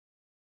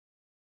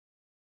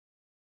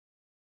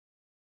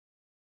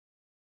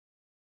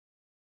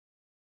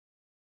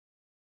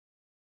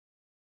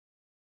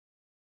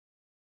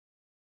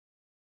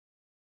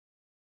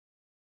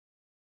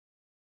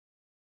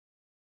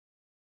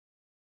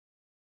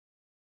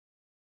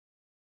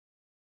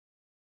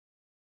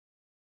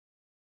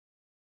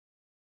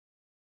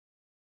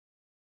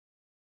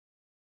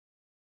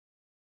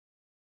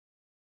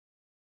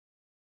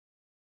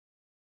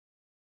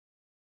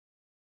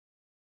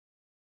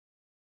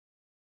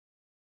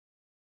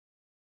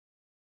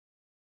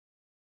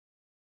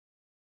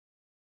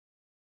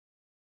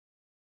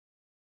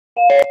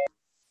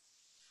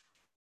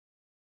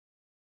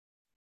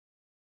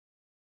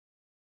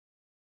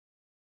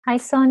Hi,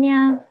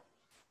 Sonia.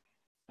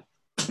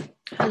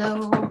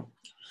 Hello.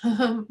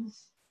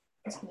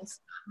 Just gonna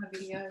start my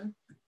video.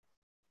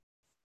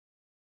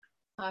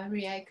 Hi,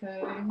 Rieko.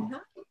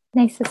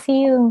 Nice to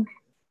see you.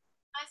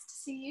 Nice to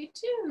see you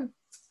too.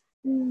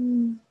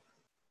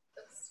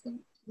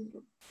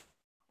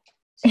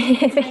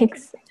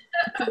 Thanks.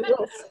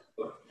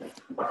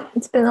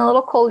 It's been a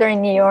little colder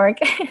in New York.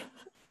 Yeah,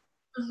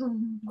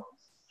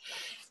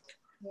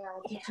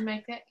 did you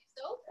make that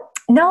yourself?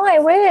 No, I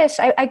wish.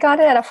 I got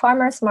it at a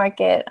farmer's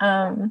market.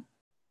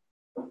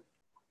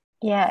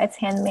 Yeah, it's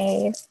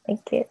handmade.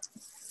 Thank you.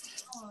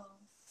 Oh.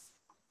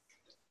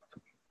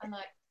 I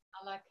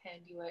like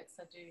handiworks.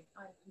 I do.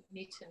 I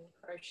knit and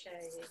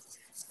crochet.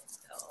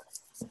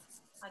 So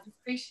I'd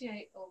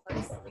appreciate all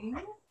those things.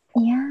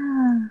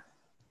 Yeah.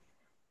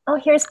 Oh,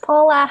 here's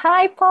Paula.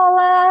 Hi,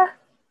 Paula.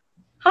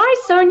 Hi,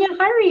 Sonia.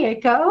 Hi,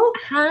 Rieko.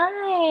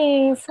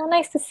 Hi. So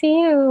nice to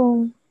see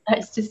you.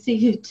 Nice to see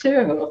you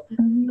too.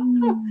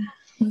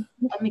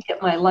 Let me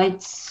get my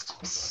lights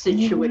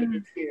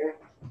situated here.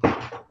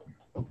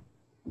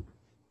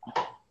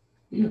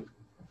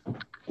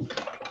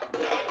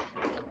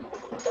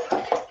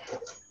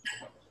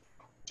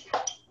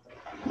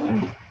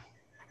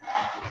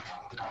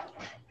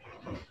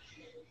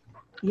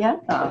 Yeah.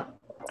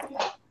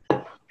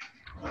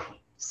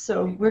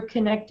 So we're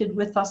connected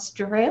with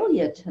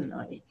Australia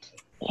tonight.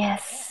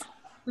 Yes.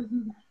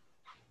 I'm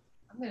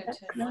going to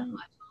turn my light on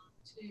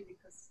too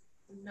because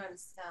you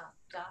notice how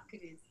dark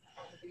it is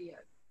on the video.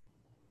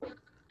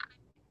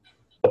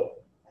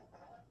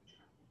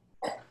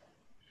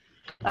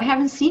 I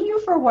haven't seen you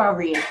for a while,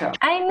 Rieko.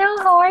 I know.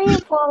 How are you,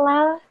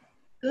 Paula?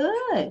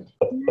 Good.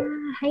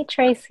 Hi,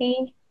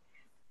 Tracy.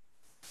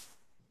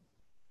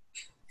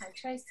 Hi,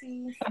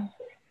 Tracy.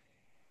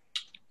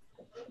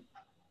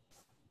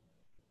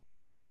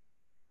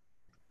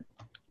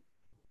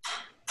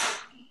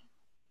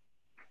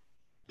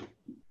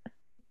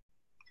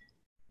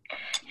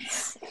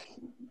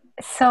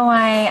 So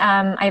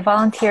I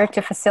volunteered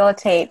to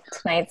facilitate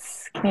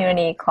tonight's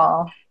community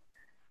call.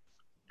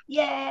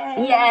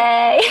 Yay!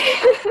 Yay!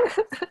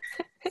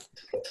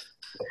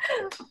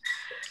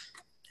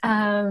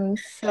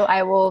 So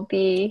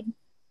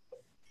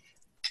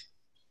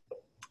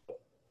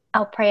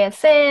I'll pray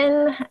us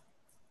in,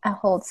 I'll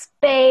hold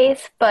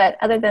space, but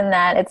other than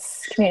that,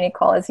 it's community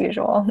call as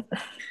usual.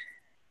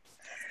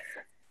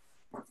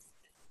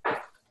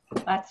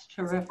 That's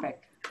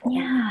terrific.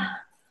 Yeah.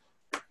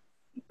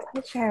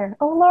 Pleasure.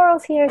 Oh,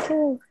 Laurel's here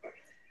too.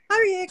 Hi,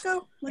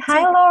 Rieko.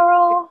 Hi,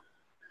 Laurel.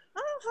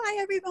 Oh,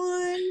 hi,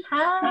 everyone.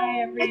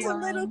 Hi, everyone. It's a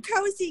little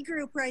cozy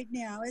group right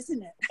now,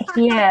 isn't it?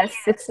 Yes,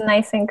 it's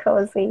nice and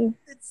cozy.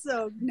 It's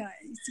so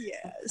nice,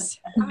 yes.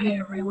 Hi,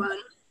 everyone.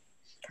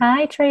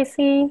 Hi,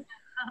 Tracy.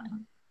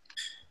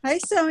 Hi,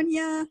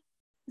 Sonia.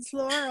 It's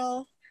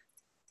Laurel.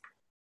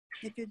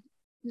 If you're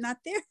not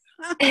there,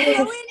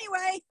 hello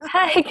anyway.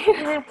 Hi.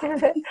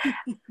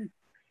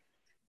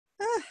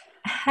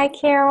 Hi,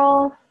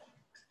 Carol.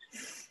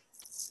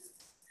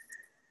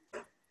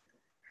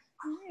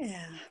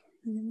 Yeah,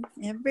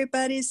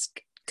 everybody's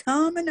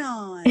coming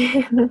on.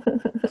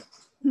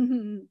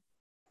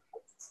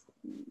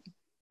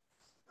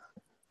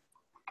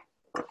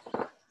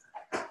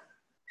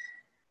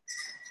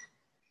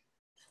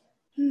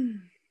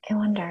 I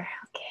wonder.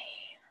 Okay.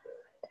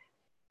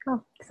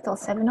 Oh, still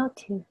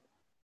 7:02.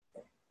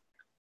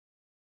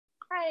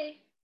 Hi.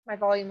 My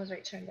volume was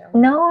right turned down.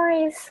 No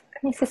worries.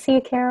 Nice to see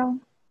you, Carol.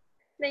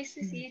 Nice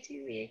to see you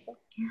too, Rieko.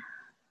 Yeah.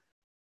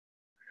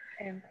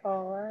 And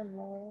Paula and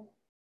Laura,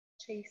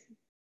 Tracy.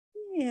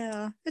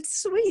 Yeah,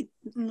 it's sweet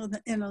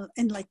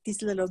in like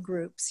these little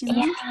groups, you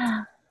know?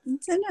 Yeah.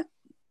 Isn't it?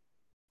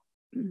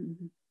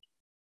 Mm.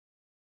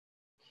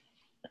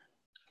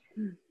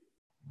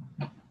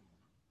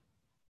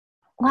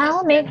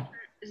 Well, maybe.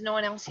 Is no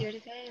one else here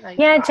today?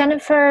 Yeah,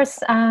 Jennifer's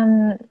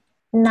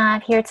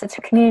not here. It's a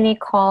community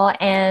call,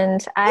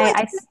 and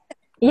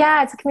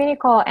yeah, it's a community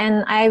call,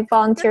 and I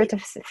volunteered to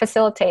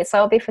facilitate, so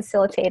I'll be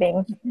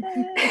facilitating.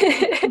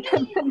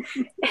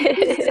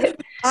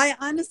 I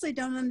honestly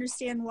don't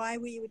understand why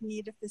we would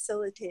need a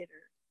facilitator.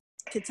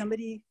 Could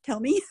somebody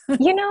tell me?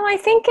 You know, I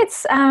think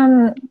it's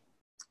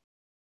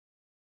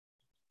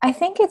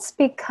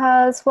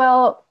because,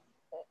 well,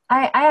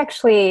 I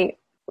actually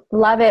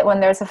love it when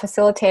there's a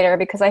facilitator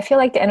because I feel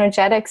like the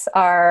energetics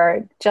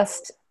are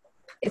just,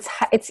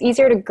 it's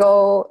easier to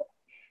go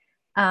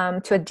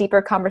to a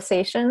deeper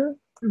conversation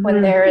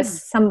when there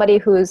is somebody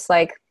who's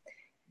like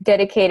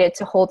dedicated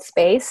to hold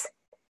space.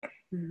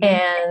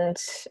 And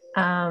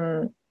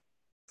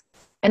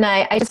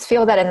I just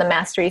feel that in the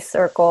mastery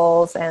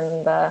circles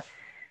and the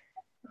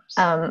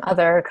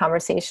other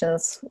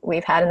conversations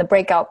we've had in the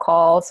breakout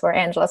calls where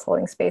Angela's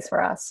holding space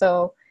for us.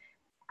 So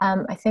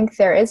I think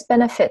there is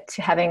benefit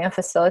to having a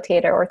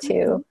facilitator or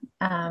two.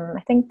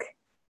 I think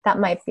that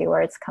might be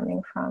where it's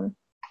coming from.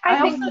 I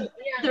think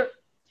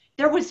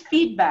there was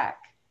feedback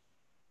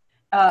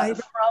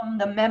from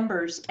the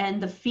members,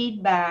 and the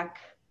feedback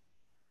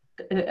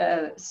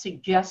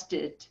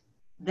suggested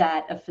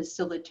that a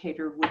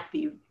facilitator would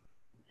be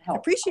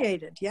helpful.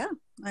 Appreciated, yeah.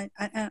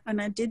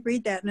 I did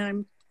read that, and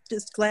I'm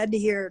just glad to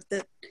hear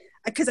that,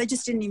 because I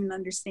just didn't even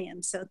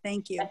understand. So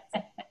thank you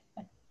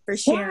for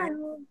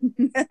sharing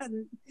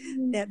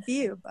that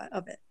view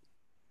of it.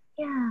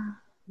 Yeah.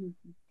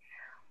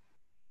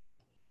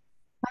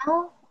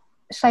 Well,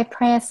 should I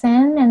pray us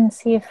in and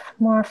see if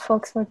more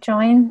folks will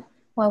join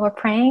while we're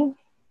praying?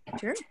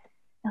 Sure.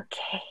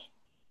 Okay.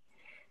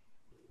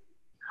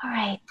 All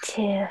right.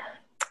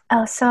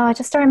 So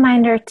just a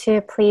reminder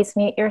to please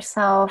mute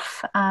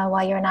yourself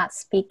while you're not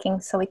speaking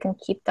so we can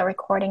keep the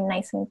recording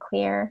nice and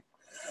clear.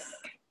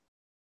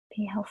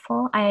 Be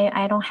helpful.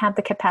 I don't have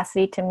the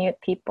capacity to mute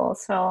people,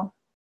 so.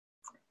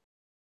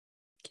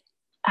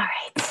 All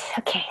right.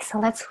 Okay, so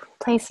let's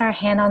place our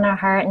hand on our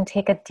heart and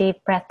take a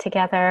deep breath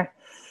together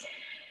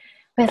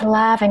with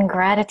love and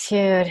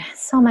gratitude.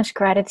 So much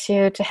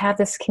gratitude to have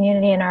this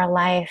community in our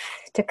life,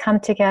 to come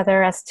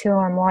together as two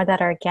or more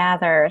that are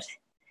gathered.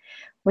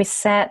 We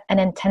set an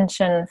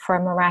intention for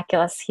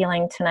miraculous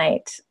healing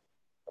tonight.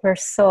 We're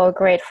so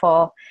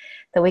grateful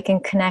that we can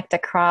connect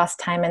across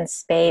time and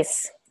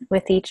space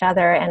with each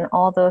other and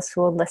all those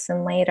who will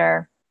listen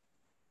later,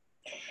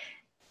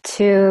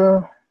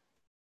 to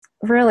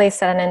really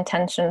set an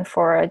intention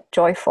for a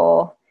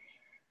joyful,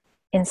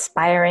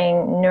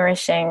 inspiring,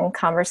 nourishing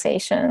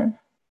conversation.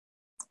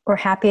 We're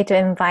happy to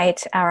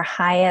invite our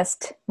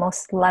highest,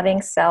 most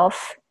loving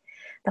self,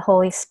 the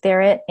Holy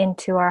Spirit,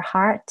 into our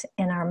heart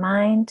and our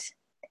mind.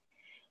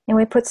 And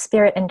we put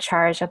Spirit in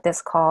charge of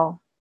this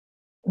call,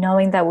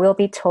 knowing that we'll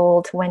be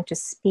told when to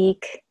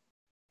speak,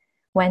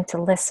 when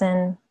to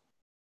listen,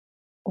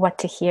 what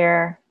to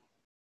hear.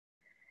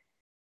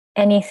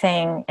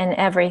 Anything and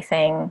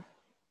everything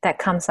that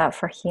comes up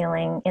for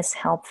healing is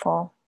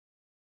helpful.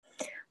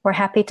 We're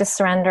happy to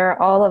surrender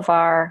all of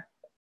our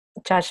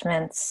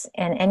judgments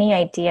and any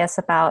ideas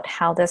about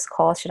how this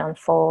call should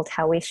unfold,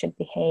 how we should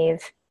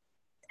behave,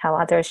 how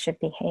others should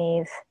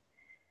behave.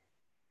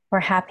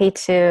 We're happy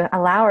to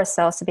allow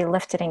ourselves to be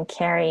lifted and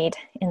carried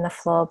in the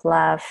flow of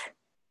love.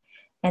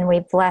 And we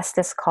bless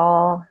this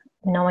call,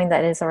 knowing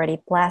that it is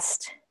already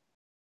blessed.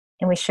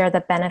 And we share the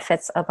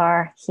benefits of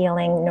our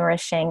healing,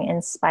 nourishing,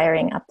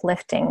 inspiring,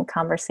 uplifting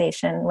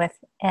conversation with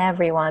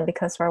everyone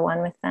because we're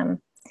one with them.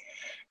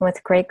 And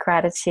with great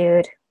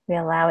gratitude, we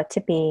allow it to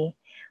be.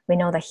 We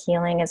know the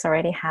healing is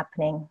already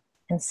happening,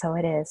 and so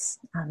it is.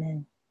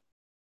 Amen.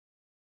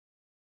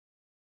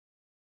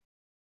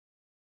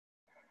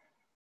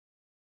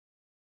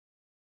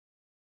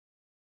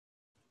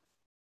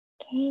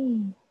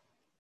 Okay.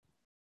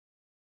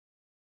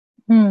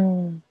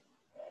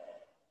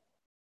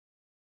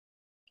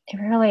 It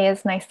really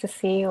is nice to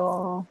see you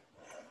all.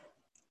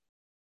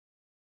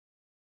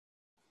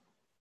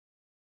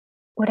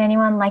 Would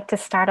anyone like to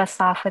start us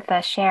off with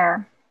a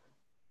share?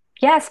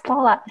 Yes,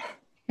 Paula.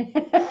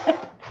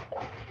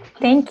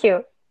 Thank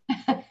you.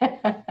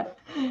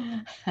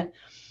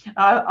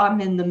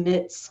 I'm in the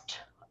midst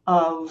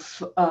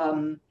of,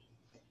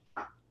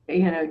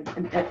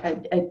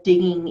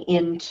 digging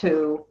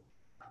into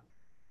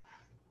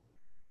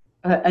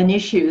an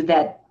issue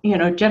that,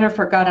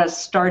 Jennifer got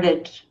us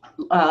started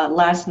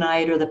last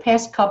night or the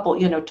past couple,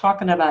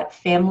 talking about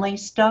family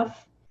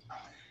stuff.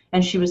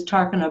 And she was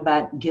talking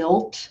about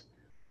guilt.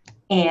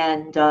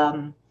 And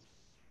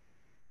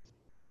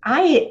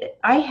I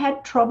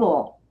had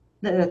trouble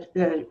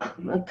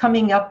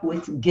coming up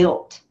with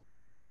guilt.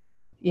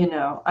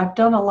 I've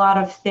done a lot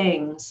of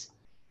things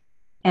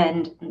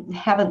and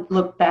haven't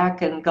looked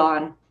back and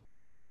gone,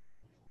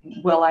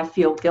 well, I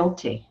feel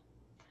guilty.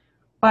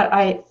 But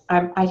I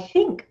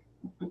think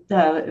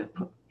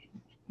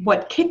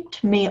what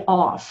kicked me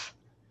off,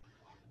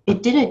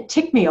 it didn't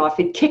tick me off,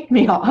 it kicked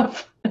me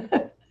off,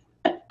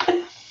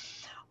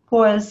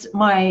 was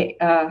my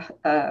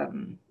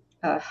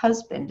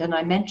husband. And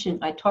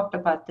I talked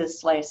about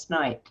this last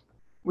night.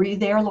 Were you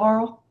there,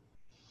 Laurel?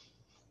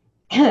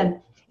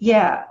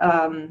 Yeah,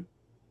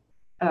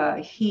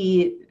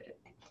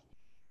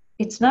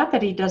 it's not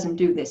that he doesn't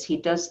do this. He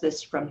does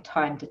this from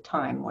time to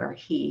time where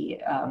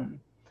he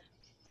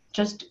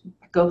just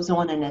goes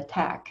on an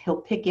attack. He'll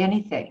pick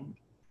anything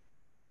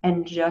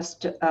and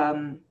just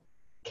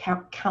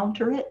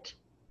counter it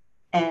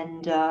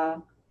and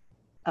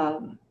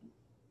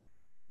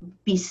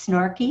be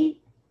snarky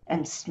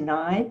and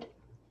snide.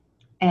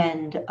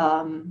 And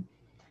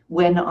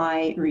when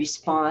I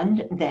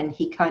respond, then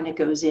he kind of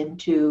goes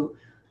into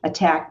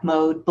attack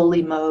mode,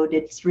 bully mode.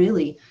 It's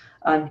really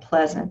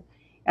unpleasant.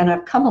 And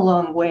I've come a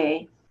long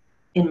way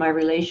in my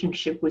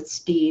relationship with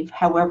Steve.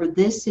 However,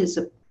 this is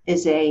a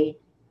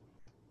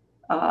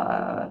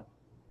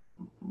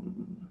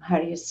how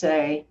do you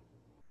say?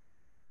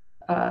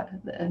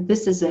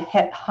 This is a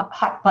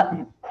hot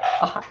button,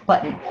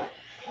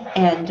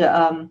 And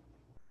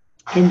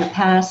in the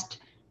past,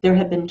 there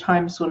have been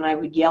times when I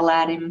would yell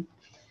at him,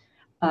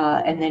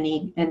 and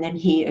then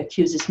he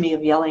accuses me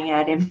of yelling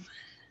at him.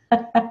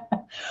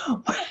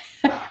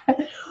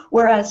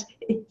 Whereas,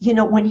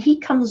 when he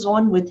comes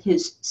on with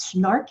his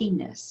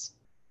snarkiness,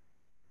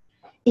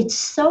 it's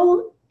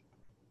so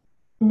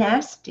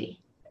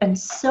nasty and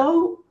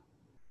so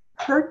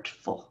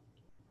hurtful.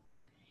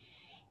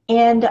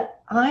 And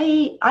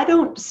I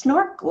don't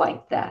snark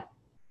like that.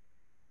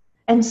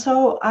 And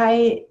so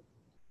I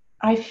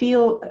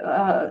feel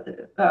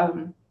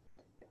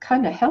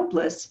kind of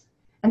helpless.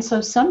 And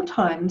so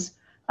sometimes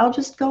I'll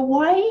just go,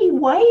 why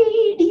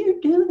do you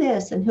do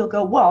this? And he'll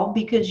go, well,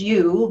 because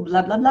you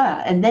blah, blah,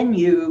 blah. And then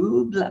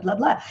you blah, blah,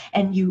 blah.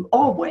 And you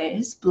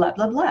always blah,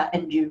 blah, blah.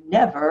 And you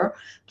never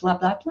blah,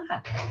 blah,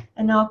 blah.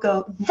 And I'll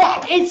go,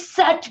 that is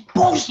such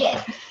bullshit,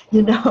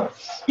 you know.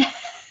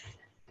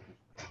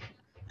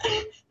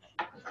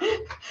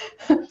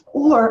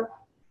 Or,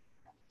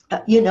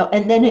 you know,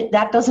 and then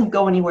that doesn't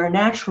go anywhere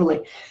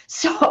naturally.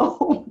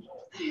 So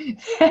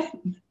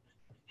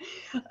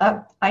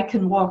I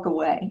can walk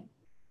away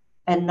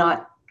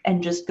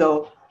and just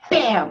go,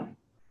 bam,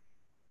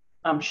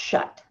 I'm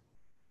shut.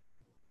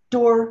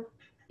 Door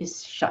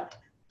is shut.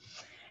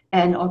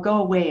 And I'll go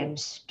away and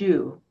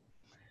stew.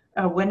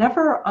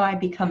 Whenever I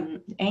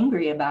become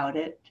angry about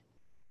it,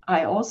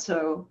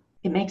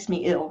 it makes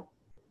me ill.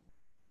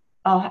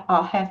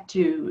 I'll have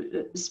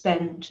to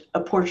spend a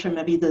portion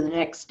of either the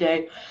next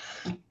day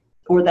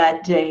or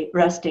that day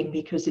resting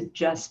because it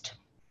just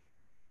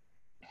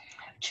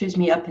chews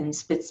me up and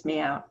spits me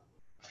out.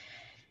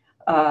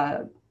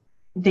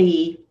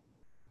 The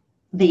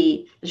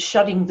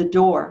shutting the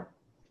door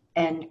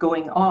and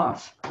going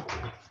off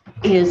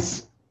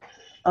is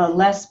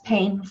less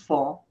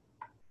painful.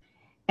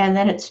 And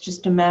then it's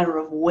just a matter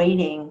of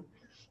waiting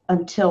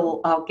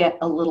until I'll get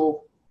a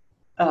little,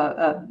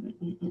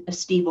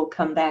 Steve will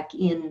come back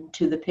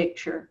into the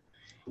picture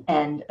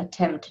and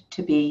attempt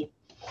to be,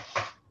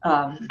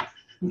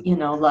 you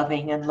know,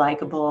 loving and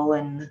likable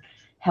and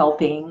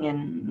helping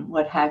and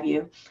what have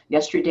you.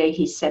 Yesterday,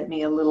 he sent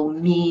me a little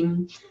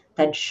meme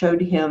that showed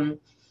him,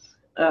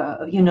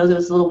 you know,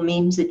 those little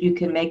memes that you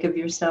can make of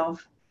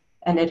yourself.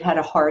 And it had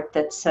a heart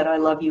that said, I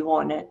love you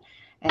on it.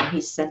 And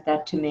he sent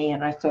that to me.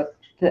 And I thought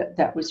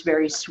that was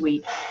very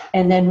sweet.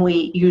 And then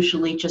we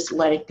usually just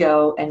let it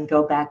go and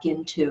go back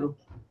into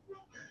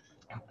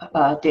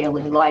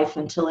daily life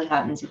until it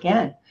happens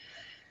again.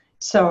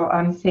 So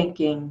I'm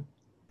thinking,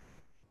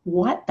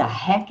 what the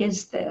heck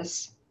is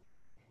this?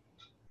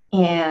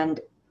 And,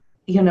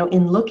 you know,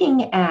 in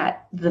looking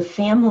at the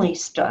family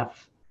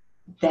stuff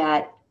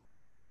that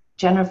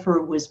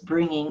Jennifer was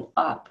bringing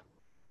up,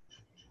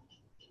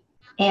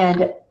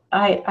 and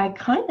I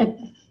kind of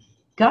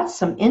got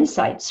some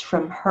insights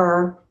from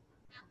her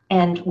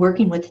and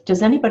working with,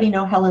 does anybody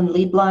know Helen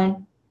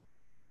Lieblein?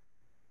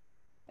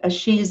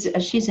 She's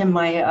in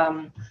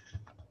my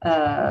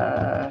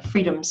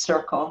Freedom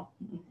Circle,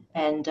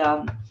 and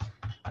I'm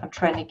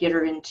trying to get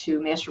her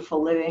into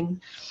Masterful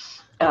Living.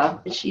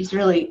 She's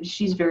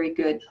very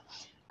good.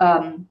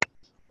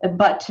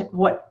 But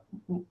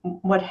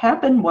what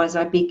happened was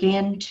I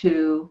began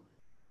to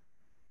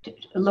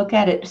look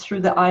at it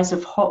through the eyes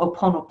of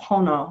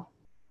Ho'oponopono.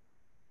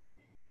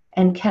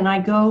 And can I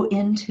go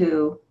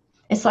into,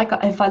 it's like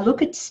if I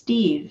look at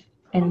Steve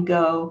and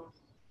go,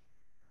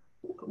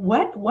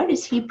 what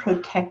is he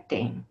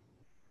protecting?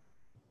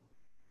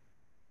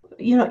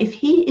 You know, if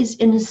he is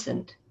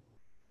innocent,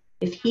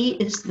 if he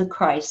is the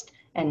Christ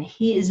and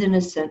he is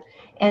innocent,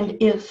 and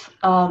if,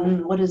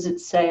 what does it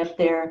say up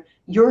there?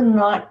 You're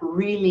not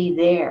really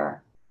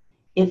there.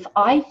 If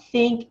I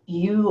think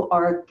you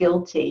are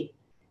guilty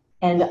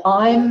and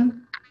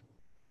I'm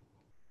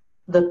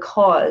the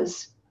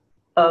cause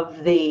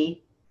of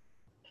the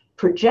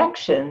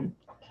projection,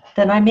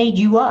 then I made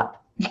you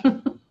up.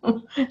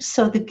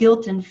 So the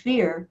guilt and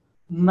fear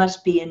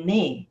must be in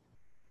me.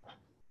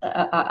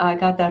 I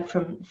got that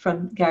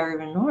from Gary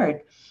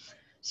Renard.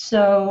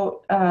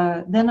 So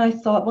then I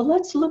thought, well,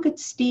 let's look at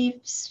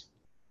Steve's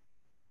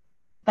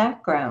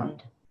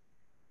background,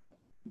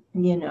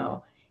 you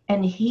know,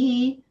 and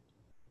he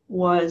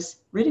was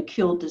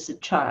ridiculed as a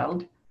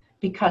child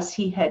because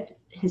he had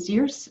his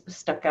ears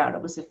stuck out.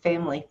 It was a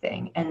family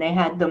thing, and they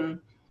had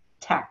them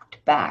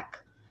tacked back.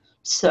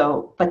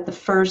 So, but the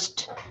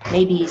first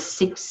maybe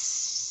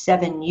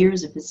 6-7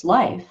 years of his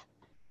life,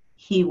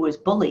 he was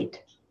bullied.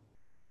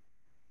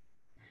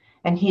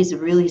 And he's a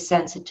really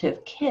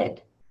sensitive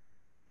kid.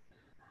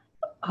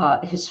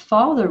 His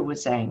father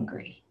was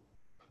angry.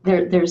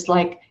 There's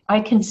like,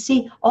 I can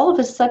see, all of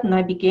a sudden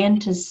I began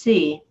to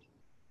see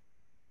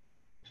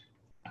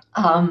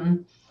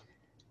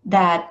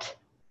that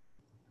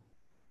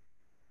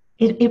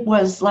it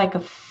was like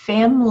a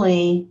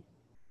family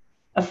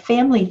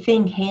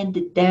thing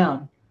handed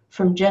down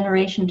from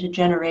generation to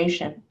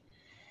generation.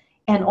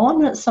 And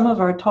on some of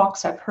our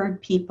talks, I've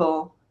heard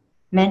people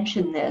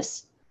mention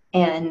this,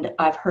 and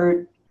I've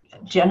heard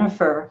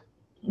Jennifer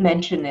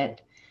mention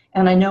it.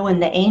 And I know in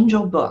the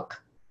Angel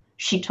book,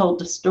 she told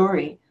the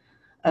story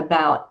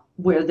about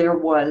where there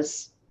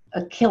was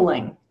a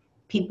killing.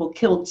 People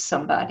killed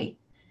somebody,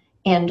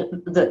 and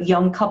the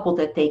young couple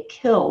that they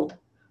killed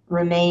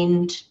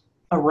remained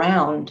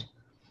around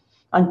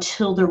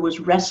until there was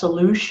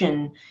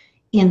resolution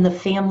in the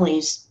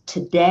families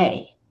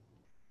today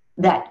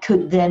that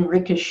could then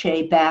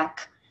ricochet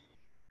back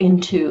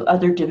into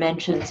other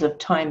dimensions of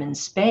time and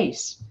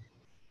space.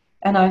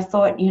 And I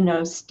thought, you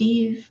know,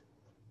 Steve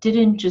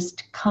didn't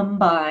just come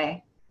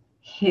by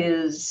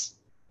his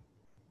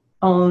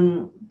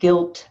own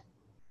guilt,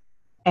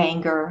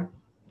 anger,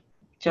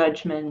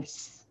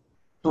 judgments,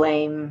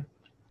 blame,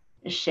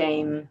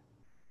 shame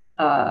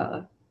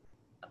by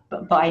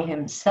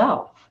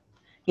himself.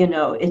 You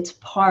know, it's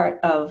part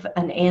of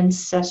an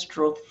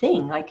ancestral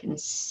thing. I can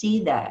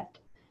see that.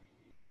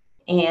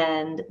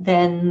 And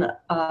then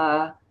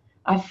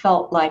I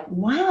felt like,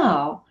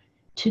 wow,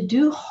 to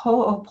do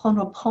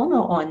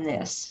Ho'oponopono on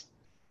this,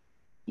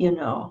 you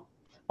know,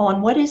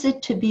 on what is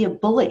it to be a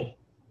bully?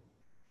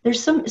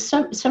 There's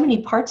so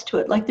many parts to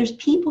it. Like there's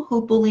people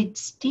who bullied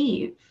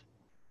Steve,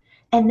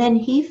 and then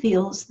he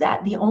feels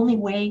that the only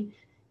way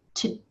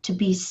to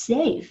be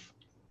safe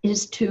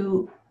is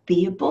to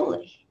be a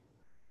bully.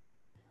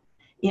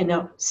 You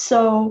know,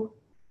 so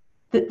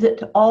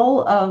that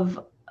all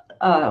of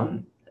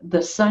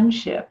the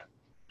sonship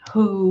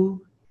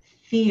who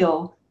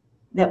feel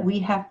that we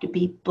have to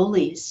be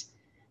bullies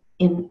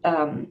in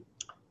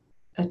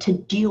to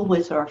deal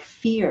with our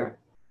fear,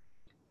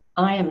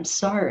 I am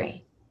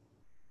sorry.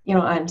 You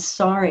know, I'm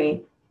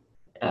sorry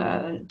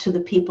to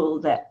the people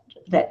that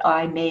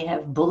I may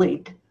have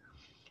bullied.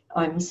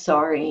 I'm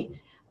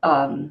sorry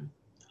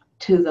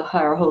to the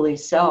higher holy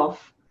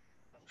self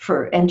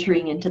for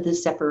entering into the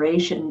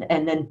separation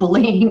and then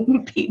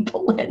bullying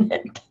people in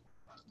it.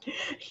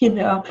 You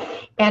know,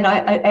 and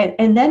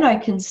and then I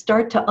can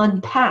start to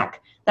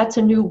unpack. That's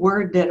a new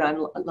word that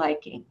I'm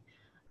liking,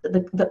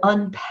 the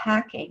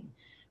unpacking,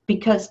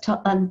 because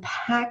to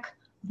unpack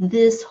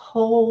this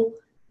whole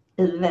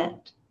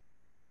event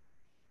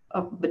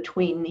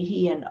between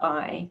he and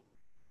I,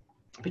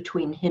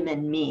 between him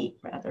and me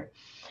rather,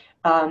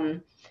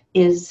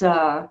 is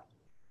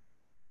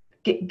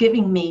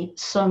giving me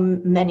so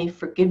many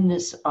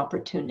forgiveness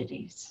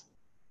opportunities.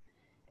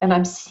 And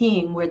I'm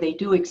seeing where they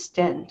do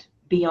extend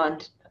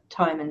beyond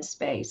time and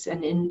space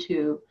and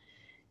into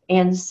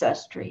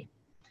ancestry,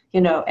 you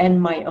know, and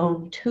my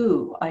own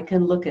too. I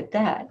can look at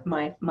that.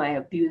 My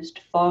abused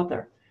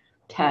father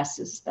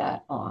passes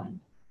that on,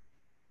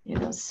 you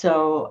know.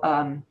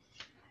 So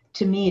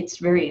to me, it's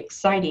very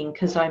exciting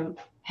because I'm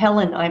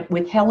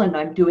with Helen,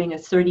 I'm doing a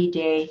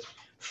 30-day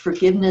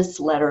forgiveness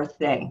letter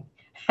thing.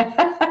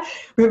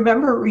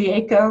 Remember,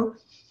 Rieko?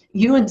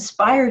 You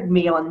inspired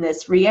me on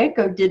this.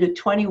 Rieko did a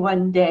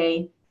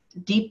 21-day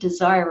deep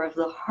desire of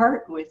the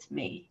heart with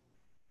me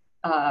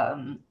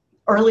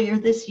earlier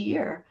this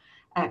year,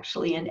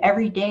 actually. And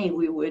every day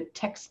we would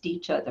text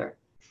each other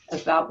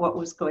about what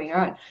was going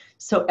on.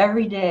 So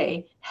every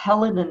day,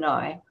 Helen and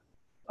I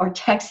are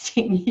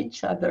texting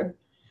each other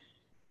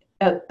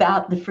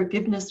about the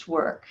forgiveness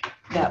work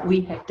that we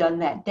had done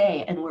that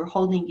day. And we're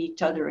holding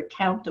each other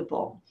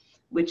accountable,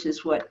 which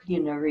is what,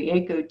 you know,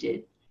 Rieko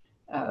did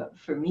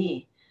for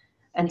me.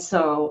 And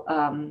so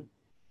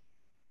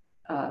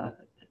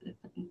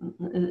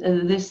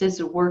this is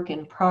a work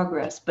in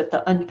progress, but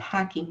the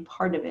unpacking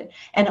part of it.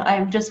 And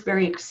I'm just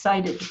very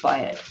excited by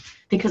it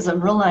because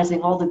I'm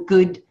realizing all the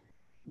good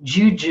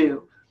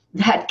juju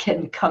that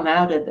can come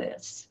out of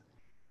this,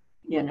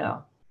 you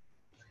know.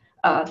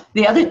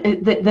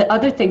 The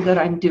other thing that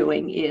I'm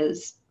doing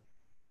is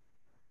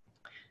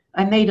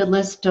I made a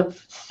list of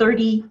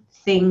 30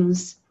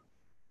 things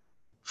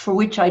for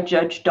which I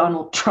judge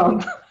Donald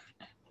Trump.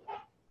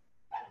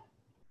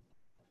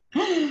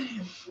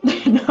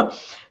 You know,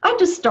 I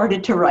just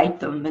started to write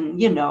them,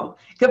 and you know,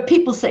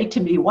 people say to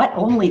me, "What?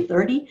 Only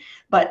 30?"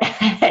 But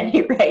at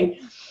any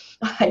rate,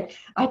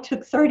 I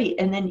took 30,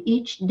 and then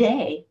each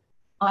day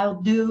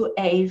I'll do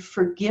a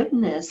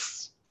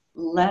forgiveness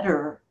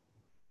letter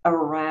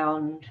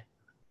around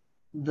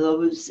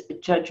those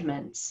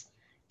judgments,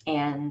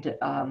 and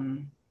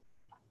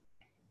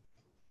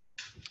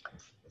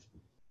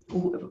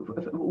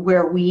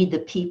where we, the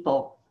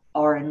people,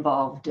 are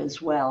involved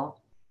as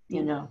well,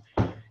 you know.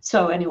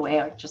 So anyway,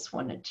 I just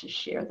wanted to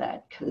share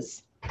that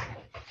because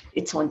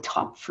it's on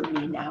top for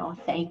me now.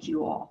 Thank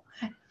you all.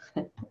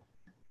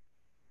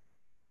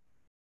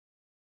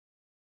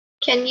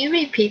 Can you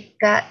repeat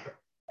that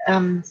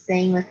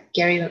saying with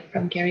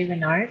from Gary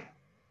Renard?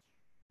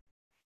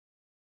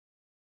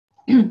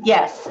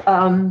 Yes.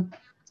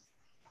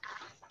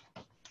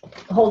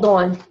 Hold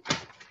on.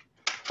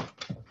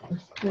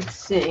 Let's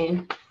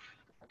see.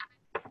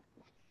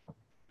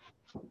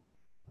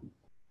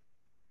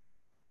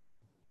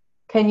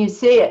 Can you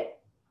see it?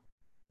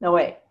 No,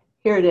 wait.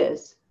 Here it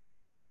is.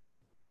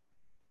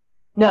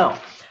 No.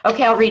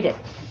 Okay, I'll read it.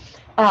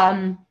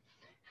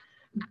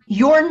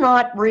 You're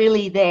not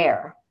really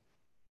there.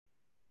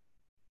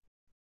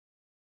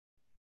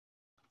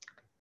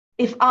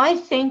 If I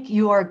think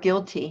you are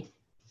guilty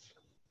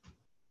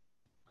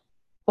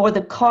or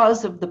the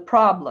cause of the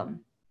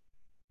problem,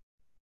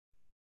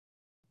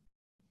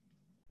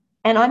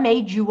 and I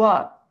made you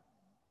up,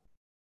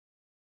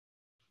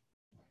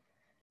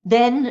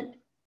 then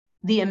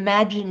the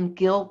imagined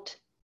guilt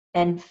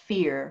and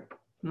fear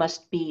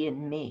must be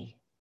in me.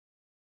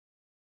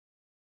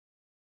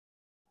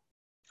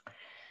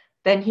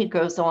 Then he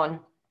goes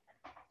on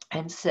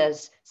and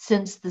says,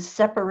 since the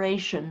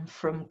separation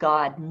from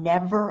God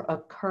never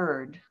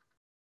occurred,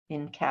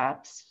 in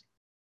caps,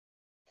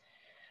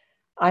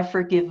 I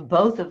forgive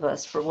both of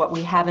us for what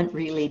we haven't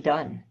really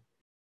done.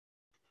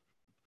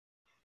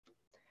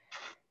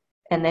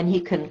 And then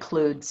he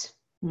concludes,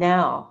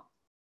 now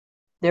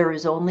there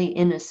is only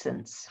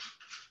innocence,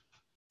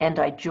 and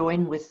I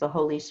join with the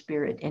Holy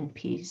Spirit in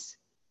peace.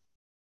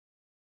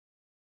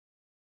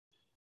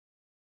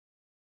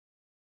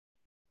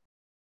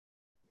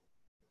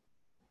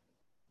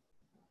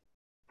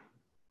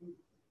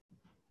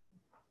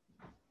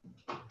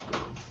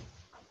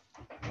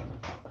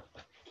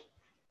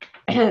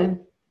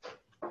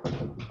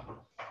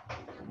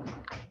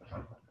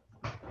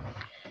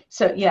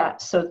 So yeah,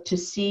 so to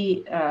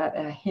see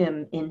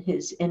him in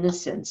his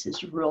innocence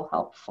is real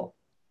helpful.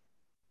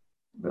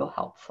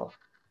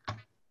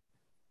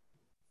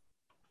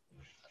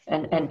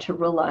 And to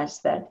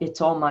realize that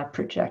it's all my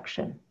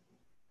projection,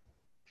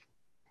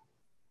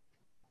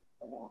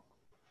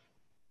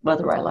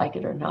 whether I like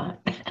it or not.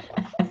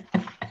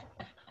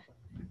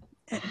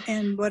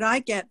 And what I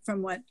get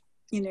from what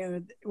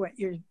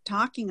you're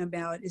talking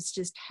about is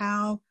just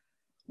how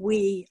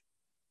we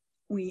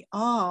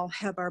all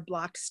have our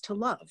blocks to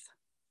love.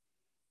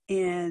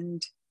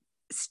 And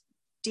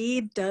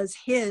Steve does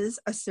his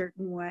a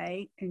certain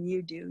way, and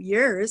you do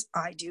yours,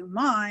 I do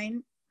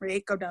mine,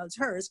 Reiko does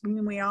hers. I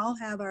mean, we all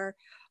have our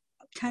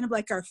kind of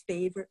like our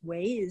favorite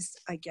ways,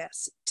 I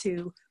guess,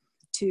 to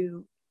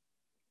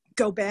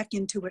go back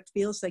into what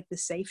feels like the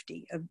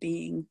safety of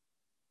being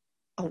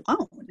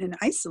alone and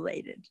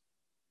isolated.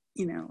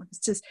 It's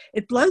just,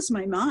 it blows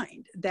my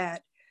mind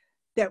that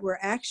we're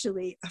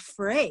actually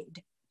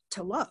afraid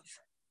to love.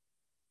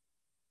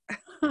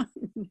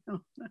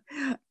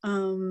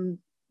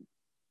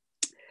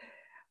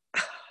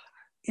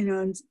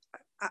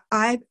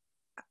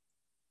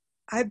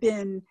 I've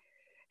been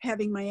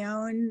having my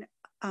own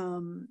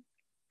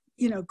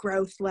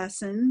growth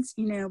lessons,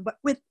 but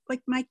with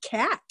like my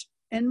cat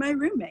and my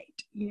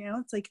roommate.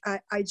 It's like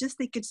I just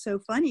think it's so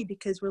funny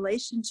because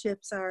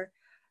relationships are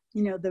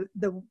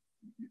the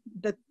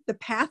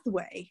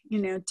pathway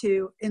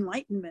to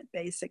enlightenment,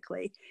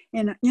 basically.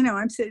 And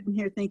I'm sitting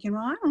here thinking,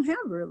 well, I don't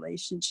have a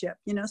relationship,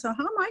 so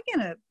how am I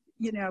gonna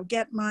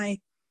get my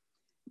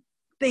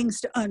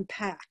things to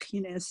unpack,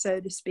 so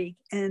to speak.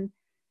 And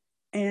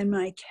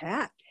my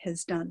cat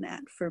has done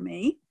that for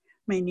me.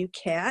 My new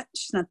cat,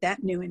 she's not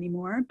that new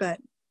anymore, but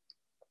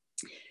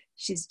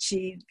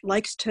she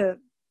likes to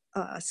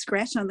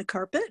scratch on the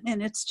carpet,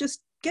 and it's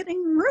just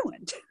getting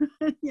ruined.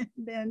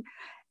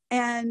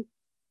 and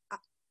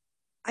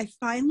I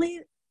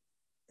finally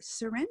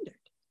surrendered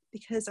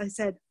because I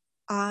said,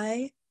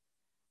 I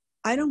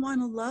don't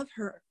want to love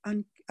her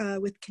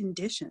with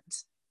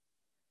conditions.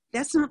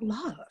 That's not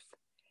love.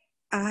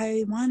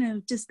 I want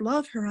to just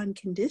love her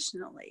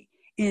unconditionally.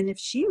 And if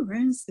she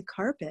ruins the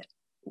carpet,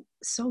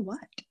 so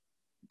what?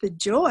 The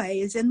joy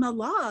is in the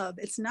love.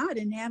 It's not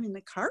in having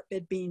the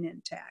carpet being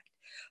intact.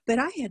 But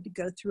I had to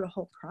go through a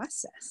whole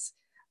process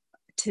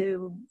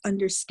to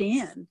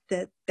understand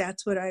that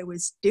that's what I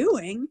was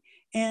doing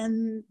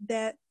and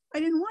that I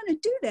didn't want to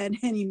do that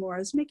anymore. I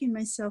was making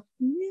myself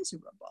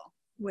miserable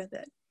with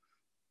it.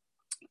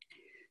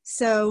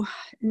 So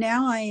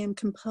now I am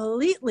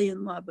completely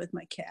in love with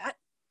my cat.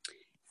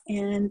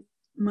 And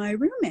my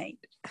roommate,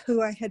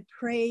 who I had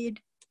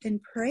prayed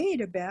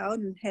about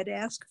and had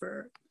asked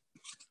for,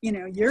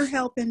 your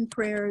help in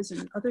prayers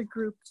and other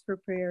groups for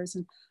prayers.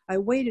 And I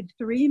waited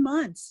 3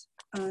 months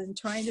on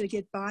trying to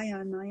get by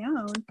on my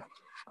own.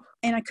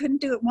 And I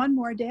couldn't do it one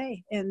more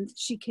day. And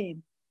she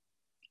came.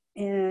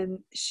 And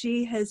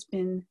she has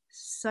been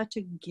such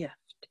a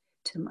gift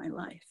to my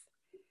life.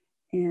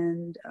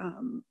 And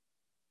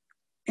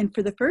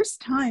for the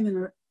first time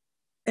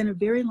in a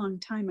very long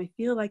time, I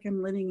feel like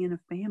I'm living in a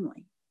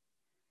family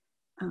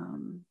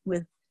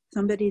with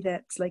somebody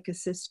that's like a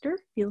sister,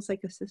 feels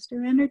like a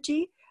sister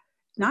energy,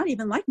 not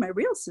even like my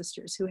real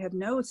sisters who have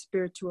no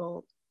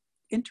spiritual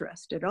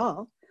interest at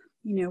all.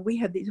 We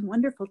have these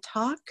wonderful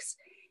talks,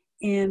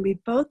 and we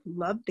both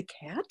love the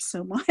cat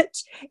so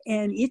much,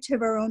 and each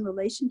have our own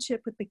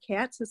relationship with the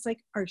cat. So it's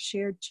like our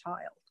shared child.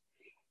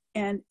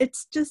 And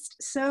it's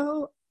just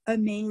so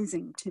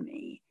amazing to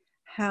me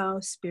how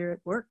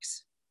spirit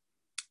works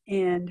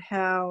and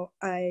how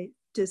I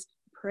just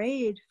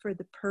prayed for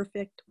the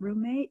perfect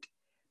roommate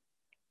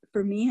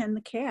for me and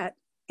the cat.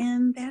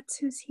 And that's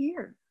who's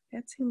here.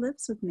 That's who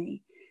lives with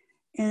me.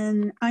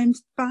 And I'm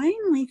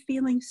finally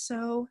feeling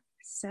so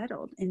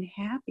settled and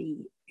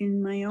happy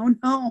in my own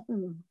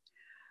home.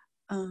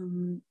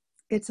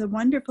 It's a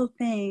wonderful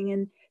thing.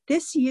 And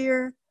this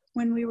year,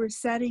 when we were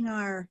setting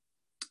our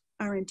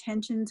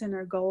intentions and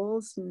our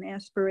goals and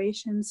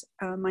aspirations,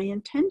 my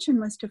intention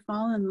was to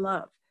fall in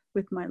love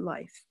with my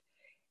life.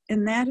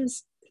 And that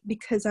is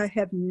because I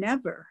have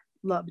never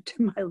loved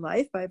my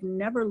life. I've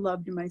never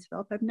loved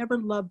myself. I've never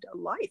loved a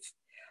life.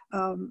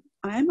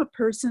 I'm a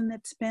person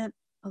that spent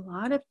a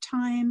lot of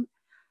time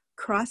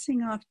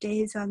crossing off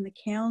days on the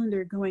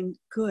calendar going,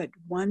 good,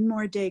 one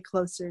more day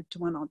closer to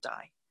when I'll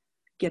die.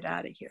 Get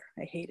out of here.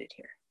 I hate it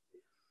here.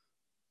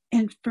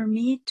 And for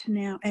me to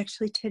now,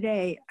 actually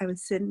today, I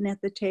was sitting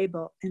at the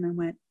table and I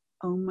went,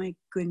 oh my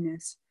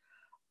goodness,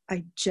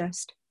 I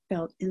just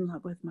felt in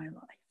love with my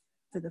life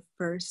for the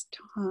first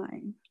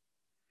time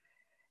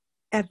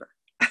ever.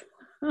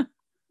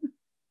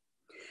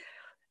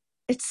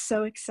 It's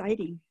so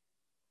exciting.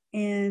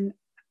 And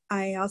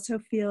I also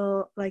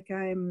feel like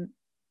I'm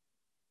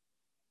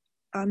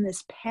on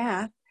this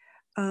path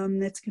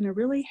that's going to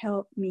really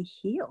help me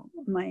heal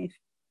my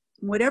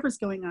whatever's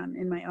going on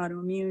in my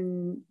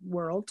autoimmune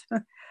world.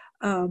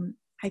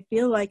 I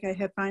feel like I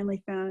have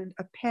finally found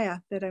a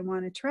path that I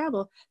want to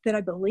travel, that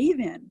I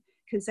believe in,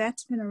 because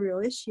that's been a real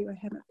issue. I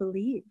haven't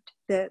believed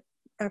that.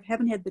 I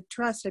haven't had the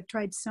trust. I've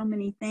tried so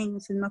many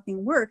things and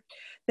nothing worked,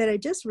 that I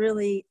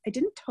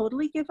didn't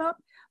totally give up,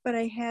 but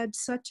I had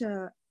such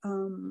a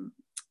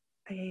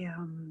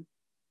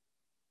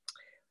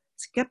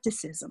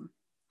skepticism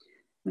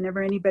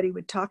whenever anybody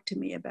would talk to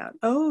me about,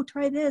 oh,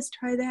 try this,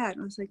 try that.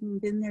 I was like,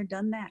 been there,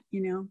 done that,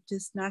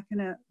 just not going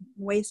to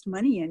waste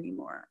money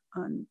anymore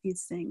on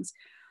these things.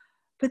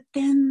 But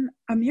then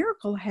a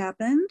miracle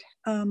happened.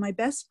 My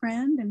best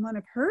friend and one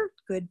of her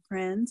good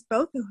friends,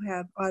 both who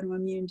have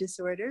autoimmune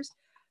disorders,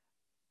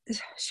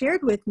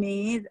 shared with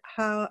me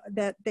how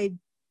that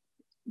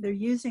they're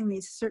using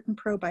these certain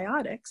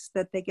probiotics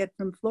that they get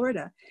from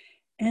Florida,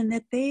 and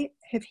that they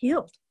have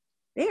healed.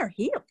 They are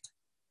healed.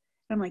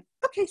 I'm like,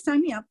 okay, sign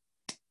me up.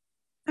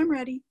 I'm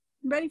ready.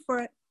 I'm ready for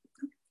it.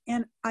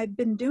 And I've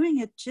been doing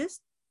it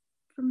just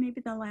for maybe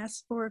the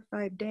last 4 or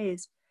 5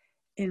 days,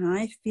 and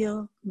I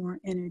feel more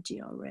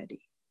energy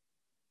already.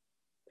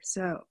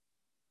 So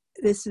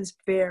this is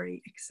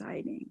very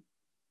exciting.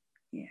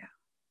 Yeah.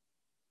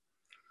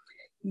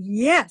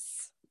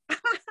 Yes.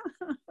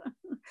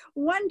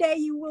 One day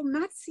you will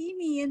not see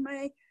me in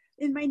my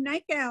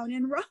nightgown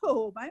and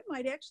robe. I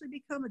might actually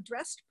become a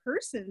dressed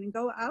person and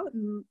go out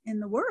in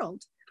the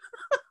world.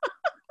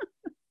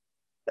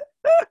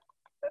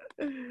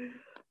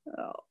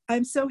 Oh,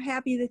 I'm so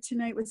happy that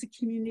tonight was a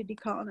community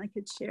call and I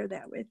could share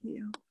that with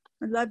you.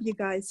 I love you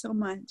guys so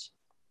much.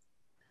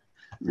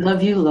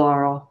 Love you,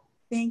 Laurel.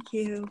 Thank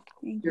you.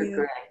 Thank You're you.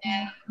 great.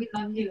 Yeah, we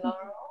love you,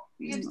 Laurel.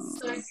 You're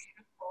so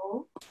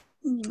beautiful.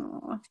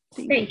 Aww,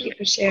 Thank you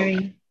for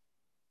sharing.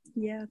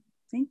 Yeah,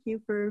 thank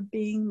you for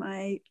being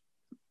my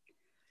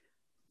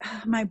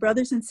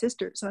brothers and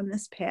sisters on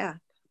this path.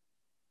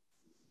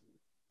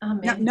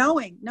 Amen. Not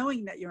knowing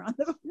that you're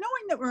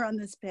knowing that we're on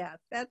this path.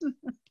 That's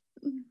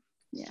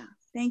yeah.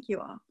 Thank you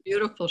all.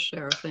 Beautiful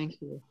share.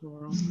 Thank you,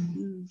 Laurel.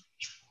 Mm.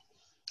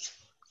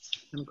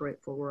 I'm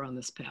grateful we're on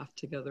this path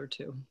together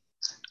too.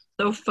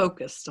 So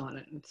focused on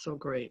it. It's so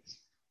great.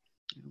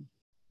 Yeah.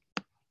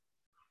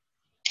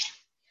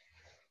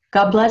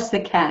 God bless the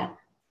cat.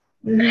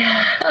 And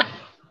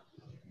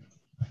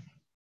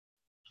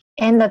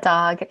the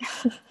dog.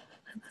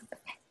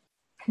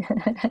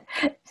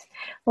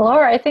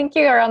 Laura, I think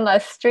you are on the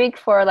streak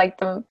for like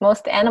the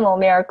most animal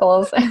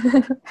miracles.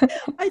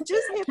 I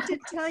just have to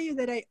tell you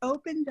that I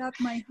opened up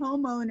my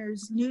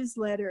homeowner's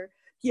newsletter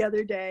the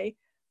other day,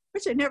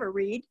 which I never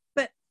read,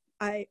 but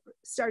I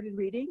started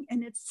reading,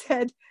 and it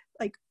said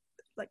like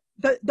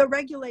the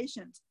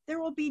regulations. There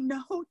will be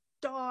no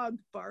dog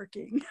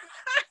barking.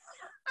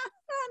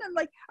 And I'm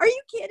like, are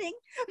you kidding?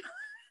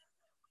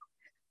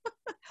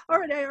 All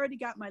right, I already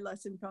got my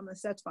lesson from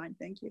this. That's fine.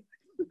 Thank you.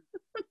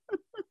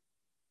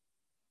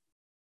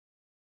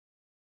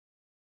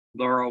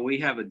 Laurel, we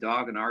have a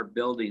dog in our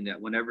building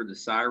that whenever the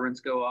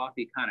sirens go off,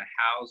 he kind of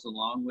howls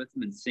along with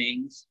them and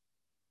sings.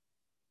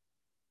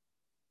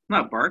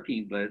 Not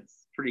barking, but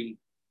it's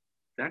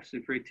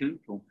actually pretty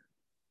tuneful.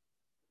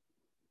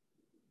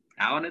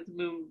 Howling at the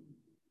moon.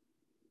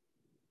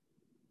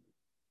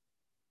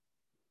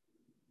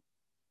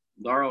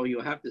 Laurel,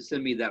 you'll have to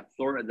send me that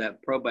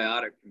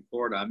probiotic from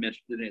Florida. I'm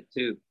interested in it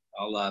too.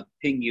 I'll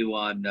ping you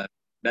on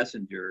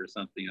Messenger or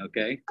something,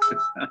 okay?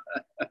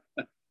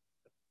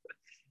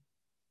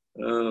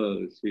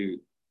 Oh, shoot.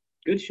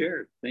 Good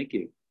share. Thank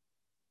you.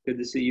 Good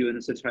to see you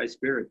in such high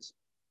spirits.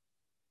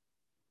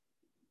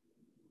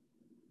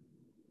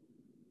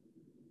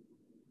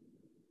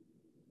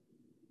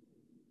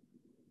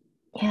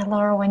 Yeah,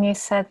 Laura, when you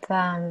said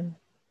I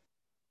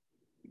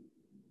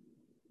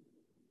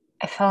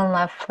fell in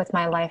love with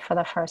my life for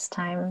the first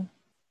time,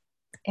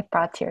 it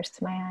brought tears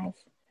to my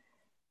eyes.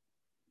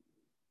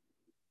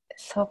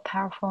 It's so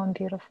powerful and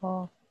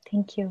beautiful.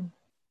 Thank you.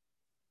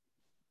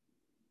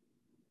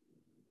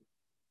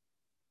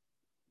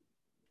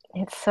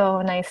 It's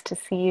so nice to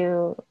see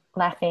you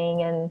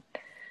laughing and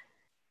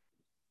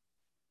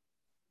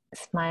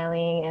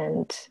smiling,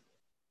 and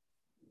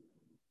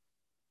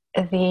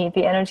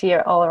the energy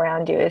all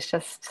around you is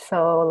just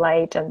so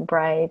light and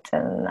bright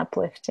and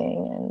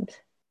uplifting, and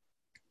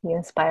you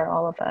inspire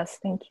all of us.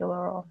 Thank you,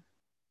 Laurel.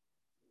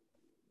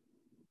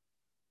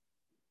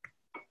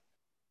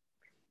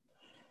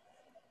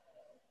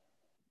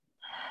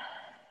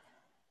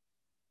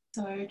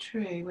 So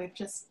true.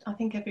 I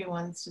think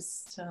everyone's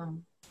just,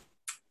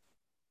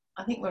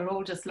 I think we're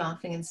all just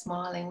laughing and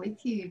smiling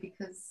with you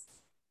because,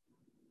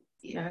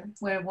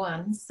 we're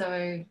one.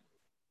 So,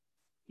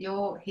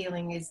 your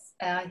healing is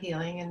our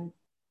healing, and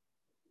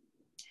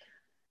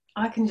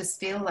I can just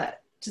feel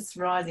that just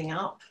rising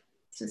up.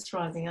 It's just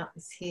rising up,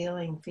 this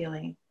healing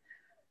feeling.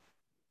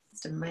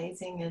 It's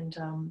amazing.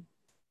 And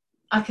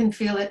I can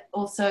feel it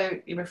also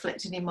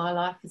reflected in my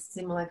life, a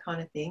similar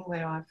kind of thing,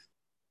 where I've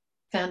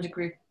found a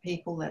group of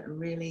people that are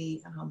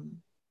really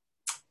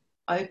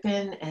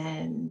open,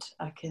 and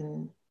I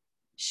can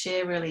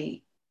share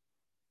really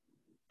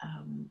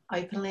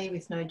openly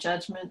with no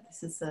judgment.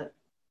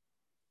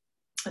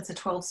 It's a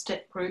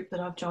 12-step group that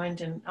I've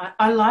joined, and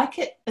I like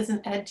it as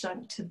an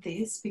adjunct to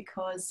this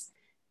because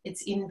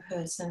it's in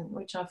person,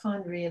 which I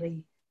find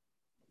really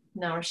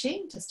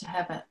nourishing, just to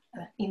have a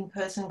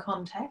in-person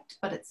contact.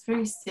 But it's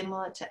very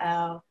similar to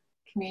our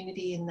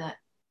community in that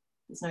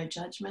there's no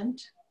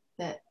judgment,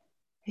 that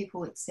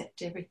people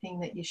accept everything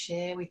that you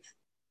share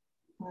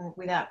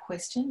without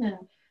question.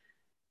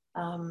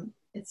 And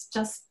it's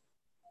just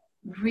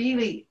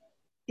really,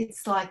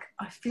 it's like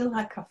I feel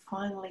like I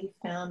finally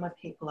found my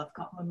people. I've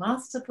got my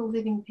Master for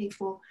Living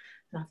people,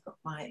 and I've got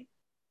my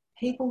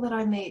people that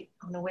I meet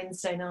on a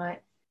Wednesday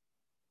night,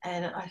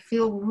 and I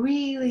feel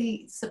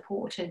really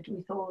supported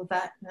with all of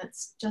that. And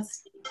it's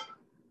just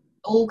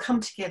all come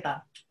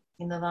together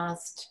in the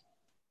last,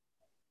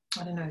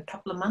 I don't know,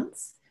 couple of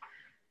months.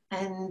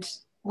 And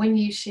when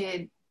you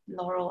shared,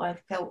 Laurel, I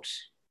felt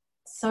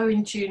so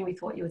in tune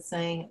with what you were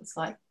saying. It was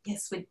like,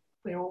 yes,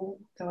 we're all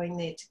going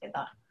there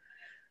together.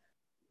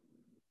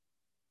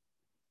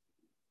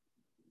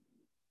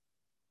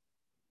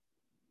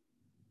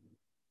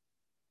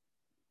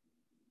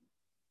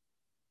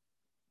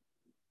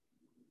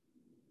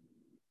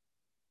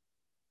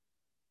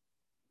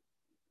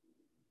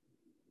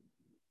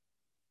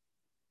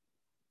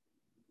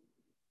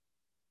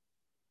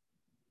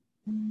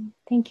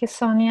 Thank you,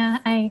 Sonia.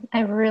 I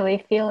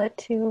really feel it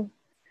too.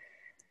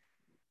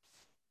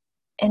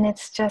 And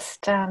it's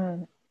just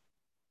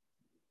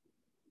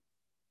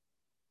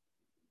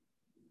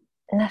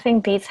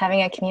nothing beats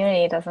having a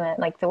community, doesn't it?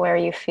 Like where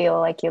you feel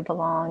like you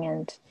belong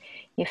and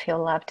you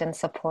feel loved and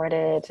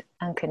supported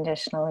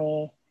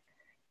unconditionally.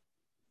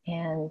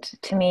 And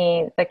to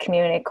me, the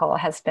community call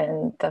has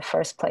been the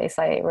first place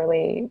I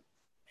really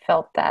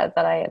felt that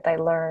I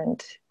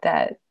learned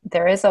that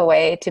there is a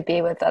way to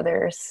be with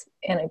others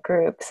in a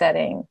group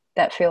setting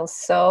that feels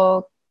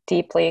so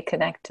deeply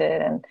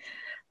connected and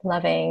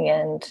loving,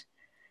 and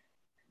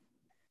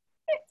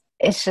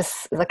it's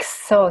just like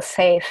so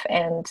safe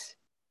and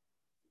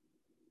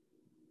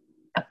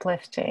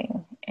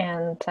uplifting.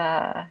 And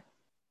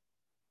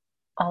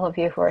all of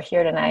you who are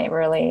here tonight,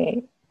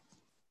 really,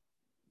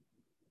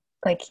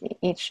 like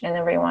each and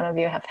every one of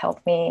you have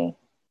helped me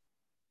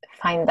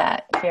find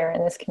that here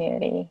in this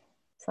community.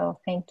 So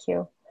thank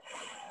you.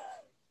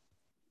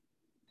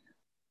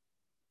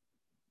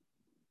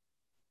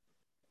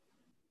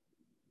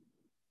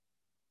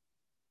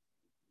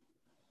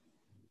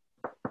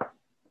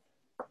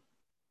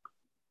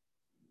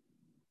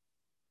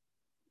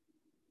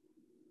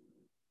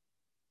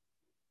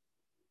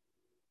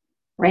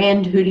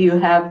 Rand, who do you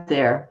have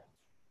there?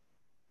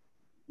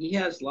 He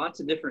has lots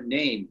of different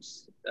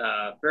names.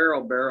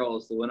 Feral Barrel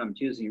is the one I'm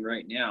choosing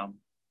right now.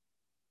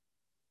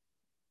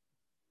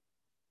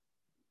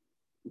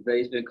 But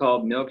he's been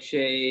called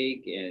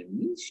Milkshake and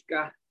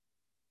Mishka.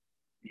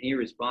 He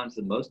responds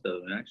to most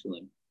of them,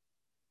 actually.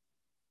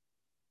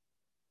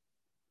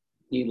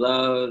 He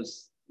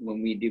loves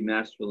when we do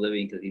Masterful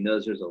Living because he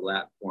knows there's a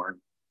lap for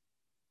him.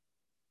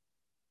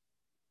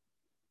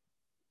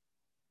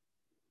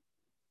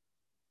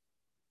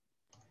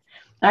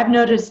 I've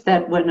noticed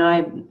that when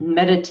I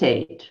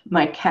meditate,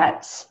 my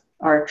cats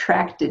are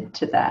attracted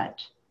to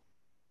that.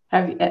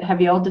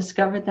 Have you all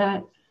discovered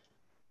that?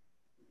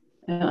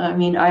 I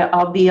mean,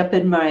 I'll be up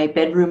in my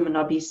bedroom and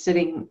I'll be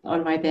sitting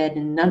on my bed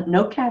and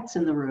no cats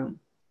in the room.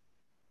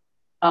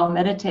 I'll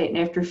meditate, and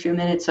after a few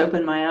minutes,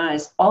 open my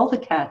eyes. All the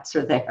cats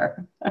are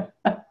there.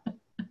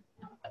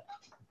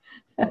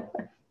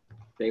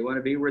 They want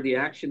to be where the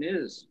action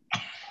is.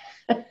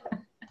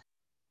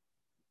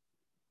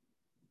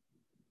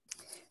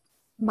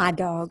 My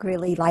dog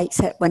really likes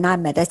it when I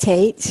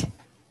meditate,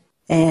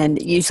 and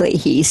usually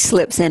he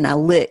slips in a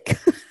lick.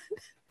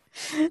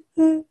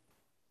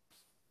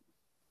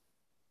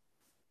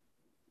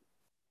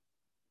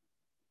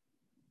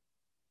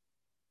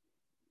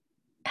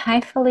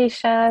 Hi,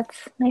 Felicia.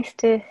 It's nice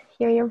to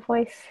hear your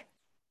voice.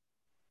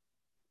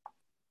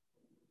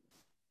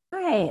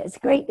 Hi, it's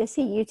great to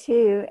see you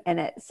too,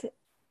 and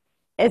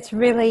it's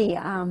really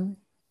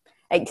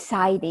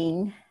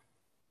exciting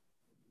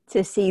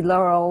to see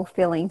Laurel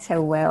feeling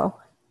so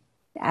well.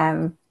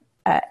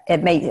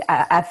 It makes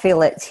I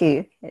feel it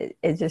too.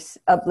 It just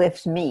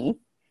uplifts me.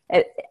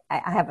 I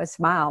have a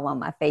smile on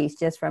my face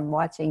just from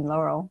watching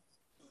Laurel.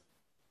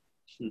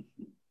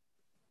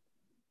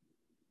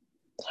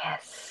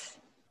 Yes.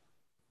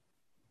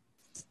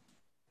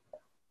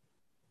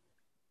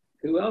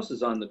 Who else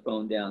is on the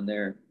phone down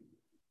there?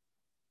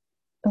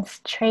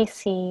 It's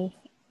Tracy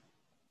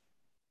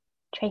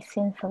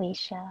and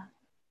Felicia.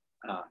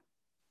 Ah.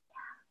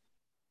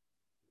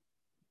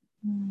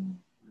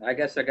 I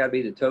guess I got to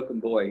be the token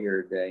boy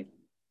here today.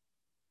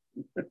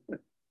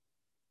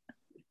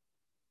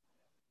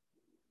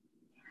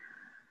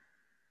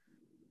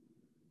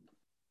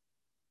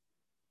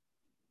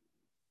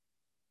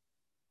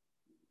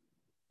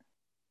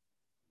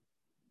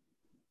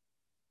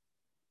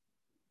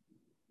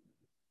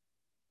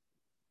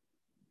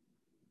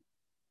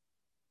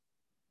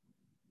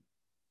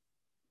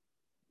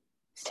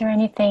 Is there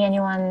anything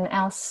anyone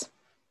else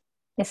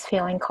is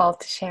feeling called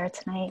to share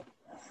tonight?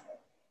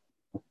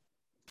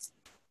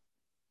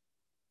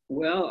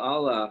 Well,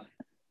 I'll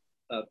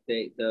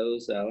update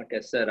those. Like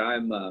I said,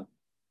 I'm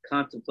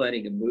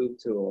contemplating a move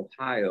to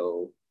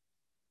Ohio,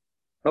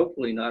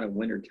 hopefully not in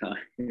wintertime.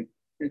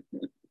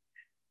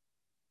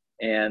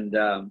 And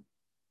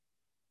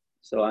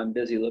so I'm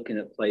busy looking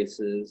at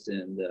places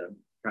and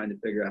trying to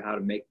figure out how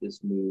to make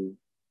this move.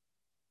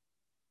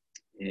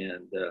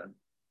 And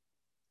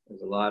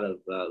there's a lot of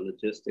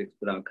logistics,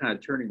 but I'm kind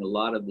of turning a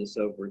lot of this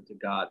over to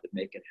God to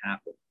make it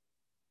happen.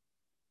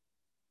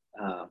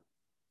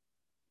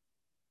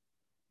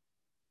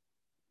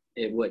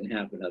 It wouldn't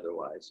happen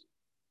otherwise.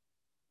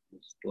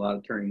 There's a lot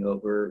of turning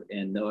over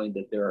and knowing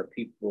that there are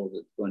people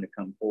that's going to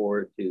come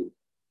forward to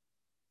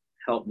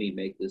help me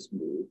make this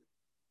move.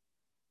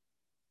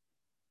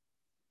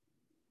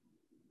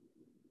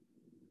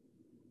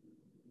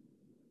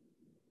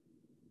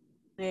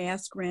 I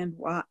ask Rand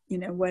what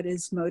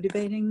is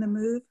motivating the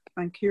move?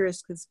 I'm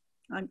curious because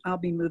I'll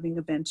be moving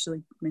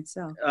eventually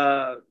myself.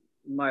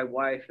 My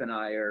wife and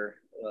I are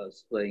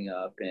splitting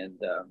up, and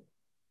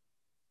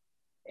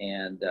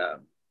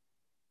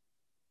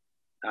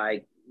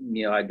I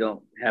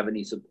don't have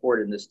any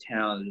support in this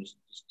town. There's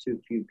just too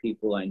few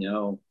people I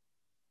know,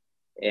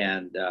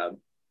 and I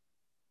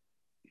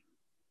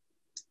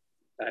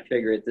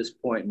figure at this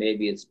point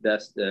maybe it's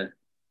best to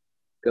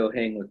go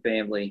hang with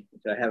family,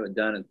 which I haven't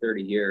done in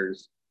 30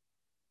 years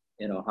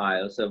in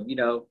Ohio. So,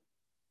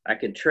 I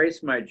can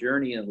trace my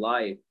journey in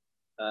life.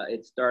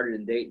 It started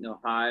in Dayton,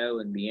 Ohio,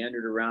 and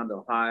meandered around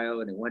Ohio,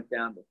 and it went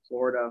down to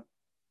Florida.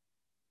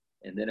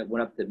 And then it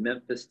went up to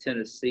Memphis,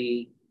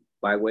 Tennessee,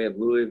 by way of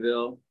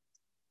Louisville.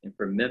 And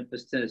from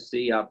Memphis,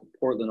 Tennessee, out to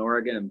Portland,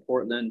 Oregon, and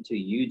Portland to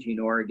Eugene,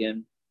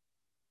 Oregon.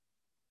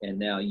 And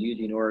now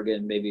Eugene,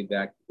 Oregon, maybe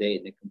back to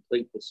Dayton to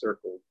complete the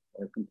circle,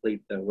 or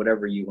complete the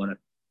whatever you want to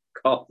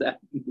call that.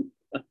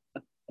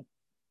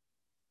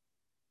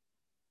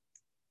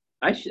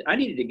 I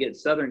needed to get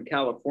Southern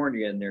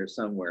California in there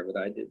somewhere, but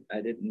I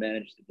didn't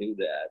manage to do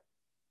that.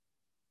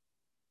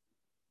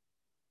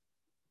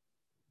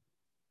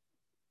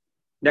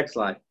 Next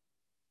slide.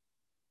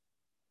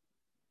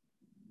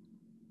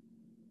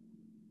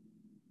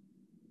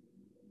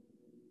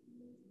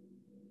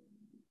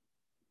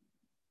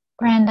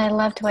 Brand, I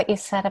loved what you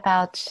said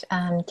about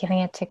giving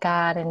it to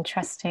God and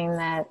trusting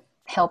that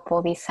help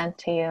will be sent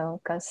to you,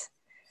 because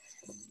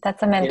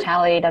that's a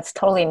mentality that's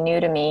totally new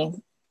to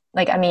me.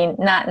 Like, I mean,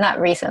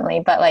 not recently,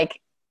 but like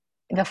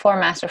before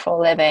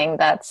Masterful Living,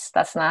 that's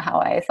not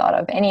how I thought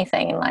of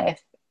anything in life,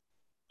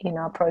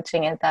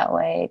 approaching it that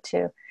way,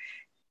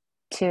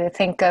 to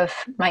think of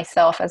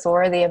myself as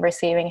worthy of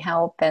receiving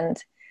help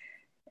and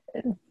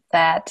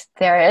that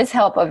there is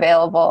help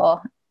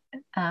available.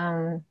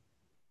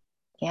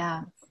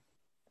 Yeah.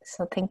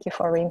 So thank you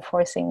for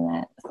reinforcing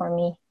that for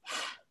me.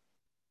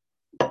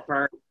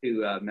 Prior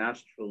to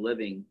Masterful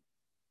Living,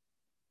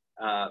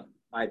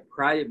 I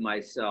prided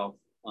myself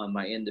on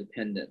my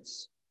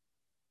independence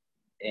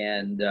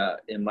and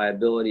in my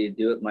ability to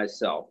do it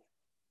myself,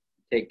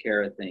 take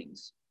care of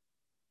things.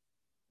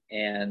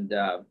 And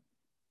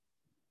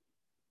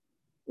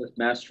with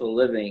Masterful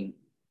Living,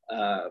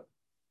 I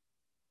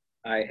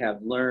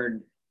have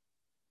learned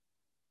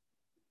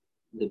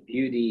the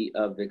beauty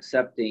of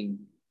accepting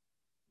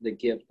the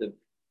gift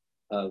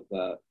of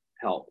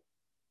help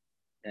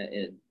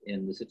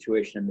in the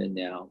situation I'm in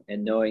now,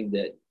 and knowing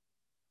that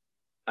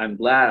I'm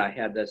glad I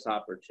had this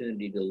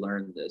opportunity to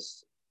learn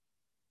this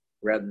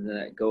rather than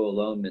that go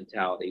alone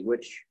mentality,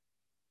 which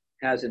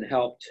hasn't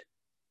helped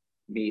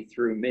me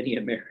through many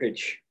a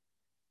marriage.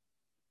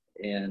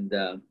 And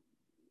but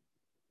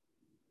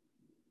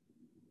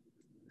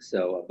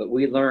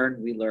we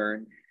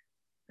learn,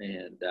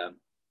 and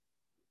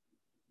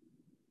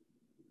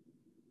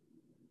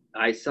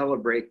I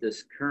celebrate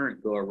this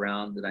current go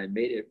around that I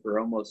made it for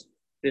almost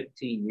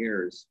 15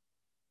 years,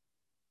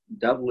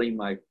 doubling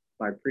my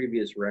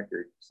previous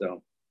record.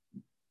 So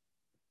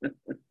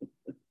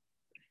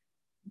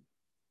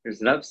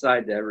there's an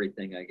upside to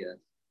everything, I guess.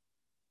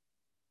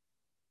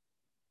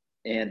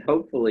 And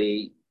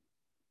hopefully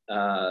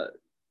my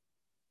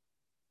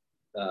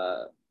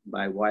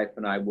wife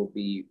and I will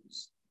be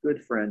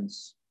good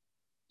friends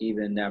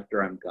even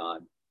after I'm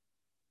gone.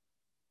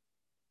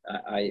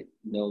 I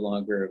no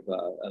longer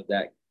of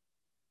that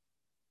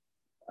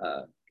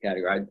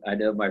category. I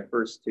know my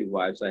first two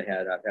wives I've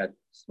had this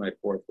is my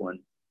fourth one.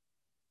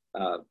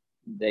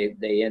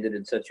 They ended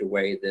in such a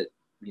way that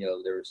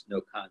there was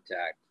no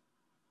contact,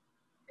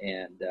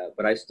 and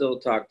but I still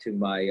talk to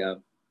my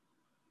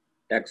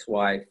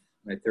ex-wife,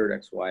 my third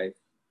ex-wife,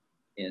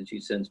 and she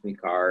sends me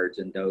cards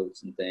and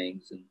notes and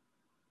things, and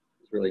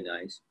it's really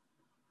nice.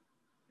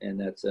 And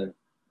that's a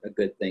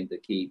good thing to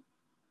keep.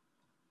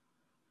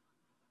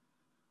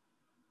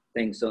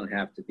 Things don't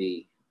have to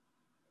be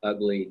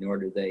ugly, nor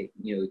do they,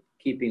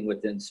 keeping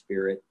within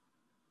spirit.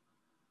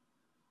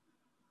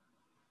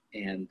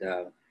 And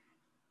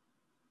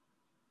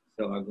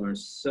so I've learned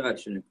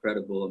such an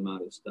incredible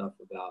amount of stuff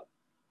about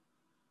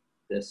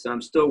this.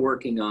 I'm still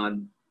working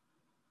on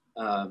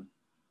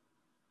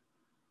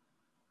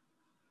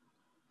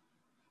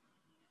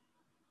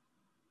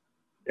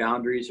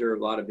boundaries are a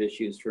lot of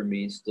issues for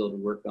me still to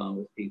work on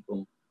with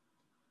people.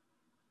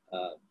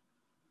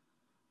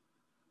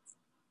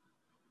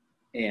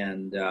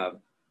 And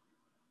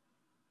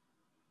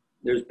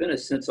there's been a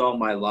sense all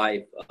my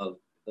life of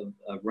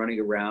running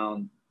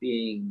around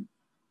being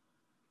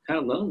kind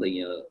of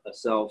lonely, a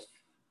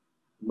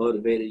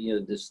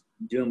self-motivated, just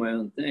doing my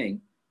own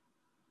thing.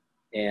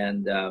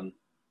 And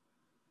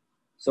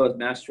so with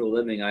Masterful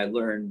Living, I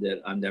learned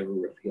that I'm never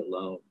really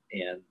alone.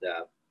 And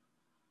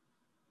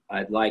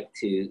I'd like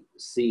to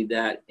see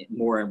that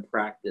more in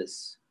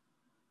practice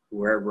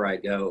wherever I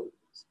go,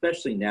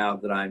 especially now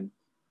that I'm,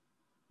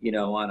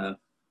 on a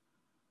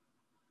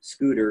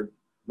scooter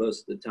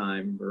most of the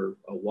time or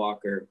a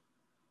walker,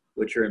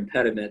 which are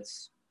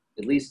impediments,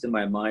 at least in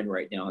my mind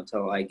right now,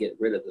 until I get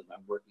rid of them.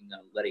 I'm working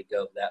on letting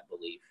go of that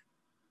belief.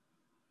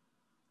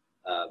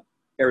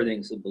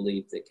 Everything's a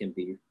belief that can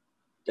be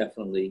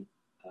definitely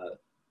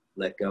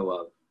let go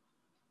of.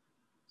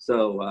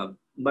 So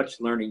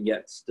much learning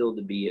yet still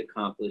to be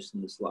accomplished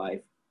in this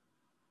life,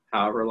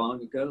 however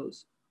long it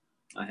goes.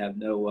 I have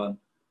no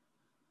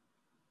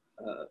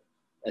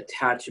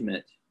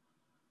attachment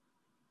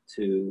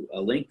to a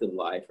length of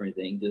life or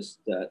anything, just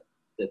that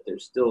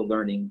there's still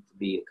learning to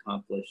be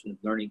accomplished and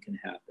learning can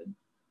happen.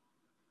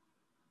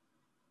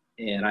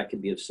 And I can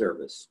be of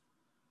service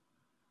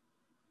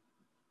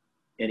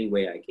any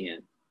way I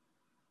can.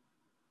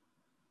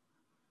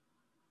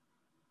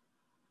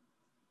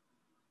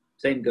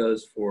 Same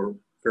goes for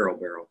Feral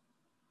Barrel.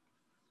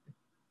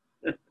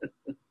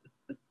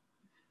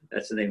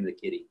 That's the name of the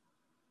kitty.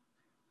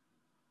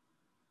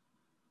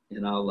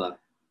 And I'll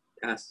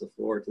pass the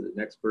floor to the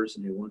next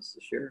person who wants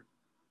to share.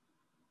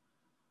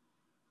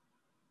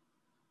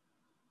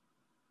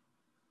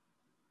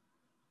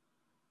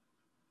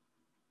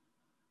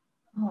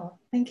 Oh,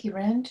 thank you,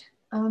 Rand.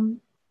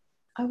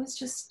 I was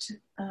just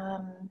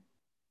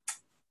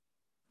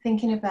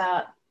thinking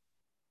about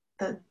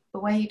the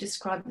way you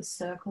described the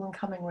circle and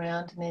coming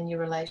around and then your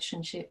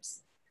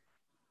relationships.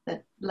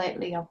 That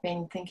lately I've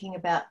been thinking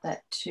about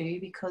that too,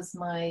 because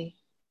my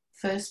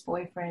first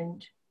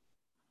boyfriend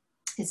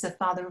is the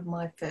father of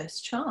my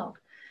first child.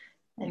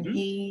 And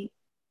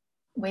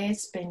we're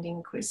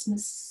spending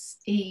Christmas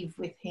Eve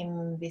with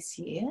him this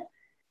year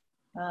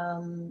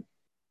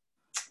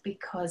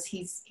because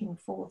he's in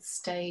 4th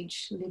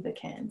stage liver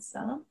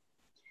cancer.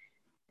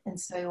 And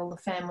so all the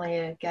family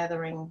are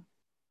gathering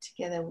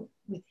together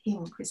with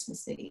him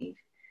Christmas Eve.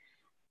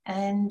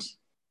 And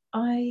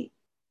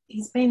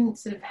he's been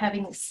sort of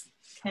having this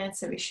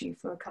cancer issue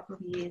for a couple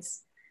of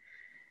years.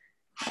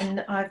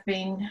 And I've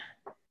been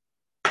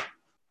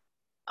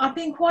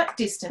quite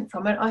distant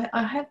from it.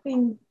 I have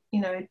been,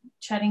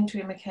 chatting to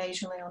him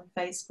occasionally on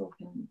Facebook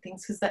and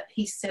things, because that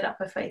he set up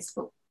a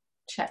Facebook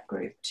chat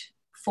group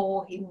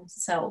for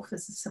himself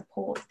as a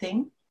support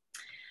thing.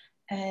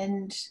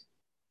 And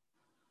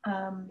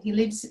he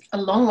lives a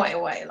long way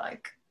away,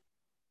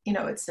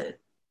 it's a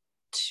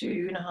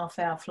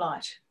 2.5-hour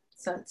flight.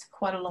 So it's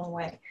quite a long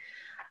way.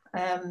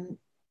 So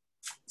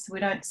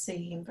we don't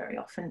see him very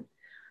often.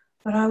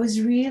 But I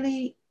was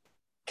really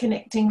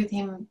connecting with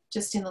him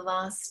just in the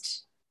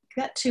last,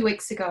 about 2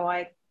 weeks ago.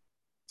 I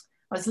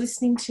was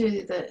listening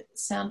to the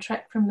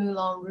soundtrack from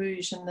Moulin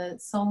Rouge, and the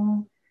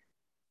song,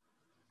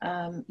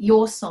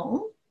 Your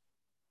Song,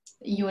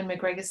 Ewan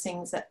McGregor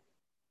sings that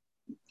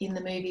in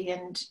the movie,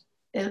 and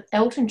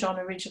Elton John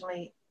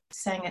originally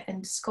sang it,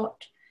 and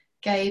Scott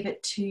gave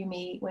it to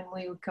me when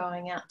we were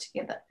going out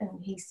together,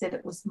 and he said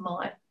it was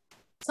my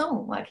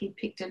song, like he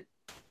picked it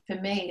for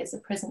me as a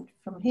present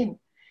from him.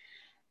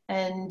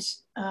 And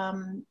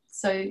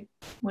so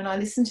when I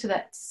listened to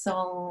that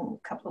song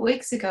a couple of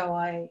weeks ago,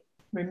 I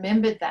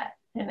remembered that,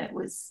 and it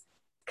was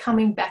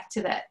coming back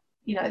to that,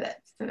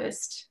 that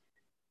first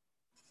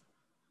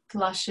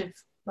flush of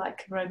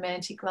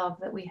romantic love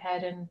that we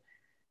had, and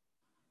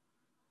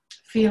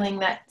feeling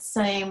that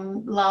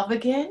same love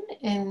again,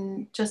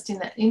 and just in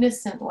that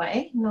innocent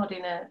way, not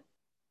in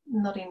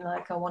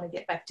I want to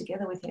get back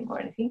together with him or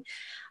anything.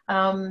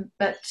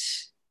 But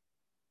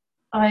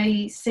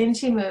I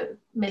sent him a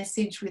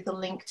message with a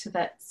link to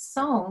that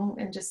song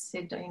and just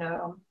said,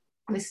 I'm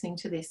listening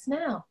to this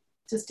now.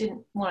 Just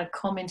didn't want to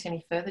comment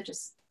any further,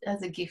 just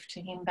as a gift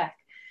to him back.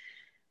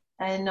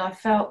 And I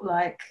felt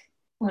like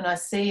when I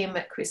see him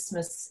at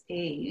Christmas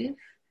Eve,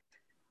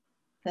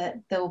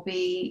 that there'll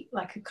be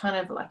a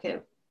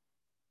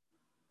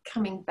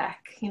coming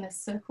back in a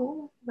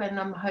circle, and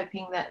I'm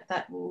hoping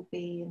that will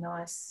be a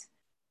nice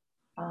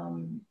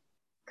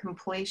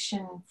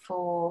completion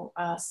for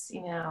us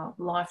in our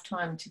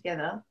lifetime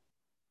together.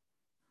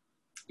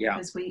 Yeah.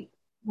 Because we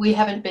we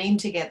haven't been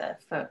together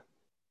for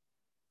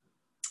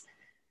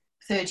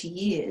 30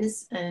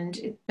 years,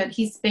 but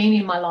he's been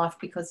in my life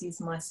because he's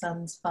my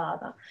son's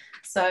father.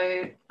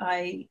 So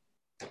I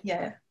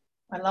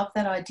love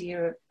that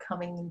idea of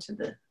coming into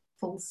the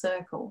full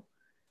circle,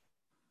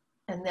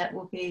 and that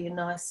will be a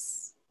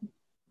nice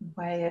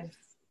way of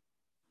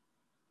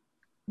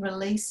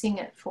releasing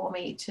it for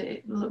me,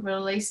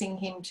 releasing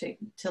him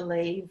to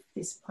leave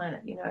this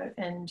planet, you know,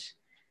 and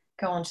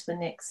go on to the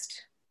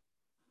next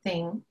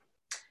thing,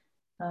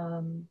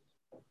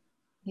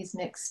 his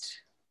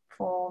next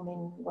form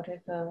in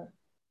whatever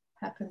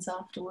happens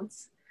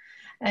afterwards.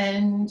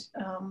 And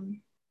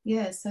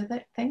so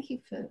thank you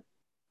for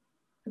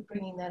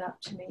bringing that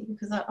up to me,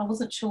 because I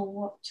wasn't sure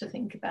what to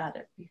think about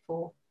it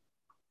before.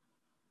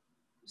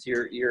 So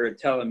you're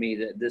telling me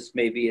that this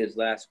may be his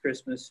last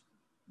Christmas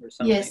or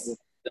something? Yes. With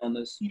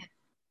illness? Yeah.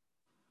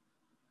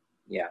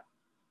 Yeah.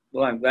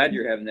 Well, I'm glad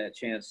you're having that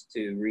chance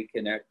to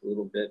reconnect a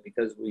little bit,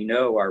 because we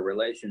know our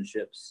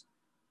relationships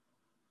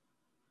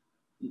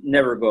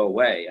never go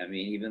away. I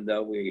mean, even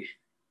though we're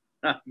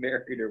not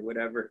married or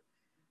whatever,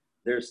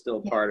 they're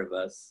still part of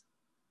us.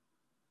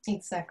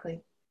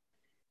 Exactly.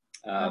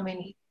 I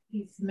mean,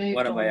 he's moved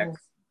one of my on.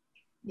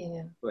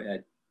 Yeah. Go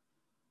ahead.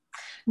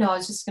 No, I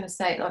was just going to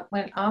say,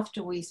 like,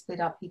 after we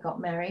split up, he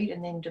got married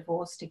and then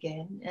divorced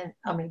again,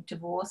 and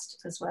divorced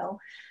as well,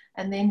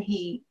 and then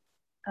he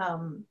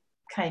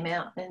came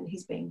out, and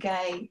he's been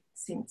gay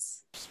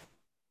since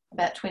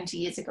about 20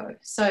 years ago.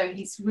 So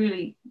he's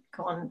really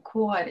gone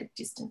quite a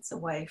distance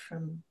away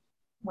from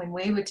when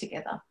we were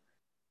together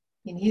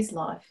in his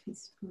life.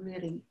 He's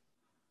really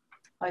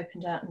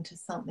opened out into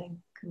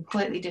something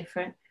completely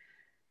different.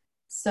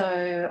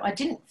 So I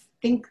didn't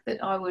think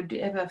that I would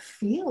ever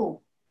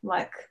feel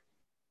like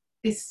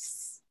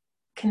this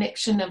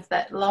connection of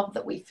that love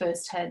that we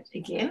first had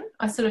again.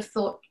 I sort of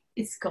thought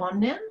it's gone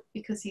now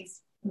because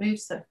he's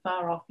moved so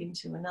far off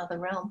into another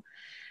realm,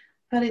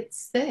 but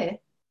it's there.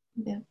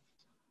 Yeah.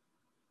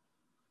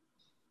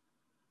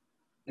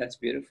 That's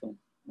beautiful.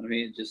 I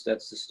mean,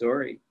 that's the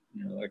story.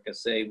 You know, like I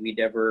say, we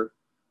never,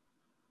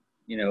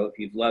 you know, if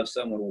you've loved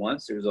someone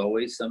once, there's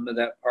always some of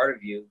that part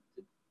of you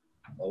that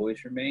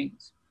always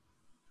remains.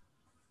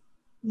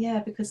 Yeah,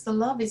 because the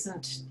love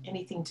isn't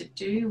anything to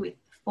do with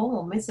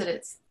form, is it?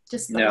 It's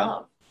just the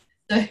love.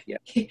 So you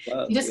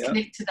just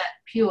connect to that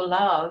pure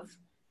love.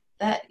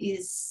 That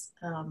is,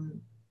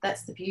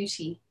 that's the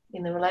beauty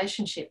in the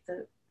relationship.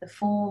 The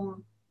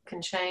form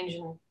can change,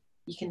 and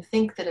you can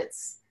think that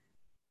it's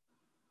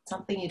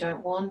something you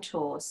don't want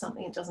or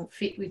something that doesn't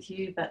fit with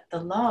you, but the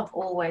love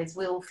always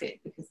will fit,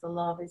 because the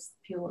love is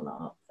pure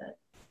love that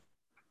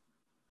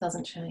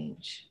doesn't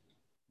change.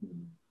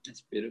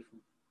 That's beautiful.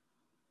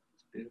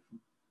 It's beautiful.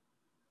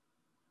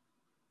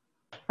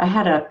 I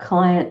had a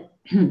client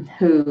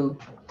who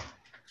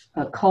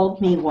called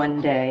me one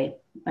day,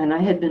 and I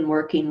had been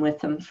working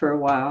with him for a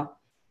while.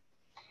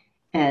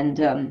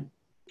 And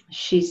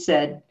she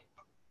said,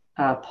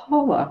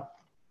 Paula,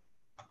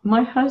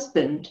 my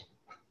husband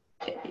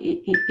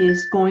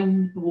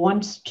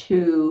wants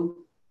to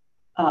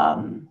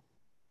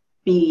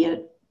be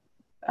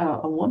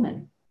a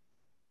woman.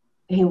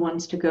 He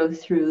wants to go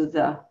through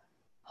the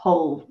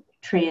whole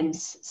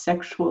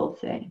transsexual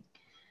thing.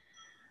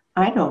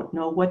 I don't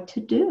know what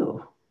to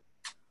do.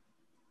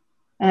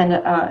 And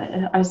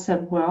I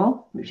said,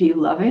 well, do you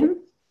love him?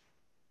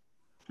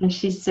 And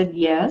she said,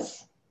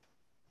 yes.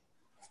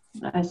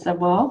 I said,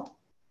 well,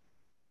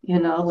 you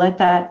know, let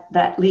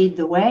that lead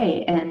the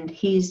way. And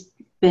he's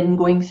been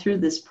going through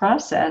this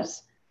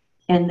process,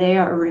 and they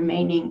are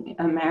remaining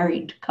a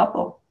married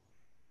couple.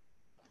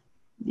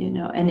 You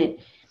know, and it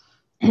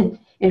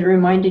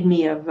reminded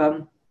me of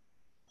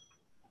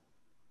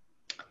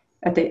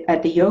at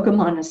the yoga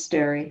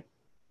monastery,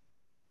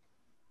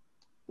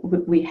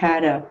 we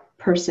had a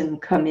person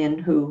come in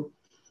who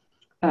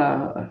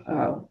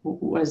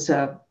was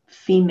a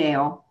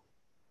female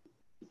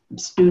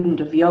student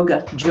of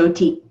yoga,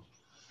 Jyoti,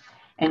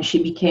 and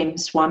she became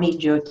Swami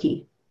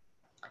Jyoti.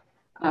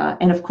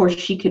 And of course,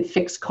 she could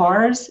fix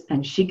cars,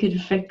 and she could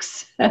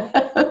fix,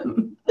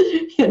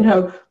 you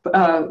know,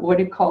 what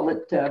do you call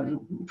it,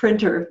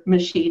 printer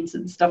machines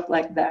and stuff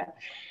like that.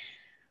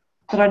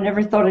 But I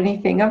never thought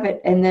anything of it.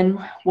 And then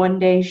one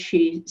day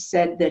she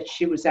said that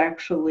she was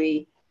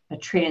actually a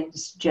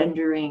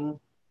transgendering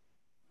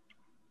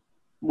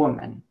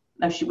woman.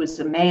 Now, she was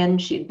a man.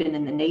 She had been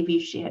in the Navy.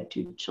 She had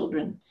 2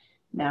 children.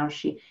 Now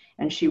she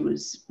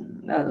was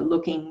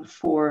looking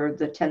for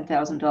the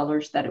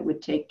 $10,000 that it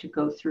would take to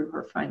go through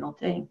her final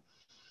thing.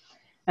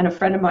 And a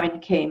friend of mine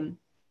came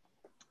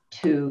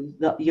to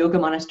the yoga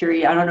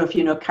monastery. I don't know if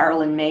you know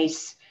Carolyn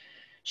Mace.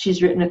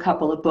 She's written a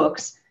couple of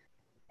books,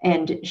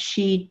 and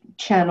she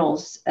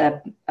channels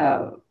an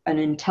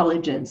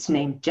intelligence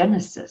named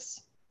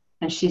Genesis.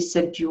 And she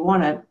said, do you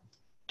want to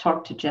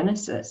talk to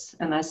Genesis?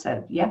 And I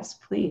said, yes,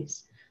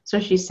 please. So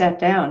she sat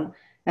down,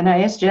 and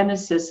I asked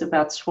Genesis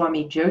about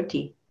Swami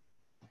Jyoti.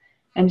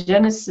 And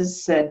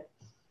Genesis said,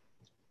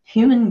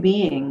 human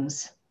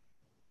beings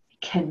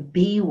can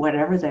be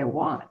whatever they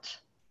want.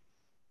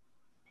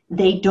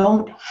 they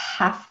don't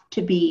have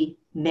to be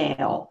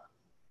male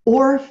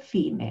or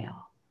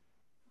female.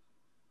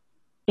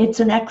 It's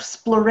an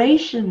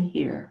exploration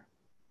here.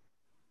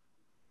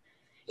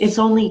 It's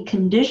only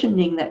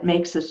conditioning that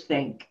makes us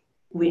think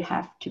we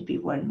have to be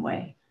one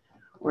way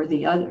or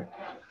the other.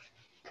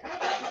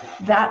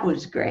 That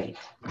was great.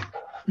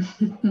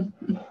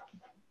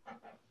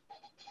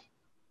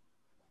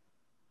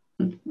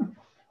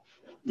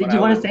 Did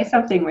you want to say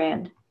something,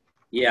 Rand?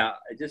 Yeah,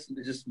 it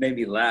just made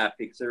me laugh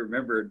because I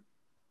remembered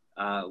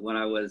when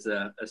I was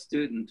a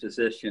student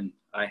physician,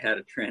 I had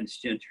a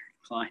transgender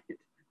client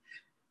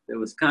that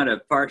was kind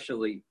of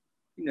partially,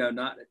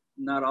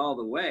 not all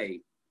the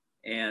way.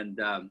 And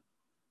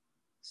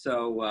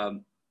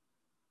so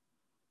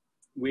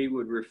we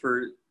would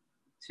refer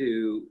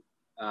to,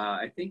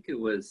 I think it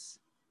was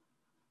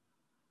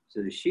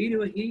a she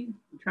to a he?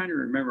 I'm trying to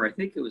remember. I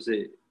think it was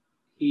a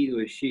he to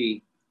a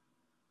she.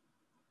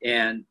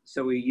 And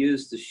so we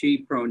used the she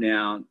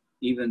pronoun,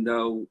 even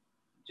though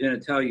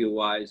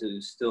genitalia-wise it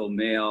was still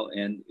male,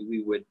 and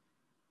we would.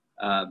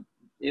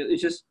 It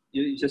just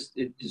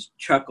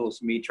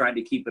chuckles me trying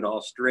to keep it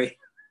all straight,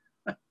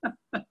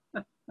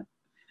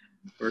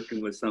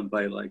 working with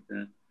somebody like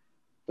that.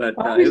 But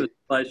it was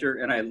a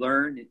pleasure, and I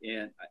learned,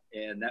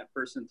 and that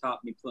person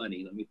taught me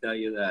plenty. Let me tell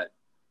you that.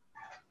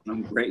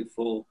 I'm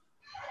grateful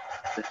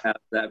to have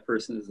that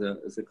person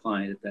as a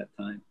client at that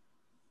time.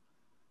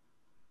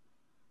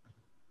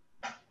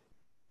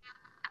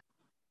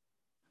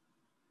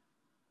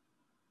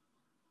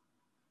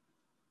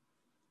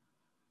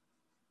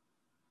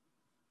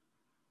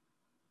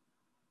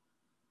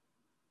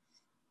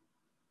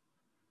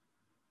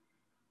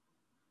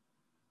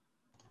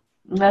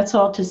 That's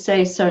all to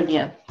say,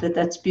 Sonia,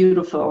 that's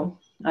beautiful.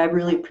 I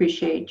really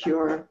appreciate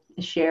your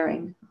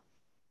sharing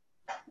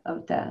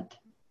of that.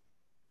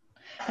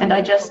 And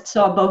I just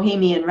saw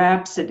Bohemian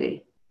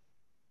Rhapsody.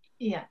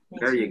 Yeah.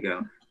 There you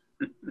go.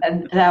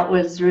 And that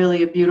was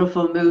really a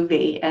beautiful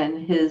movie,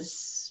 and his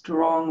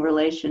strong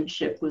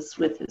relationship was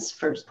with his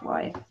first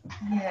wife.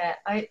 Yeah,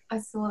 I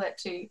saw that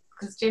too,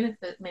 because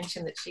Jennifer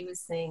mentioned that she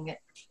was seeing it.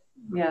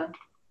 Yeah.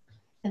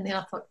 And then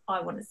I thought,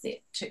 I want to see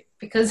it too,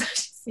 because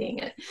she's seeing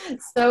it.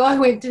 So I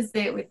went to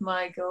see it with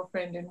my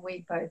girlfriend, and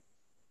we both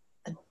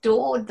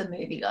adored the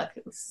movie. Like,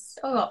 it was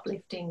so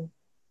uplifting.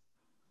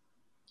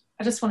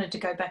 I just wanted to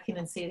go back in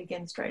and see it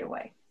again straight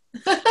away.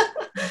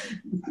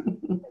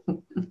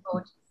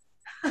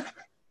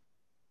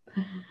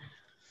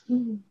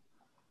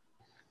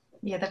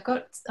 Yeah, they've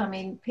got,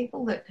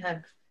 people that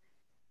have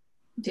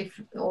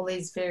all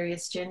these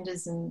various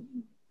genders and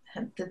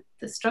have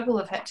the struggle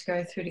they've had to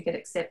go through to get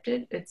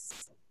accepted.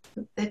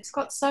 It's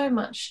got so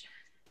much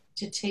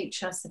to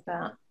teach us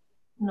about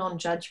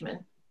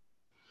non-judgment,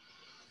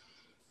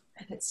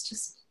 and it's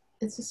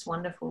just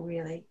wonderful,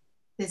 really.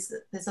 There's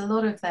a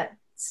lot of that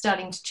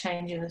starting to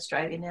change in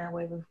Australia now,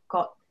 where we've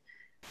got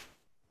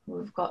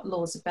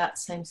laws about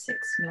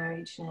same-sex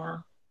marriage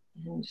now,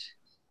 and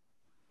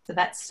so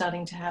that's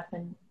starting to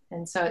happen,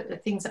 and so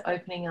things are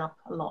opening up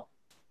a lot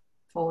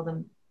for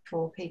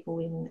people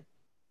in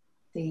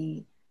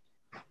the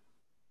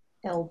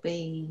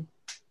LB.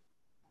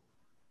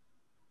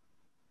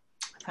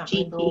 I can't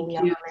remember all the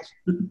other letters.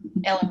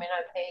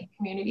 LMNOP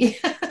community.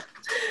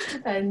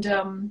 And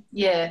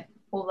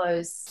all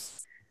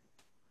those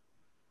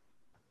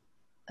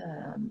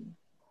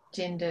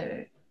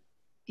gender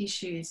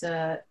issues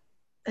are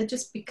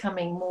just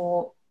becoming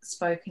more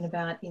spoken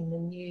about in the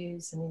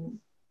news and in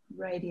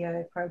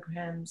radio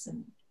programs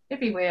and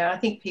everywhere. I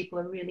think people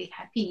are really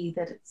happy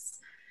that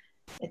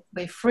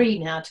we're free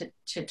now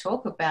to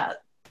talk about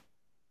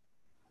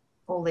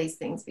all these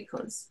things,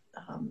 because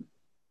I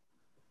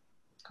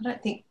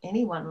don't think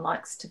anyone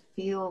likes to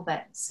feel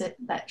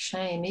that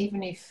shame,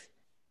 even if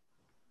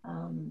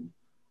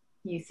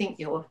you think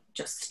you're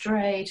just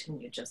straight and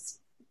you're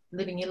just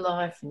living your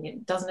life and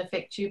it doesn't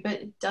affect you, but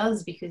it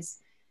does, because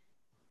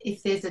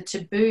if there's a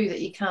taboo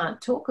that you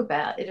can't talk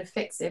about, it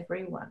affects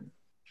everyone.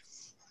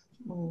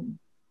 Mm.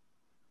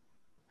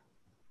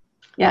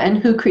 Yeah, and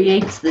who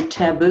creates the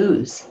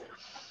taboos?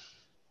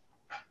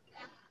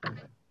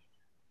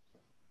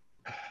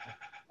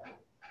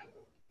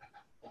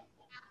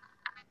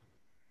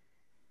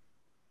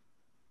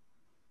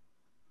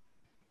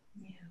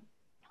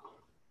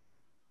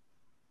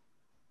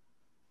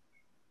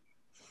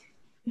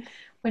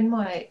 When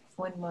my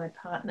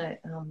partner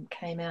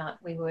came out,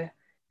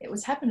 it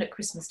was happened at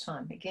Christmas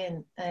time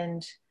again,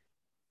 and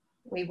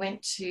we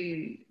went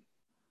to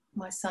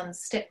my son's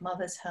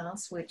stepmother's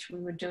house, which we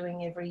were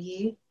doing every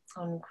year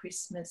on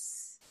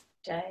Christmas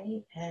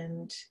Day,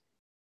 and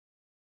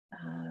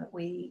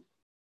we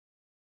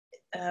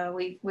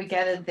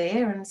gathered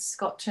there, and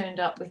Scott turned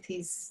up with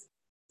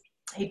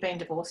he'd been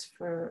divorced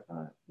for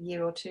a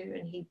year or two,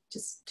 and he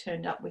just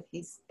turned up with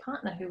his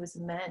partner, who was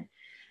a man.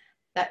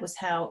 That was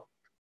how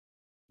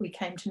we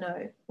came to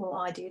know, well,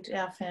 I did,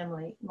 our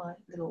family, my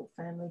little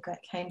family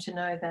came to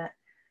know that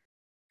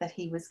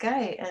he was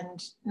gay,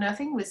 and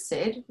nothing was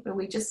said, but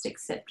we just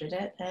accepted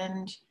it.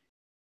 And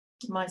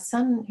my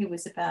son, who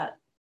was about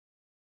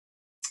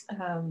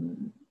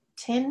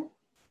 10,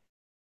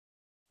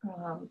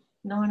 9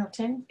 or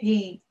 10,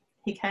 he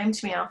came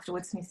to me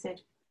afterwards and he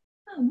said,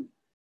 I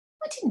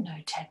didn't know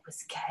Dad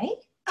was gay.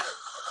 I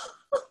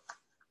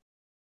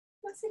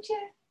said,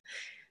 yeah.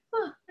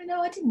 Oh, I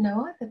know, I didn't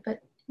know either,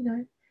 but, you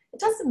know, it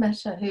doesn't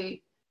matter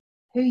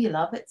who you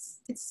love.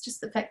 It's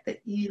just the fact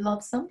that you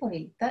love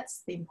somebody.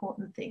 That's the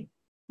important thing,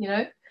 you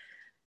know.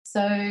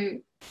 So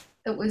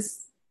it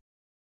was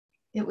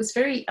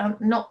very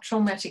not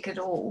traumatic at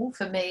all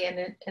for me,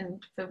 and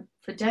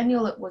for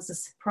Daniel it was a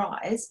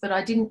surprise, but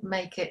I didn't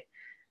make it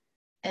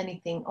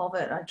anything of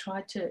it. I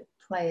tried to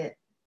play it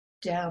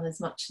down as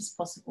much as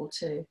possible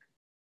to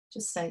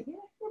just say,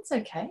 yeah, it's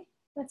okay,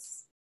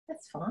 that's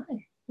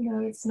fine, you know,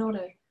 it's not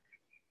a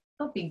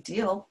big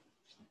deal.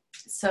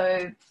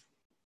 So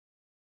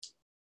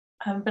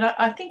but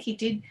I think he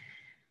did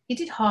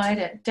hide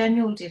it.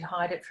 Daniel did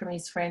hide it from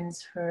his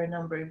friends for a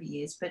number of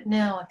years, but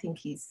now I think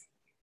he's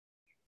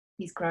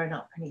grown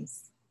up and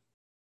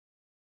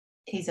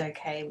he's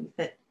okay with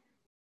it.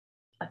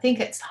 I think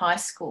it's the high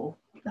school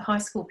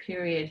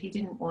period, he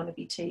didn't want to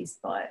be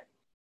teased by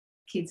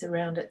kids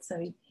around it, so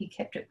he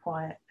kept it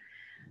quiet.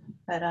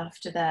 But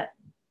after that,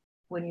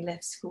 when he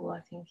left school,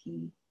 I think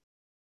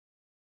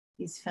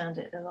he's found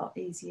it a lot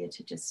easier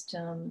to just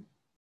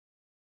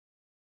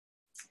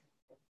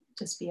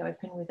be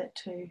open with it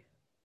too.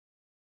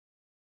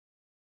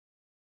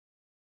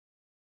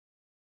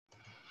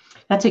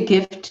 That's a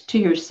gift to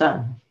your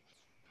son,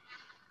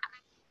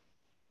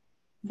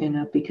 you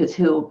know, because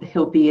he'll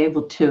be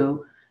able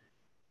to,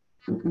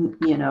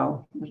 you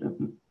know,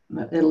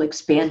 it'll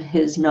expand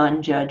his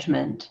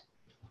non-judgment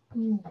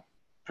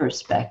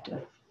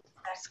perspective.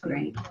 That's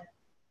great.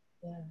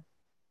 Yeah.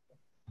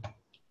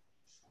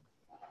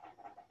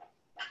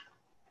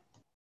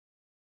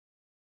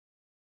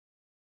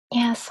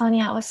 Yeah,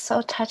 Sonia, I was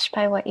so touched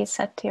by what you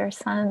said to your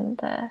son,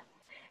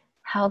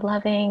 how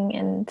loving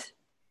and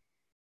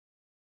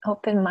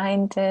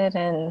open-minded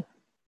and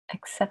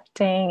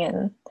accepting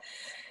and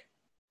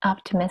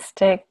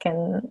optimistic,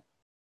 and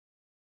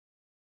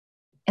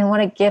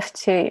what a gift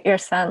to your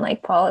son,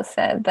 like Paula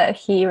said, that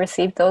he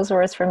received those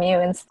words from you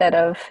instead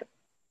of,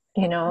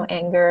 you know,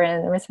 anger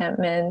and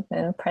resentment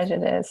and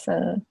prejudice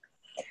and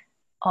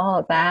all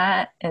of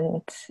that.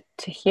 And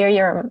to hear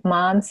your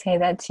mom say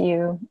that to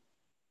you.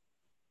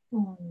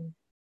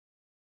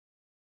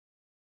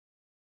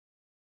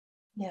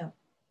 Yeah.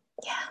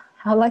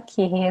 How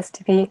lucky he is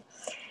to be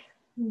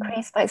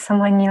raised by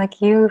someone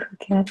like you who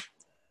can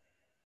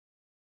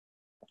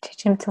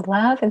teach him to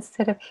love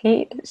instead of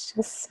hate. It's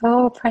just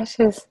so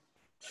precious.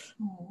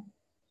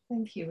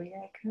 Thank you,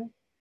 Rieko.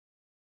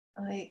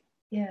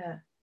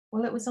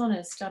 Well, it was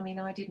honest. I mean,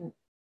 I didn't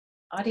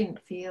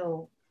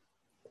feel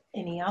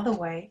any other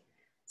way,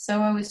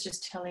 so I was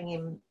just telling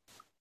him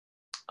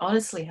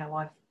honestly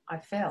how I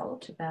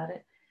felt about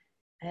it,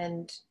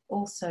 and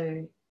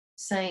also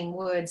saying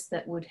words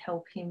that would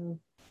help him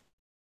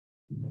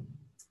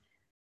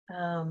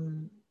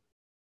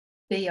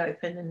be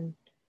open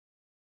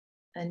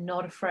and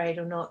not afraid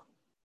or not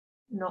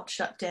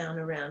shut down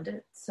around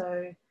it.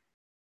 So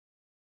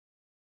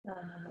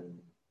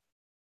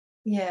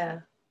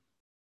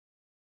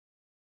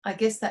I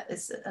guess that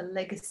is a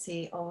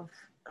legacy of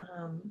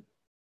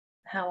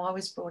how I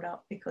was brought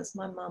up, because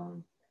I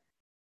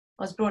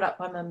was brought up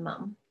by my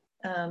mum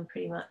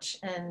pretty much,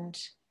 and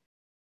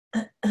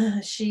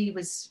she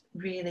was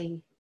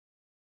really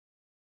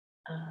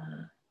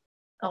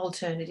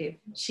alternative.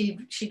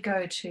 She'd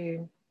go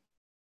to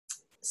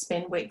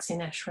spend weeks in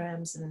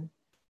ashrams and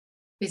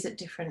visit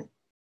different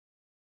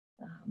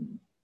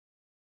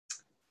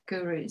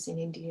gurus in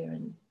India,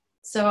 and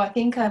so I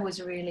think I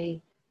was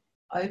really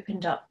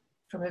opened up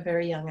from a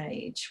very young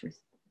age.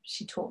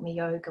 She taught me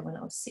yoga when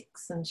I was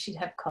 6, and she'd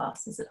have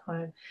classes at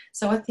home.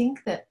 So I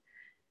think that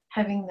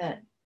having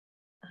that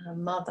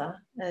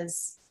mother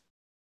as,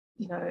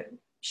 you know,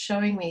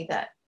 showing me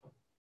that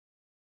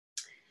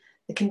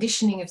the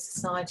conditioning of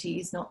society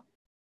is not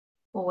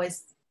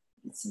always,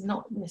 it's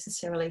not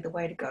necessarily the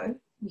way to go.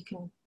 You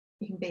can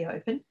be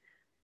open.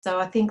 So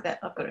I think that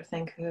I've got to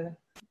thank her.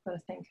 I've got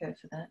to thank her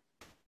for that.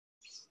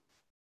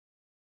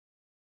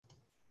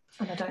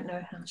 And I don't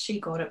know how she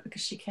got it,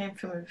 because she came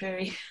from a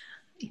very,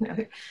 you know,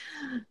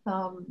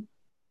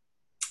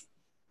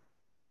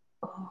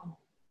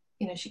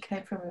 she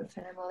came from a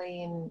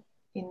family in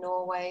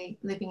Norway,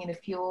 living in a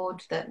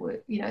fjord that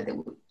were, you know, there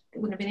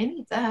wouldn't have been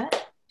any of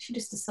that. She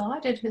just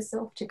decided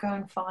herself to go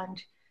and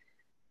find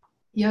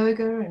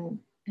yoga and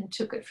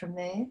took it from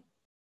there.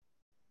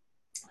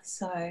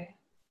 So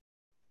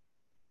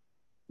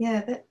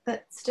yeah,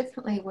 that's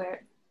definitely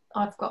where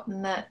I've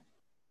gotten that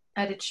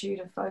attitude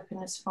of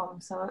openness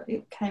from. So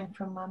it came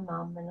from my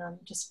mum, and I'm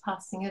just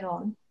passing it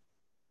on.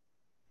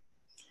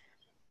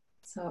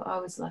 So I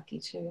was lucky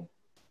too.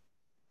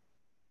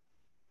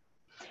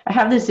 I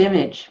have this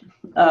image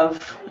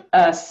of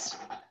us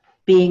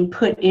being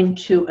put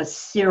into a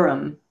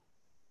serum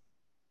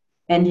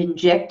and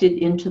injected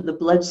into the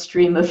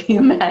bloodstream of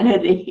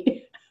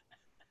humanity.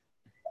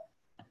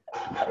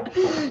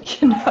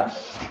 You know,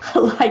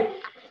 like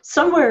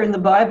somewhere in the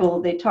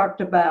Bible, they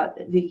talked about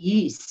the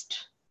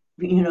yeast,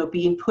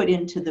 being put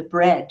into the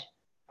bread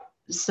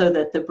so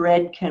that the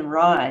bread can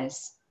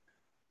rise.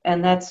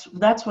 And that's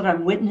what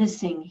I'm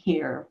witnessing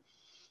here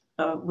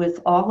with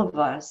all of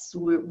us.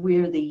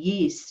 We're the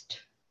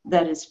yeast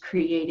that is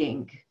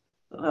creating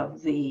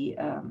the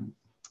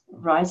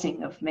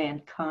rising of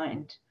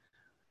mankind.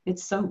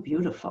 It's so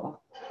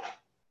beautiful.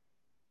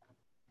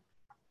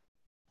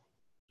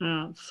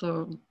 Yeah,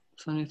 so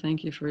Sonia,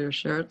 thank you for your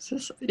share. It's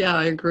just, yeah,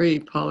 I agree,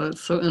 Paula.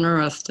 It's so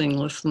interesting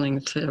listening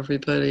to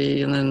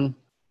everybody, and then,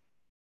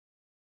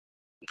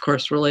 of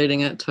course,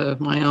 relating it to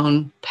my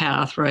own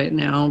path right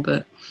now.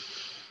 But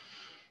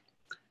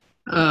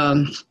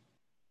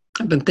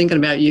I've been thinking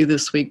about you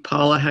this week,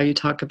 Paula, how you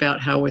talk about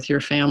how with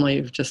your family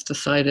you've just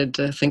decided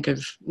to think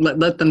of,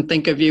 let them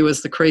think of you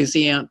as the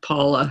crazy Aunt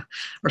Paula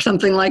or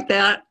something like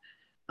that.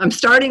 I'm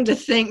starting to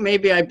think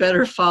maybe I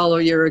better follow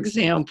your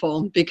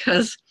example,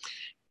 because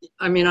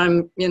I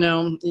mean,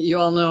 you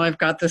all know I've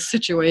got this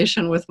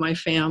situation with my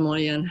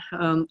family, and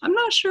I'm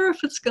not sure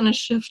if it's going to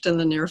shift in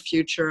the near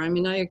future. I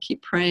mean, I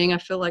keep praying. I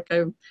feel like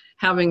I'm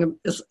having,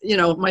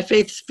 my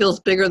faith feels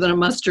bigger than a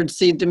mustard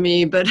seed to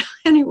me. But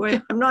anyway,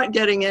 I'm not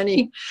getting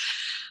any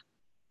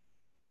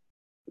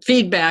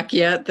feedback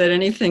yet that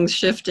anything's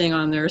shifting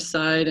on their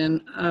side.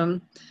 And,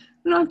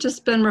 I've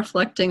just been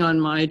reflecting on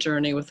my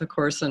journey with A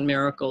Course in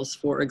Miracles,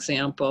 for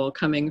example,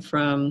 coming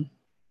from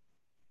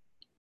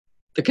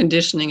the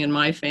conditioning in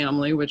my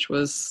family, which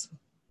was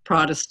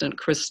Protestant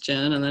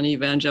Christian and then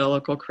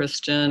evangelical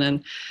Christian.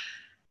 And,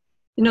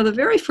 the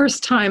very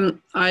first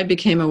time I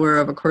became aware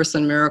of A Course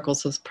in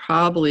Miracles was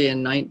probably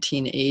in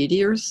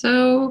 1980 or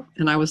so.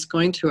 And I was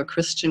going to a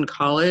Christian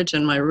college,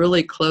 and one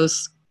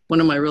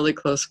of my really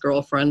close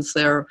girlfriends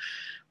there,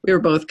 we were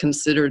both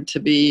considered to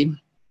be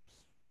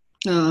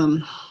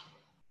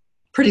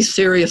pretty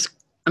serious.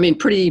 I mean,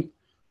 pretty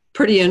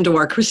into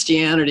our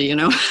Christianity,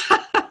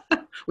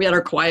 We had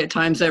our quiet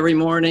times every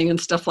morning and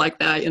stuff like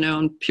that,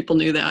 and people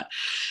knew that.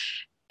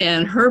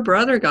 And her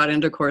brother got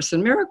into Course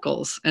in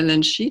Miracles, and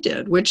then she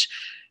did, which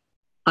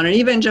on an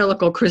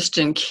evangelical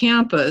Christian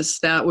campus,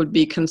 that would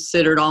be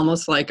considered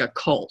almost like a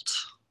cult.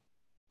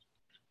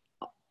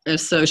 And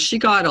so she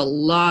got a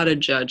lot of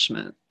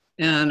judgment.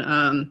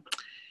 And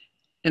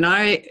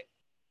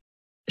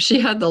she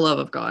had the love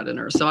of God in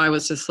her. So I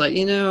was just like,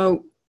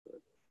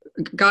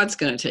 God's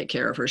going to take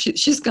care of her.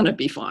 She's going to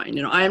be fine.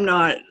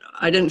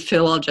 I didn't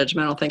feel all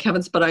judgmental, thank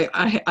heavens, but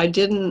I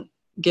didn't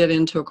get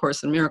into A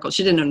Course in Miracles.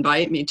 She didn't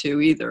invite me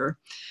to either.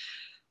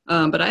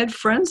 But I had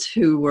friends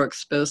who were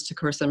exposed to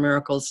Course in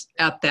Miracles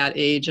at that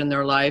age in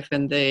their life,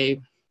 and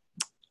they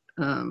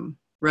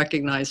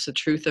recognized the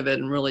truth of it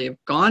and really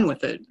have gone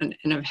with it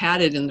and have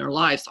had it in their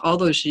lives all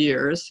those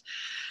years.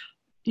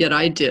 Yet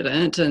I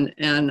didn't,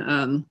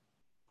 and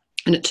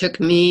it took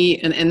me,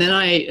 and then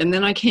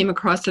I came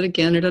across it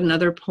again at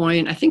another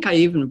point. I think I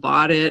even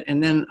bought it,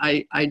 and then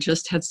I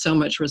just had so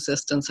much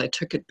resistance. I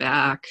took it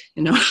back,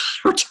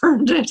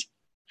 returned it,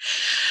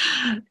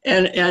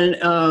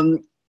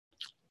 and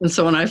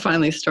so when I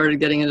finally started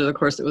getting into the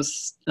course, it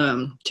was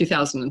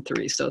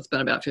 2003. So it's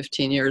been about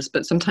 15 years.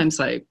 But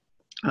sometimes I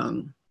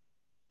am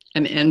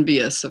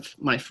envious of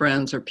my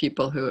friends or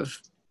people who have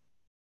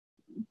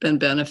been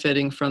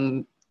benefiting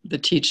from the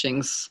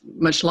teachings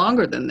much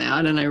longer than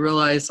that. And I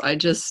realized I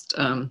just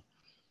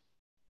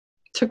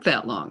took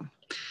that long.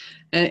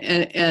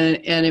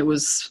 And it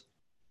was,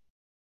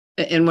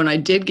 and when I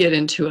did get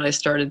into it, I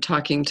started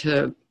talking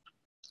to,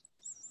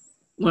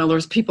 well, there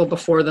was people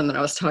before then that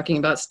I was talking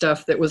about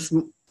stuff that was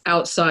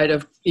outside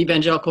of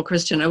evangelical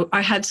Christian.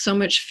 I had so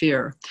much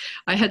fear.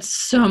 I had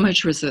so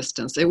much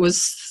resistance. It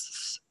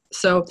was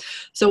so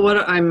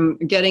what I'm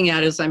getting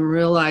at is I'm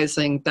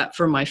realizing that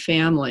for my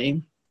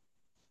family,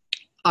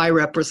 I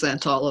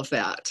represent all of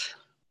that,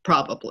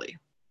 probably.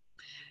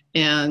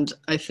 And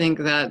I think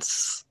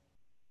that's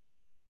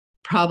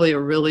probably a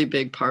really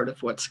big part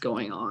of what's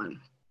going on.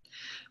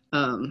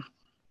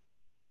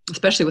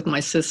 Especially with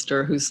my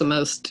sister, who's the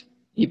most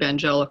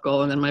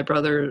evangelical, and then my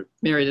brother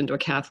married into a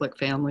Catholic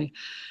family.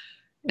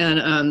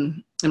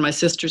 And my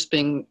sister's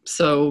being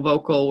so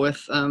vocal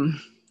with,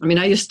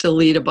 I used to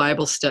lead a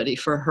Bible study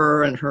for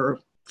her and her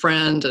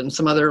friend and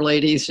some other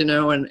ladies, and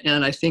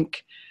I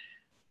think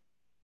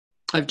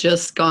I've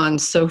just gone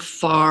so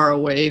far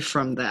away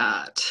from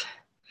that.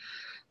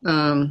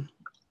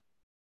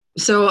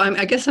 So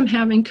I guess I'm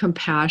having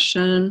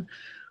compassion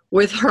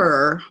with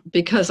her,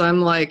 because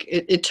I'm like,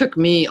 it took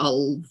me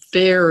a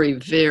very,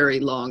 very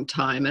long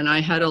time, and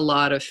I had a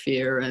lot of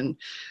fear. And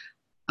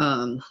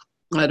I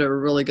had a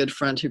really good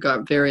friend who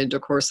got very into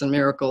Course in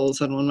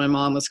Miracles, and when my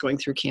mom was going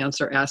through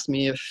cancer, asked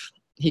me if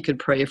he could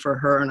pray for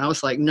her, and I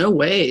was like, no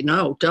way,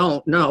 no,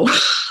 don't, no.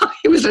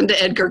 He was into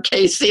Edgar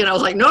Casey, and I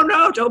was like,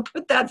 no, don't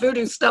put that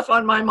voodoo stuff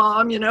on my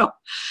mom,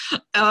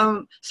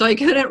 So I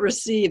couldn't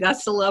receive.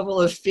 That's the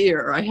level of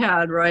fear I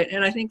had, right?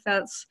 And I think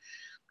that's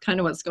kind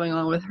of what's going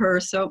on with her.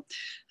 So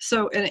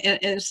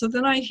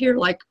then I hear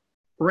like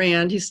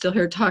Rand, he's still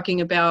here talking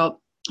about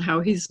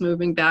how he's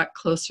moving back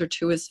closer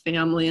to his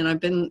family. And I've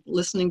been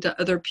listening to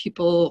other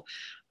people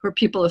are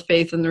people of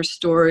faith, and their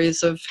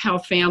stories of how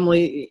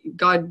family,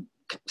 God,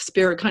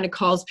 Spirit kind of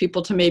calls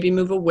people to maybe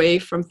move away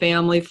from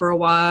family for a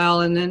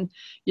while, and then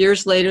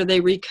years later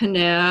they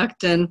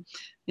reconnect. And,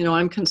 you know,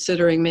 I'm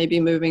considering maybe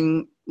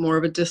moving more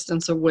of a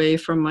distance away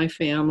from my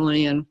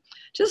family, and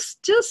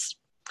just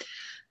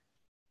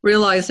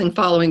realizing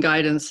following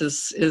guidance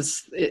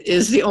is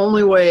the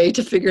only way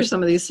to figure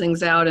some of these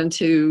things out, and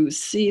to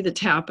see the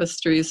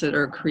tapestries that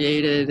are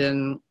created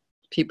in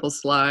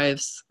people's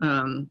lives,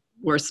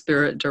 where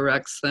Spirit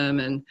directs them.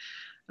 And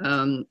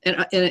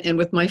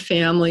with my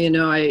family, you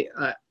know,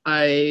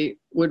 I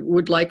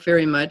would like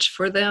very much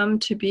for them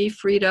to be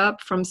freed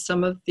up from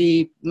some of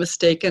the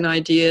mistaken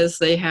ideas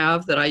they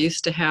have, that I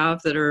used to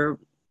have, that are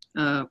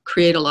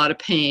create a lot of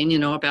pain, you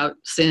know, about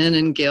sin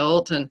and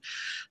guilt and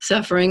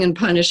suffering and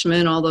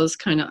punishment, all those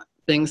kind of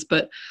things.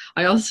 But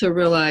I also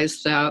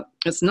realized that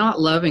it's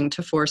not loving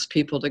to force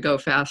people to go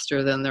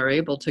faster than they're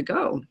able to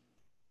go,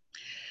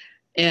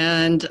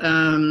 and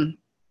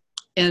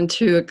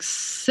to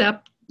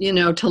accept, you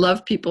know, to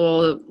love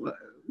people.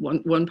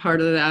 One part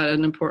of that,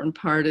 an important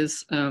part,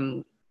 is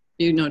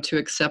you know, to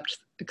accept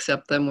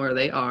them where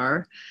they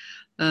are,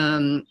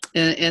 and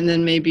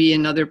then maybe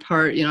another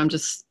part, you know, I'm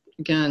just,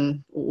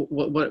 again,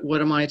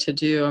 what am I to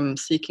do? I'm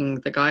seeking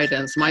the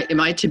guidance. Am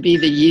I to be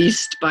the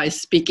yeast by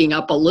speaking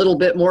up a little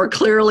bit more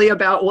clearly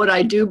about what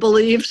I do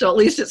believe, so at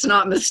least it's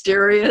not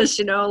mysterious,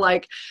 you know,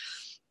 like,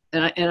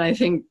 and I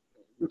think,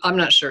 I'm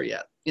not sure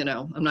yet, you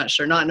know, I'm not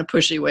sure, not in a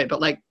pushy way,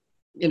 but like,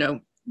 you know,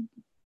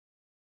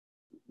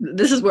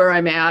 this is where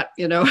I'm at,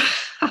 you know,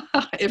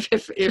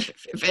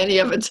 if any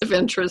of it's of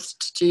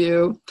interest to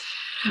you,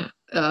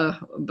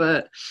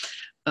 but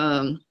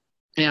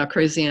yeah,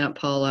 crazy Aunt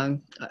Paula.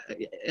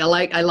 I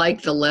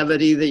like the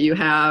levity that you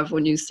have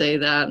when you say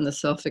that, and the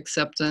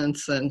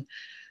self-acceptance. And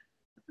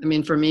I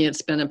mean, for me,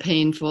 it's been a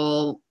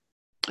painful.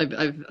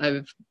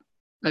 I've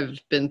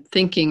been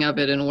thinking of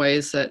it in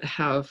ways that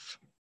have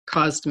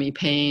caused me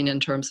pain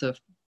in terms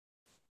of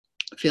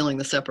feeling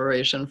the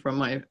separation from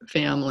my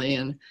family,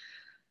 and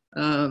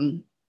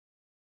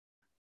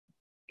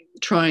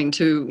trying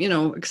to, you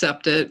know,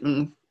 accept it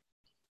and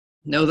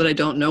know that I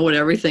don't know what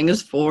everything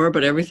is for,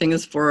 but everything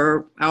is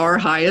for our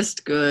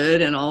highest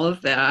good and all of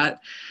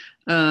that.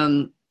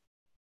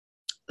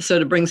 So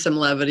to bring some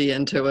levity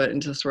into it,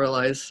 and just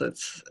realize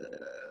it's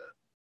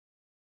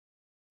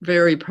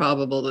very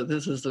probable that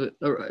this is a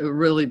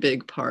really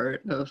big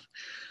part of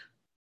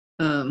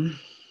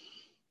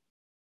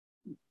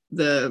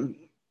the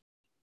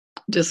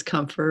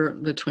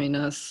discomfort between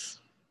us,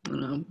 you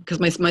know, because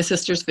my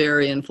sister's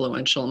very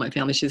influential in my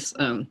family. She's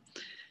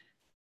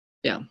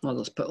yeah,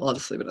 I'll just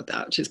leave it at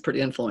that. She's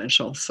pretty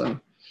influential. So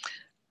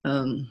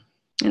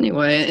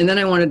anyway, and then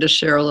I wanted to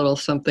share a little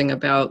something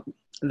about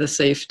the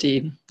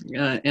safety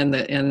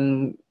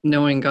and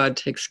knowing God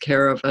takes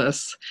care of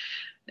us,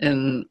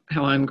 and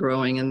how I'm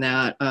growing in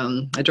that.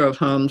 I drove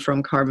home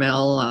from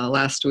Carmel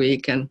last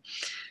week, and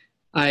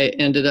I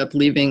ended up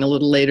leaving a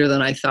little later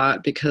than I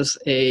thought, because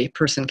a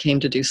person came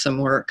to do some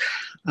work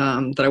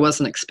that I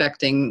wasn't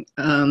expecting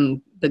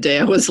the day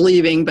I was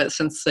leaving. But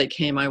since they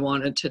came, I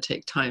wanted to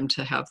take time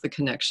to have the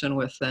connection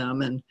with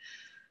them and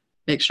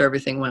make sure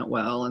everything went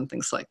well and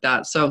things like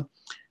that. So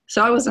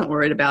I wasn't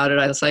worried about it.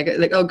 I was like,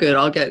 oh, good.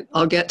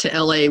 I'll get to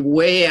LA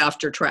way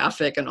after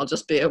traffic, and I'll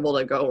just be able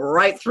to go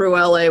right through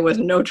LA with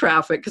no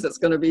traffic, because it's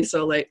going to be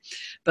so late.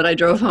 But I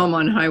drove home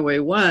on Highway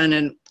 1,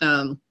 and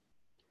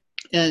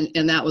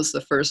that was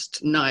the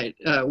first night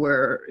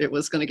where it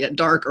was going to get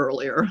dark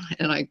earlier.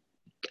 And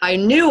I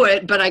knew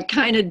it, but I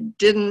kind of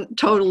didn't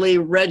totally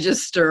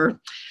register.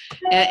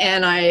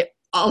 And I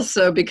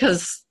also,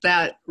 because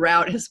that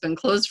route has been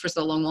closed for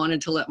so long, wanted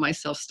to let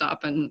myself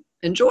stop and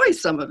enjoy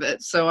some of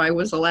it. So I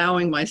was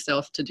allowing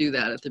myself to do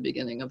that at the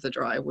beginning of the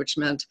drive, which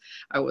meant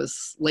I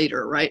was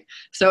later, right?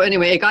 So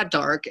anyway, it got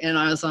dark, and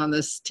I was on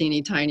this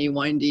teeny tiny,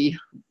 windy,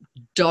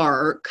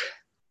 dark,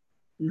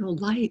 no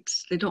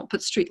lights. They don't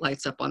put street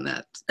lights up on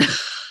that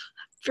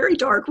very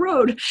dark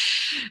road.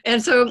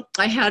 And so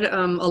I had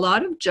a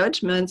lot of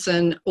judgments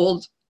and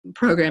old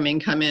programming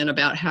come in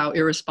about how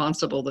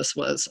irresponsible this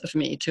was of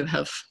me to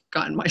have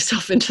gotten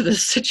myself into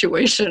this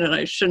situation, and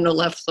I shouldn't have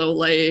left so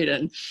late,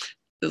 and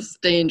this is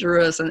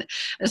dangerous. And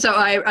so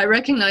I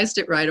recognized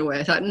it right away.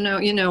 I thought, no,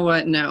 you know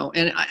what? No.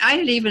 And I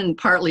had even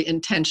partly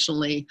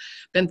intentionally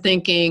been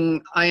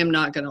thinking, I am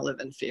not going to live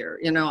in fear.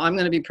 You know, I'm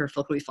going to be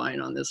perfectly fine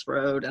on this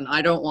road. And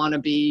I don't want to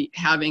be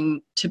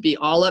having to be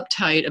all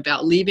uptight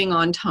about leaving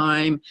on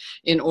time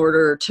in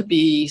order to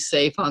be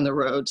safe on the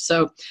road.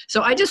 So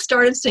I just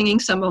started singing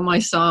some of my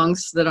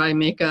songs that I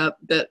make up,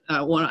 that I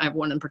have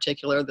one in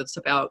particular that's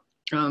about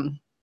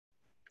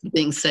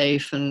being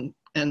safe, and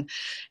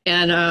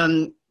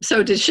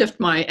so to shift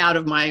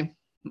the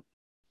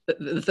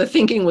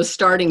thinking was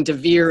starting to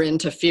veer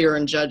into fear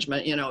and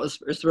judgment. You know, it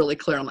was really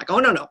clear. I'm like, oh,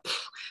 no,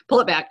 pull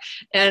it back.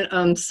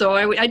 And so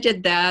I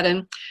did that.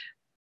 And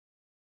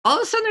all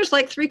of a sudden there's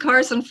like 3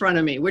 cars in front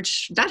of me,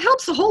 which that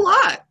helps a whole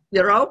lot,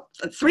 you know,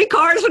 3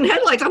 cars and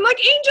headlights. I'm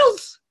like,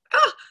 angels.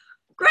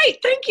 Great,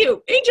 thank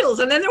you, angels.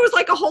 And then there was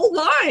like a whole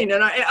line,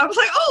 and I was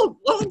like, oh,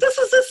 well, this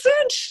is a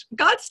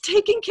God's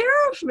taking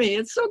care of me.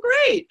 It's so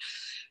great.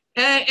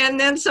 And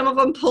then some of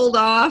them pulled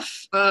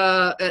off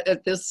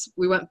at this,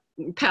 we went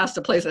past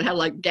a place that had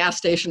like gas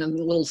station and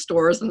little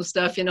stores and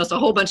stuff, you know, so a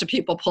whole bunch of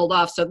people pulled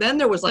off. So then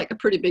there was like a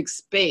pretty big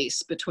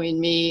space between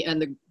me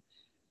and the,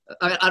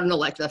 I don't know,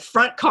 like the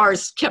front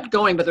cars kept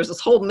going, but there's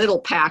this whole middle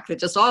pack that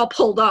just all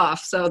pulled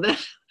off. So then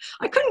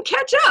I couldn't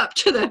catch up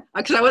to the,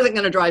 because I wasn't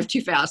going to drive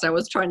too fast. I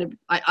was trying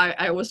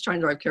to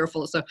drive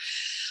careful. So,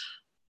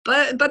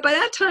 but by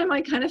that time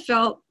I kind of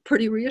felt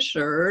pretty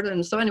reassured.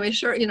 And so anyway,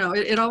 sure, you know,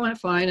 it all went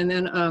fine. And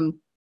then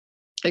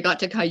I got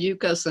to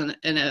Cayucas and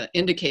an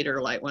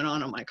indicator light went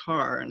on my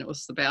car, and it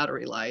was the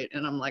battery light.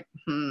 And I'm like,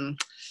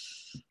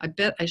 I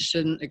bet I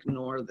shouldn't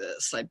ignore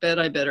this. I bet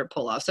I better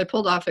pull off. So I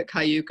pulled off at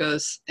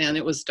Cayucas, and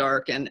it was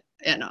dark, and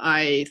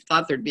I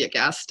thought there'd be a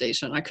gas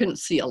station. I couldn't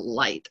see a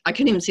light. I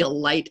couldn't even see a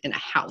light in a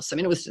house. I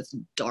mean, it was just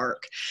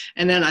dark.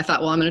 And then I thought,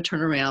 well, I'm going to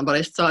turn around. But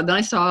I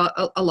saw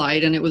a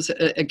light, and it was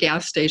a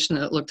gas station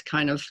that looked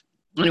kind of,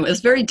 anyway, it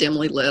was very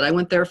dimly lit. I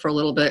went there for a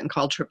little bit and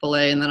called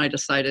AAA, and then I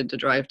decided to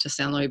drive to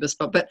San Luis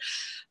Obispo. But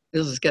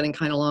this is getting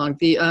kind of long.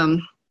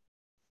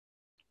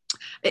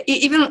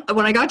 Even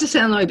when I got to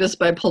San Luis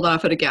Obispo, I pulled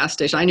off at a gas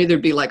station. I knew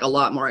there'd be like a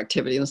lot more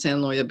activity in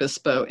San Luis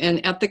Obispo.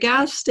 And at the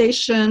gas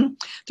station,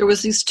 there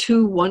was these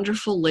two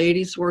wonderful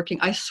ladies working.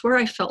 I swear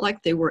I felt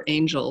like they were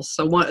angels.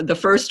 So the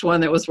first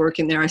one that was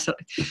working there, I said,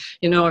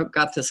 you know, I've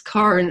got this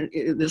car, and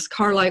this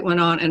car light went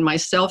on, and my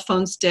cell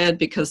phone's dead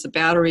because the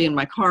battery in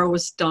my car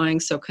was dying.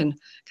 So can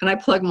I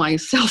plug my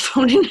cell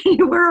phone in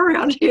anywhere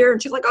around here?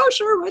 And she's like, oh,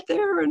 sure, right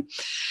there.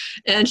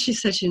 And she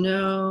said, you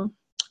know,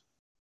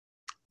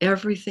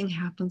 everything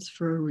happens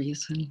for a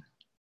reason.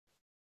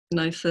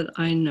 And I said,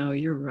 I know,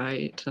 you're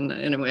right. And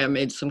anyway, I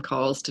made some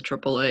calls to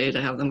AAA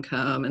to have them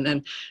come. And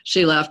then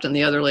she left, and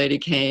the other lady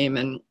came,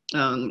 and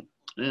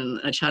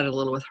I chatted a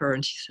little with her,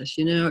 and she says,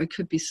 you know, it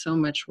could be so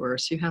much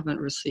worse. You haven't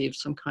received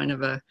some kind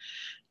of a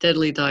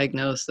deadly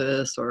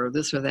diagnosis or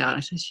this or that. I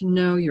said, you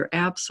know, you're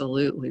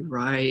absolutely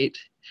right.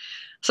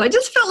 So I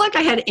just felt like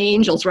I had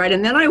angels, right?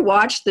 And then I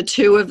watched the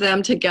two of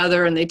them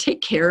together, and they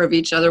take care of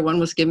each other. One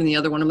was giving the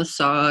other one a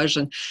massage,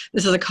 and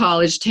this is a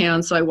college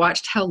town. So I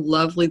watched how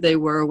lovely they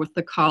were with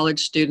the college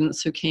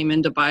students who came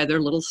in to buy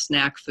their little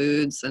snack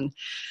foods. And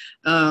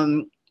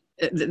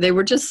they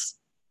were just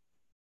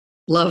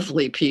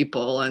lovely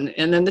people. And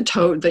then the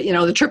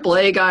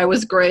AAA guy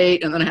was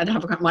great. And then I had to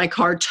have my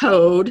car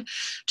towed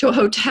to a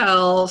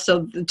hotel.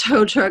 So the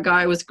tow truck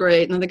guy was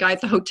great. And then the guy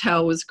at the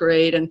hotel was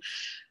great. And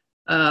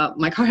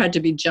my car had to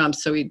be jumped,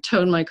 so he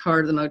towed my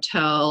car to the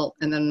motel,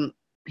 and then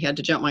he had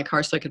to jump my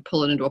car so I could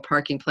pull it into a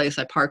parking place.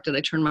 I parked it,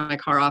 I turned my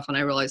car off, and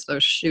I realized, oh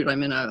shoot,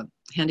 I'm in a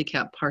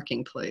handicapped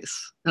parking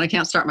place, and I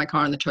can't start my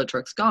car, and the tow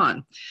truck's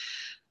gone.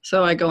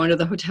 So I go into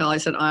the hotel. I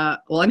said,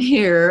 well, I'm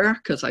here,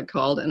 because I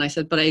called, and I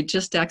said, but I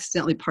just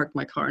accidentally parked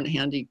my car in a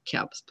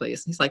handicapped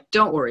place. And he's like,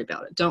 don't worry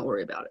about it. Don't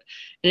worry about it.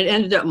 And it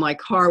ended up my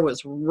car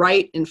was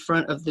right in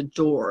front of the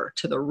door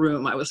to the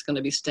room I was going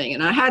to be staying in.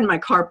 And I had my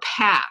car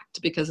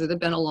packed because it had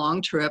been a long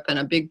trip and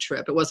a big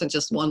trip. It wasn't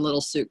just one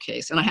little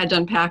suitcase. And I had to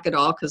unpack it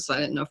all because I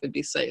didn't know if it'd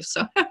be safe.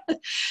 So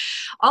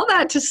all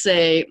that to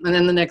say, and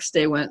then the next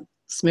day went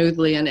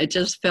smoothly, and it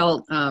just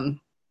felt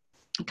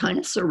kind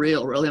of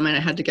surreal, really. I mean, I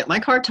had to get my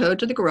car towed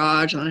to the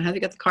garage, and then I had to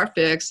get the car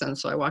fixed, and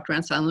so I walked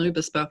around San Luis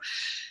Obispo.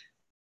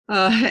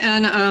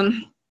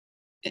 And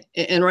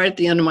right at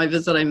the end of my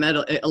visit, I met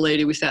a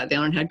lady. We sat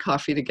down and had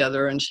coffee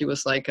together, and she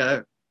was like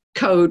a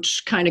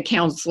coach kind of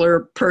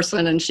counselor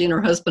person, and she and her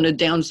husband had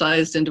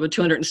downsized into a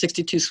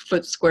 262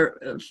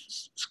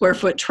 square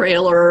foot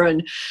trailer,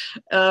 and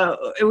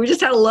we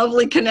just had a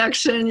lovely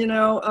connection, you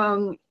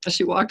know.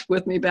 She walked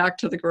with me back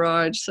to the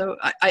garage. So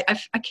I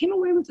came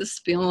away with this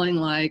feeling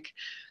like,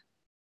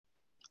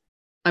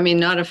 I mean,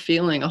 not a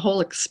feeling, a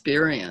whole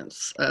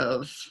experience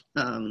of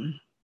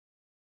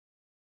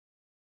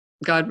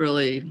God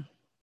really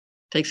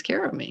takes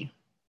care of me,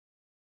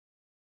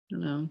 you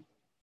know.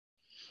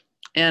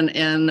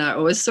 And I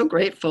was so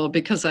grateful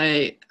because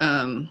I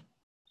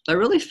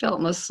really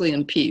felt mostly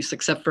in peace,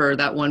 except for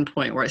that one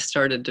point where I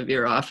started to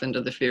veer off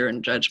into the fear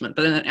and judgment.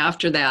 But then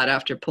after that,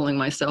 after pulling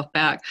myself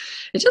back,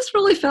 it just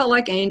really felt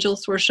like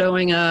angels were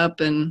showing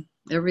up, and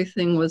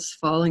everything was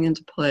falling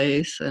into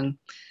place. And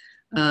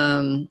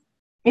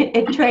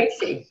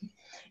Tracy,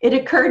 it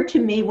occurred to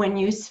me when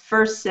you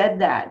first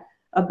said that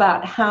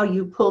about how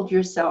you pulled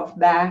yourself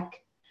back.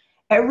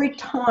 Every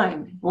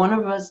time one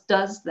of us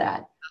does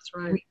that, that's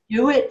right, we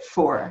do it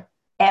for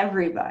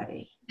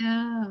everybody.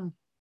 Yeah.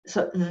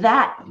 So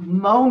that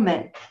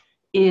moment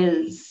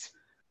is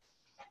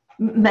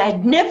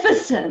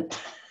magnificent.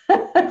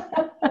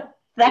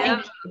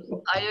 Thank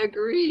you. I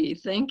agree.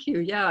 Thank you.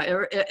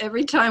 Yeah.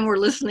 Every time we're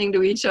listening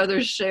to each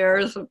other's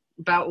shares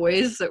about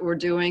ways that we're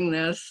doing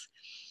this.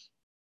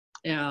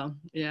 Yeah.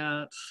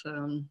 It's,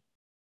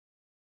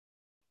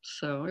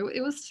 so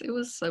it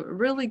was a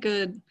really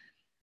good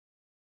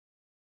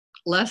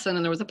lesson.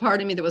 And there was a part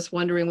of me that was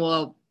wondering,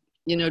 well,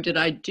 you know, did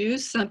I do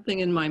something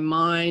in my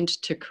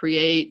mind to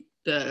create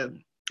the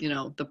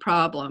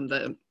problem,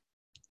 the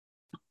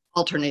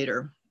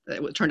alternator?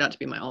 It turned out to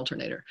be my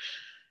alternator.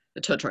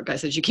 the tow truck guy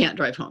says, you can't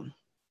drive home.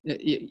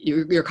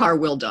 Your car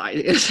will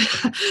die.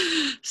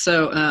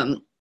 So,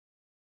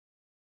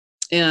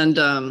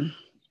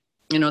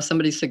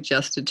 somebody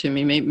suggested to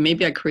me,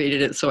 maybe I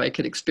created it so I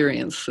could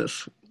experience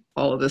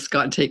all of this,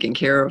 God taking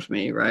care of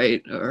me,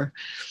 right? Or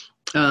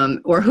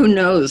who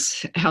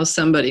knows how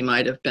somebody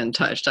might have been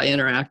touched. I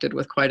interacted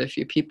with quite a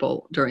few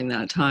people during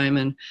that time,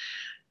 and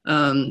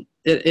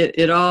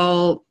it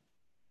all.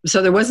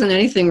 So there wasn't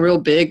anything real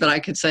big that I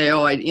could say,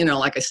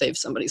 like I saved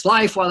somebody's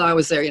life while I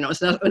was there.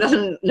 It's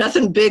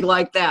nothing big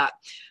like that.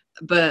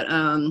 But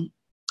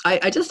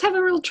I just have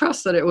a real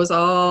trust that it was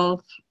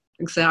all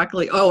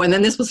exactly. Oh, and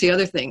then this was the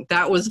other thing.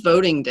 That was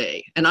voting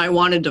day, and I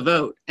wanted to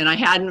vote, and I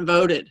hadn't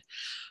voted.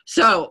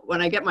 So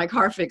when I get my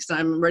car fixed,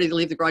 I'm ready to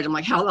leave the garage. I'm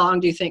like, how long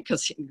do you think?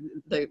 Because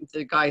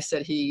the guy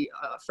said he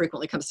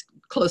frequently comes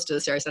close to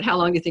this area. I said, how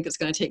long do you think it's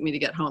going to take me to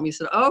get home? He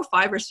said, 5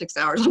 or 6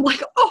 hours. I'm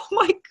like, oh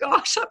my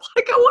gosh. I'm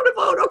like, I want to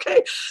vote.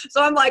 Okay.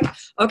 So I'm like,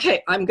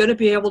 okay, I'm going to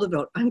be able to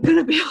vote. I'm going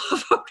to be able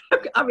to vote.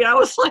 I mean, I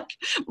was like,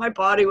 my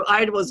body,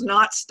 I was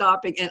not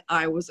stopping, and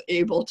I was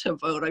able to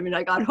vote. I mean,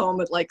 I got home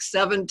at like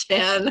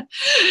 7:10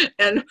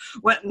 and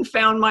went and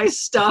found my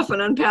stuff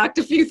and unpacked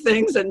a few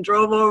things and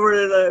drove over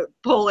to the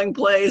polling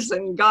place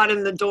and got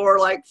in the door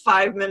like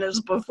 5 minutes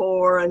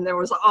before, and there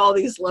was all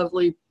these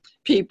lovely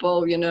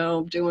people,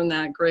 doing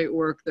that great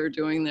work they're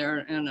doing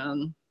there,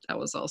 and that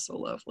was also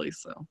lovely.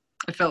 So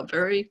I felt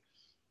very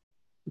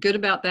good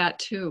about that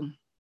too.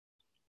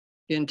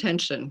 The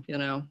intention,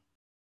 and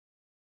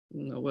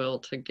the will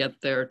to get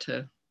there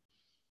to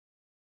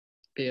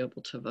be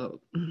able to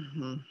vote.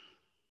 I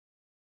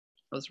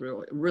was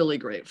really, really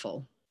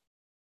grateful.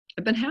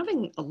 I've been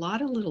having a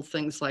lot of little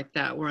things like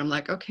that where I'm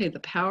like, okay, the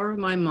power of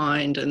my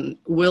mind and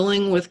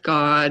willing with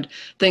God,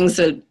 things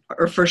that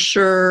are for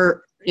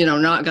sure,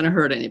 not going to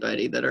hurt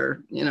anybody, that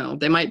are,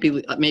 they might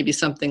be maybe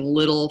something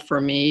little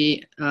for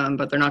me,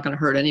 but they're not going to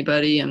hurt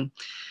anybody. And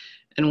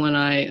when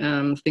I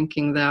am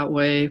thinking that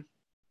way,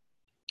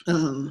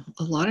 a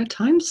lot of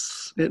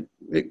times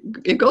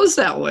it goes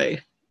that way.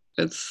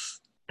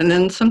 And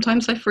then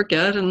sometimes I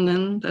forget, and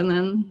then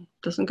it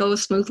doesn't go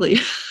as smoothly.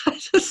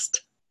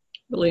 Just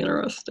really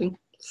interesting.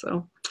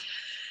 So,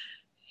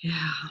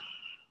 yeah.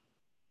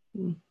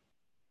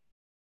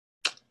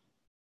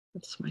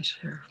 That's my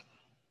share.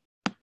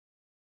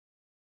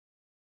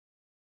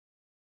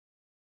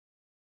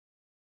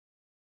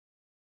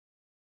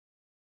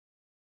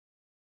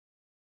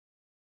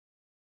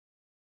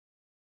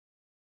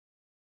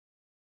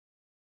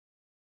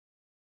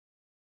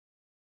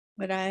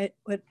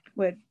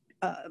 What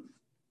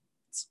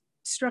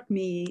struck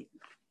me,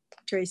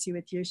 Tracy,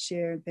 with your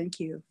share, thank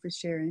you for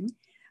sharing,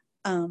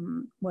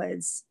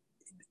 was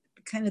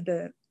kind of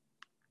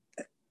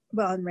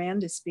and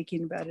Rand is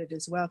speaking about it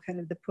as well, kind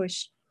of the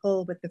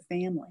push-pull with the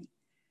family,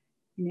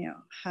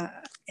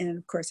 and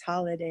of course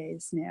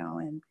holidays now.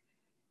 And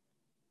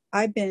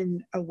I've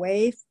been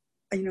away,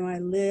 I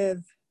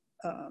live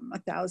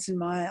 1,000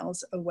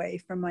 miles away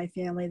from my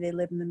family. They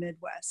live in the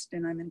Midwest,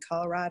 and I'm in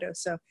Colorado.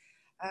 So,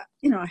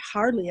 I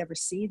hardly ever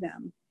see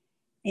them.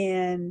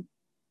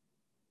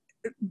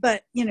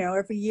 But,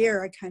 every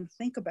year I kind of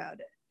think about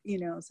it,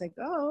 it's like,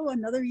 oh,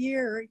 another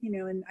year,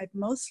 and I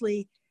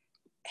mostly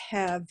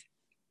have,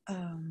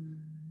 I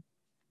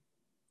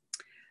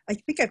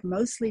think I've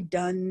mostly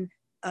done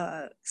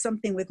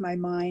something with my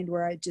mind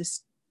where I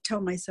just tell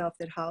myself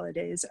that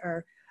holidays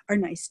are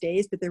nice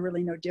days, but they're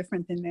really no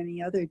different than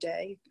any other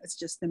day. It's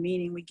just the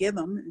meaning we give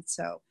them. And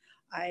so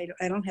I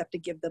don't have to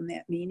give them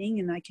that meaning,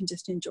 and I can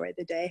just enjoy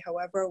the day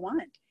however I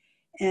want.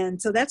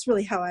 And so that's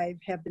really how I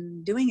have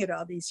been doing it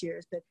all these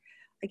years. But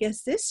I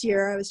guess this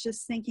year I was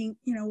just thinking,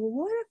 well,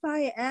 what if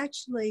I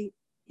actually,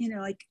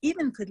 like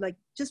even could like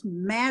just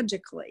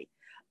magically,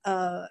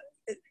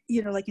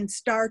 like in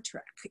Star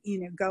Trek,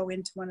 go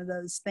into one of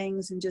those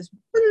things and just,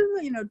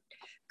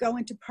 go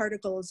into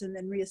particles and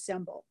then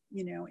reassemble,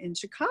 in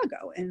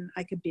Chicago, and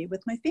I could be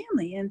with my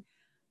family. And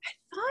I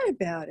thought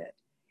about it,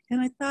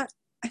 and I thought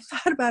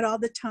about all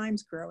the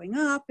times growing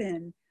up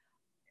and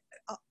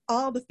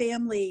all the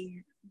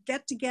family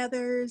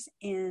get-togethers,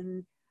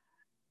 and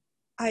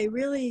I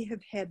really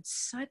have had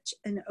such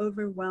an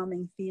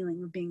overwhelming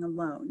feeling of being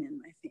alone in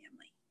my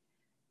family.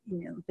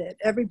 That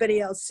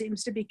everybody else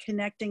seems to be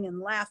connecting and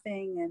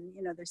laughing,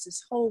 and there's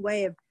this whole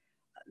way of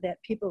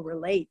that people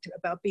relate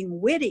about being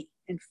witty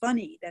and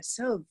funny that's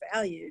so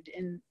valued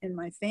in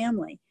my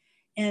family.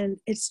 And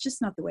it's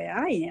just not the way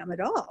I am at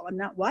all. I'm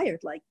not wired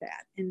like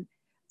that. And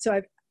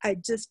so I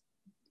just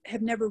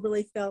have never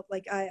really felt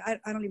like I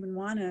don't even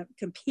want to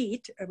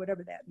compete, or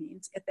whatever that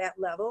means, at that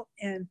level.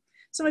 And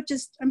so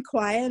I'm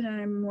quiet,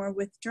 and I'm more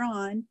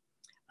withdrawn.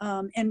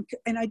 And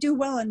I do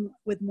well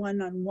with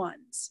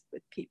one-on-ones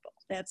with people.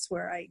 That's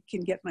where I can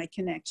get my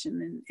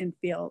connection and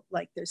feel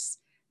like there's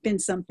been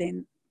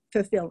something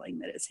fulfilling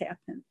that has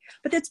happened.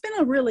 But it's been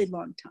a really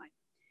long time.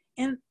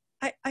 And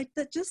I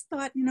just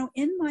thought,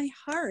 in my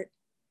heart,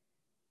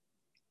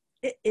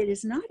 it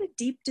is not a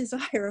deep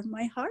desire of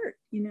my heart,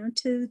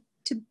 to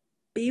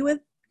be with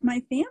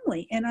my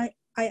family. And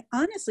I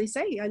honestly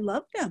say I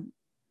love them.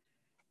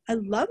 I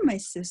love my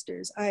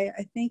sisters. I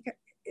think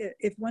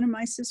if one of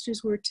my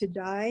sisters were to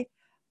die,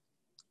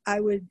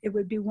 it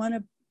would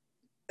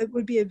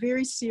be a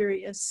very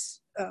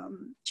serious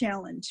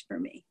challenge for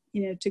me,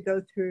 to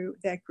go through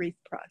that grief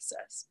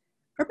process,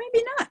 or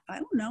maybe not. I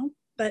don't know,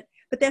 but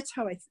that's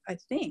how I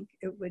think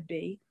it would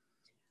be.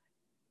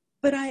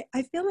 But I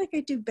feel like I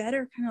do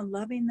better kind of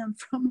loving them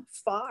from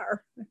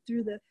afar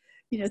through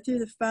through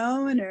the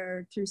phone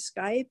or through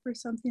Skype or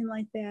something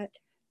like that,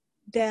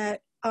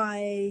 that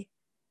I'm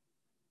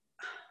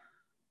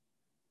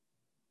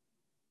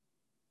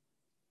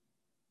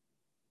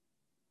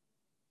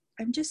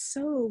just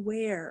so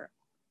aware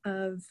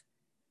of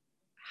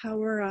how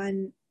we're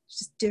on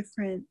just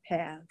different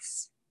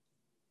paths.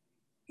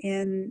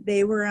 And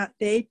they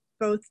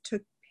both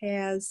took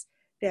paths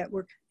that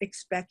were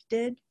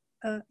expected,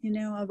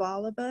 of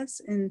all of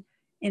us, and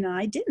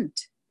I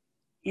didn't.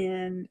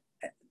 And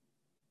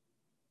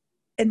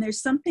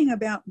there's something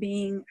about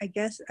being,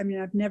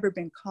 I've never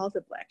been called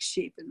a black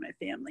sheep in my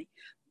family,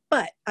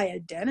 but I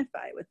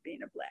identify with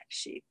being a black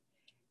sheep.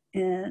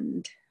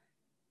 And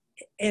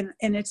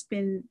it's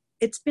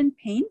been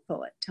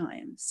painful at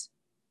times.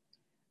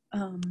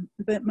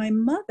 But my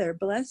mother,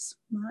 bless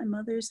my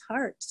mother's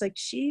heart, it's like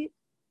she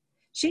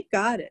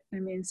got it. I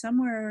mean,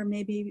 somewhere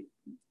maybe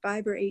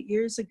 5 or 8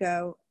 years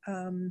ago,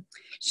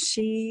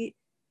 she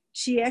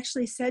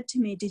actually said to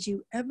me, "Did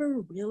you ever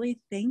really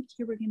think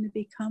you were going to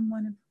become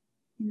one of,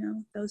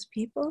 those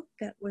people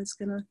that was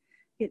going to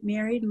get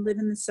married and live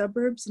in the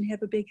suburbs and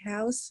have a big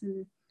house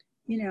and,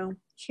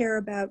 care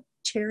about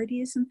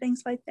charities and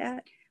things like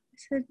that?" I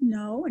said,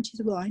 "No." And she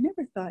said, "Well, I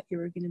never thought you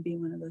were going to be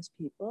one of those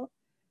people.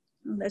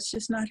 Well, that's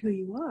just not who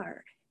you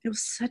are." It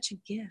was such a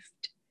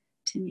gift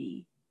to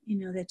me,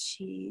 that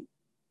she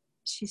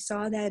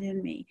saw that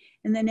in me.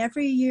 And then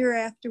every year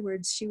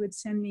afterwards, she would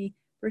send me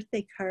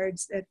birthday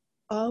cards that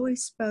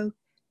always spoke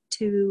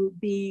to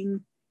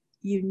being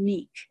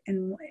unique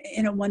and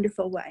in a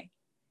wonderful way.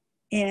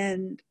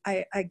 And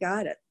I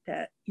got it,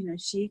 that,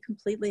 she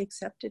completely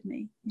accepted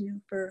me,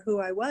 for who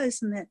I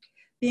was, and that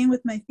being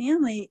with my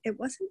family, it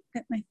wasn't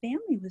that my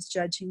family was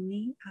judging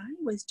me. I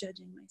was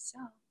judging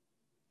myself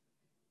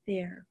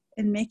there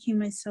and making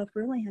myself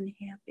really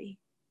unhappy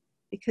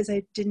because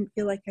I didn't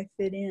feel like I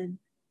fit in.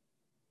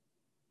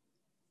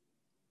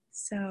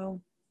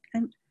 So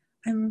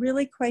I'm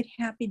really quite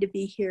happy to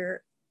be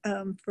here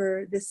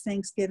for this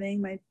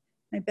Thanksgiving. My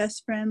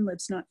best friend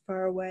lives not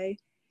far away,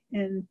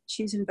 and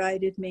she's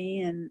invited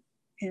me and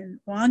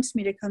wants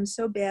me to come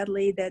so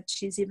badly that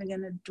she's even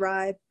going to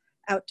drive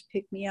out to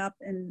pick me up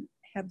and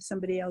have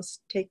somebody else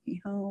take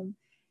me home.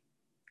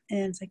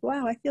 And it's like,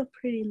 wow, I feel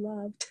pretty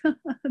loved.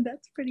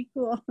 That's pretty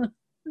cool.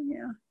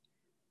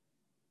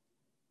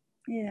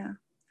 Yeah.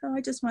 So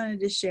I just wanted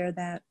to share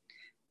that.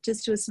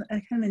 Just was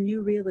a kind of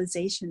new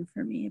realization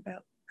for me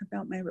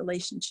about my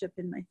relationship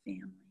in my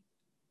family.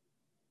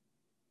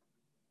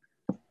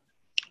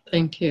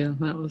 Thank you.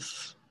 That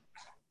was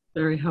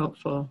very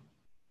helpful.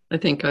 I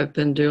think I've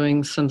been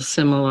doing some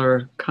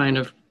similar kind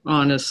of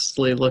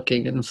honestly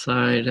looking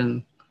inside,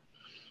 and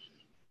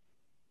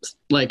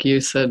like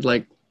you said,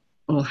 like,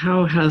 well,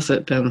 how has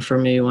it been for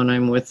me when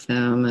I'm with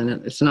them? And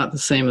it's not the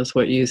same as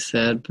what you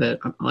said, but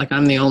like,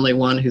 I'm the only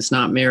one who's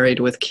not married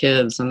with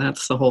kids, and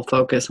that's the whole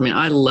focus. I mean,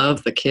 I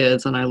love the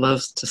kids and I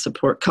love to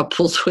support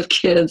couples with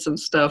kids and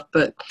stuff,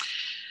 but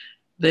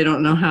they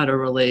don't know how to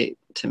relate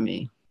to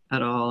me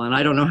at all. And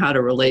I don't know how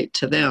to relate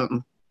to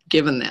them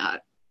given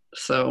that.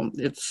 So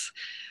it's,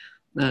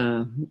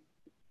 yeah.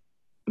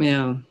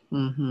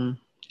 Mm-hmm.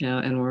 Yeah,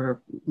 and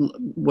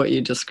what you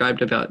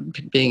described about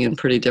being in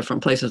pretty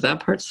different places, that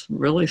part's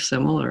really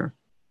similar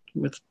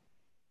with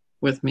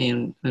me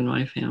and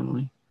my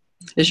family.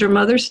 Is your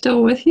mother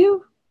still with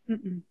you?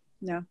 Mm-mm.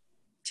 No,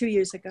 2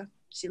 years ago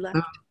she left.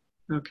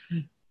 Oh,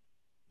 okay.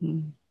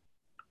 Mm.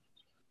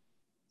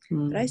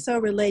 But I so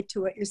relate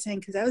to what you're saying,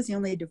 because I was the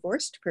only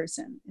divorced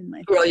person in my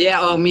family. Well, yeah.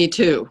 Oh, me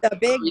too. The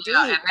big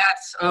yeah, and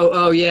that's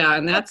yeah,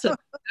 and that's a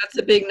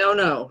big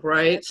no-no,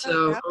 right?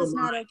 So that was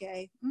not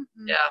okay. Mm-mm.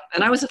 Yeah,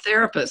 and I was a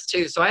therapist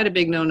too, so I had a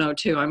big no-no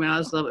too. I mean, I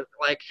was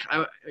like,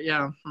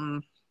 yeah.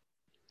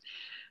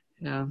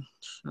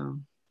 So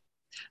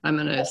I'm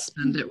going to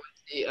spend it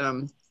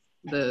with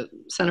the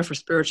Center for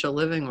Spiritual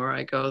Living where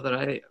I go, that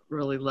I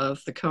really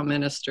love. The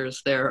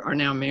co-ministers there are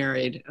now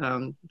married.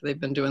 They've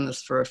been doing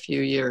this for a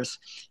few years.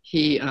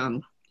 He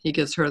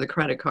gives her the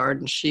credit card,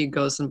 and she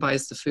goes and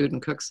buys the food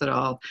and cooks it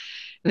all.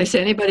 And they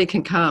say anybody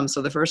can come.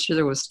 So the first year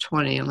there was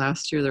 20, and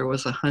last year there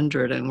was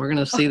 100. And we're going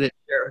to see this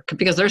year,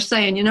 because they're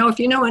saying, if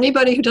you know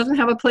anybody who doesn't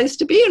have a place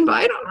to be,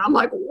 invite them. And I'm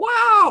like,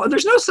 wow,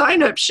 there's no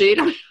sign-up sheet.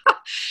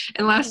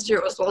 And last year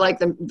it was like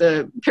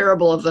the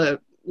parable of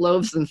the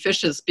loaves and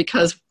fishes,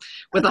 because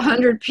with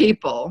 100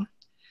 people,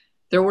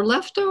 there were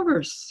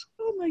leftovers.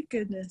 Oh my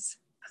goodness.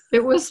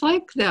 It was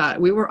like that.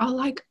 We were all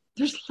like,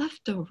 there's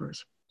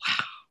leftovers.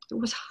 Wow. There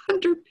was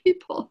 100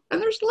 people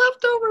and there's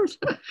leftovers.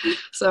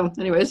 So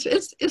anyways,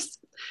 it's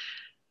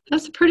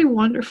that's a pretty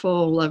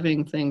wonderful,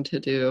 loving thing to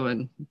do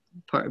and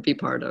be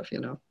part of,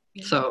 Yeah.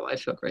 So I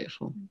feel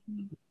grateful.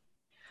 Mm-hmm.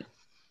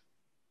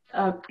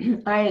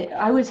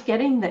 I was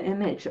getting the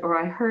image, or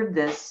I heard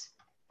this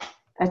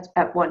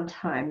at one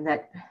time,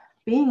 that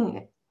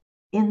being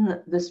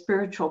in the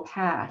spiritual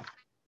path,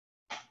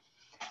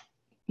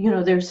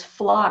 there's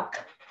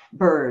flock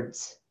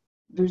birds.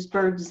 There's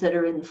birds that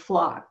are in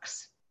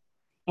flocks,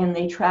 and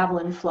they travel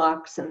in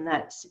flocks, and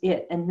that's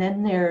it. And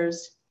then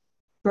there's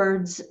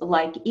birds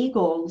like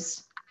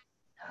eagles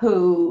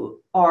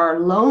who are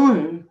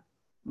lone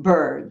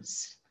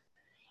birds.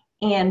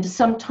 And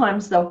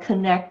sometimes they'll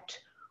connect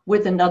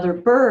with another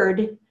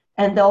bird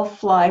and they'll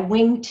fly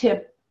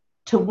wingtip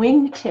to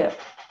wingtip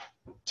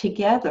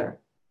together.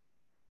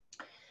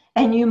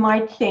 And you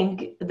might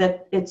think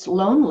that it's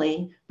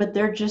lonely, but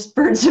they're just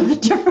birds of a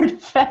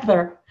different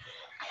feather.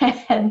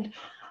 And,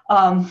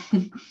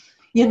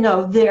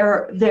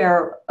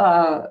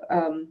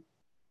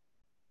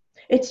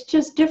 it's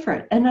just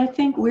different. And I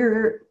think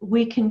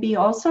we can be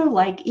also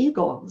like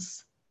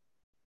eagles.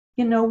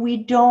 We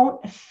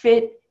don't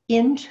fit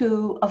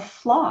into a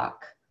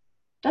flock.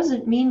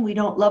 Doesn't mean we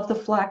don't love the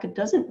flock. It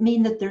doesn't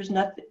mean that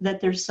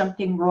there's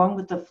something wrong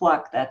with the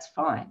flock. That's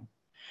fine.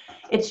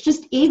 It's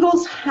just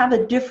eagles have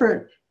a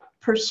different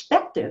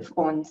perspective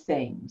on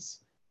things.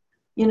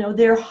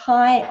 They're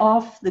high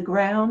off the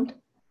ground.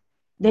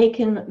 They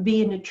can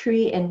be in a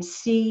tree and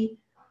see,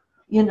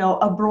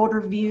 a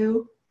broader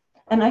view.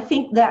 And I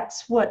think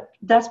that's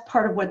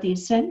part of what the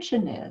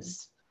ascension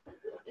is,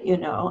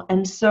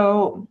 And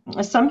so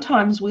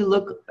sometimes we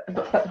look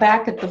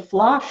back at the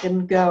flock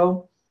and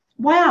go,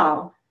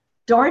 wow,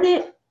 darn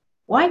it,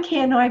 why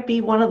can't I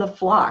be one of the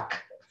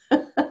flock?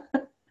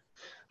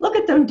 Look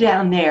at them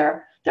down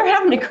there. They're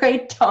having a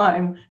great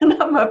time, and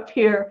I'm up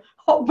here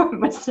all by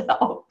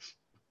myself.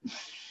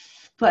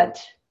 But,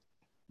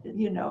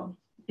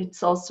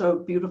 it's also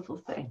a beautiful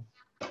thing.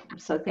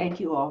 So thank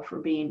you all for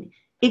being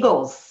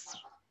eagles.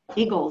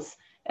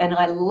 And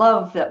I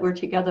love that we're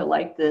together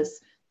like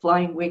this,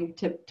 flying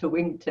wingtip to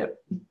wingtip.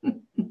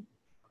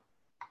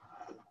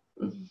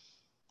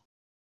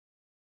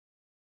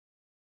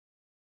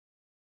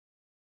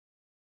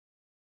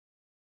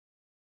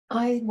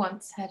 I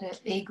once had an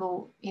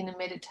eagle in a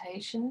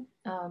meditation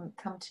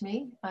come to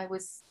me. I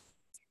was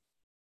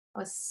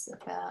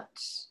about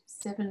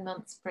 7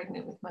 months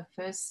pregnant with my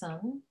first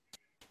son,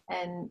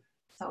 and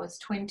so I was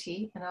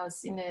 20, and I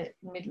was in a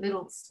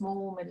little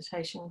small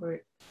meditation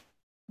group,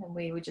 and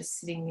we were just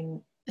sitting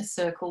in a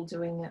circle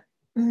doing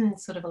a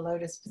sort of a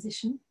lotus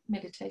position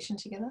meditation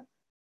together.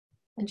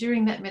 And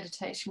during that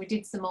meditation, we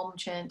did some Om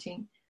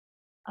chanting.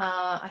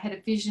 I had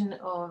a vision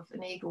of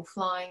an eagle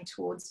flying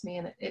towards me,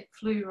 and it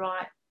flew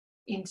right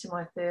into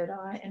my third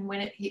eye. And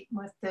when it hit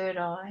my third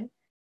eye,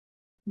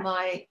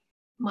 my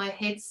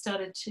head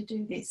started to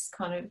do this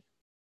kind of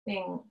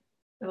thing,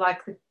 like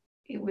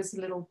it was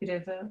a little bit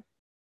of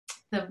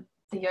the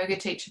yoga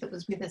teacher that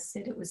was with us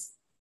said it was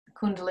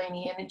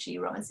Kundalini energy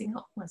rising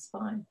up my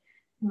spine,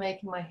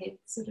 making my head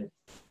sort of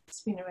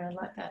spin around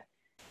like that.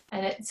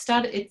 And it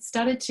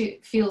started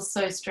to feel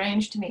so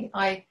strange to me.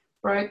 I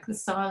broke the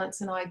silence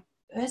and I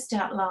burst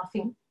out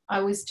laughing. I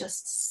was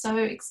just so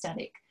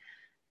ecstatic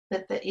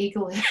that the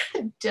eagle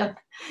had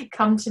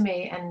come to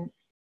me, and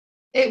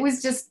it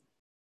was just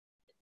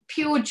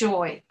pure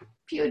joy.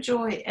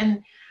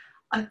 And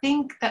I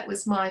think that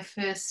was my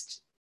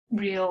first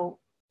real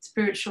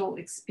spiritual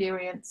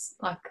experience.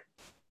 Like,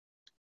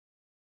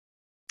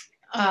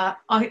 I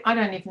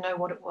don't even know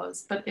what it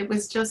was, but it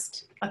was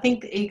just, I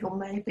think the eagle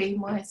may be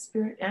my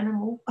spirit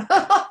animal.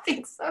 I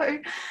think so.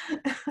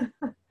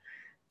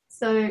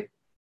 So,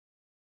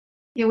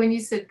 yeah, when you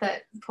said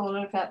that,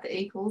 Paula, about the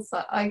eagles,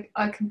 I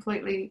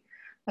completely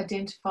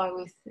identify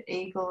with the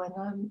eagle,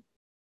 and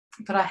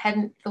but I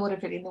hadn't thought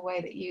of it in the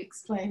way that you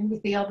explained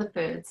with the other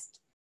birds,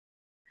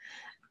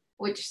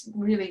 which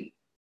really,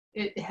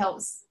 it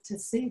helps to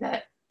see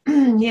that,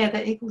 yeah,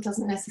 the eagle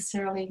doesn't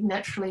necessarily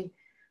naturally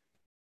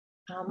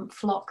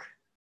flock.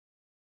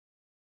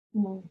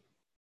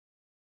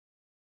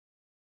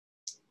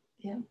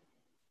 Yeah,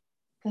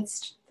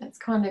 that's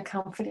kind of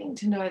comforting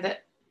to know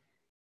that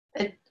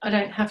I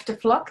don't have to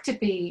flock to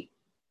be,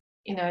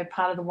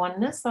 part of the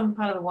oneness. I'm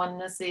part of the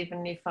oneness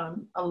even if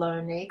I'm a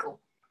lone eagle.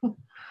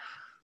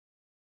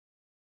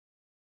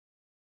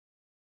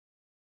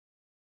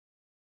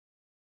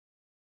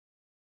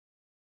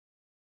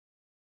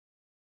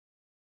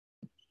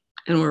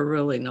 And we're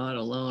really not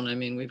alone. I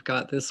mean, we've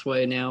got this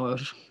way now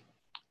of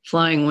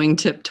flying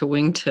wingtip to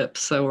wingtip.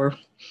 So we're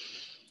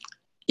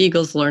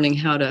eagles learning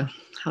how to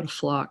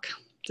flock,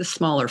 just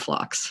smaller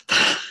flocks,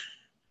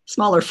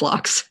 smaller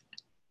flocks.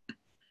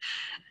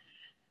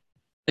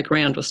 Like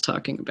Rand was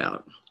talking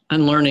about,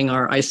 unlearning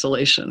our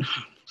isolation,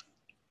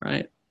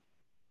 right?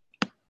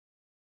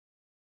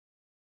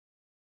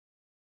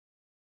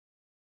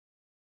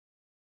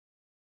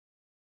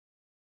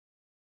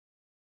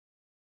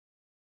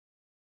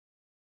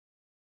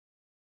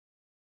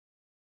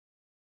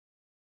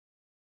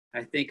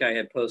 I think I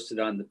had posted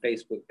on the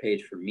Facebook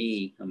page for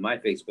me, on my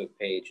Facebook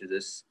page,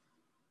 this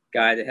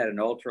guy that had an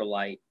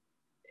ultralight,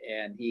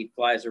 and he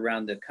flies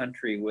around the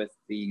country with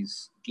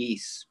these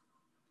geese.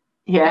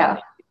 Yeah.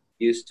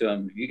 Used to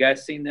them. Have you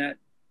guys seen that?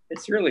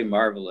 It's really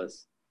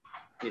marvelous.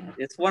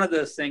 It's one of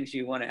those things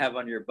you want to have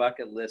on your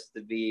bucket list,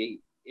 to be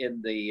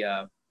in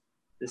the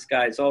this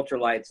guy's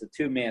ultralights, a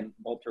 2-man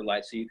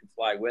ultralight, so you can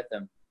fly with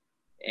him,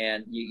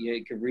 and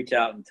you can reach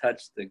out and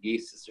touch the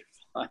geese as they're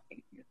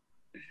flying.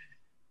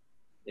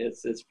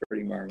 It's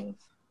pretty marvelous,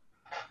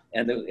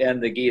 and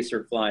the geese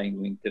are flying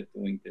wingtip to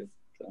wingtip.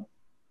 So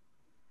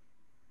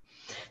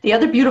the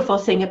other beautiful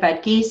thing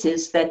about geese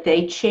is that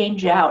they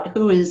change out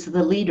who is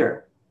the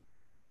leader.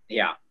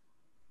 yeah.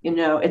 You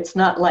know, it's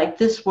not like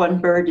this one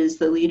bird is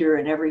the leader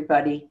and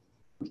everybody,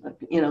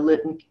 you know,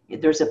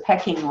 there's a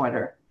pecking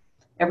order.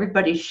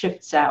 Everybody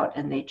shifts out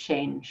and they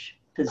change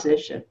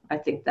position. I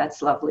think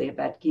that's lovely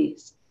about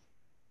geese.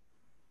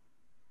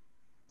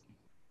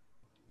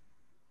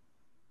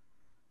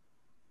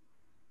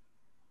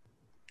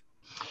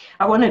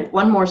 I wanted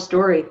one more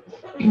story.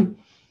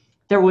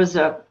 There was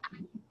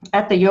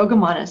at the yoga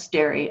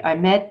monastery, I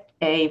met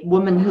a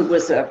woman who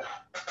was an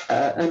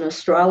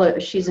astrologer.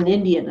 She's an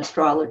Indian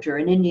astrologer,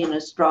 and Indian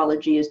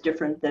astrology is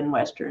different than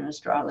Western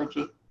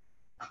astrology.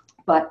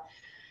 But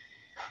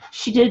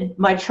she did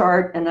my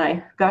chart, and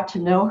I got to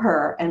know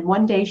her. And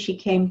one day she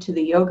came to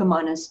the yoga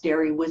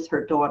monastery with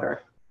her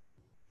daughter,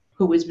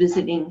 who was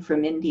visiting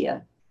from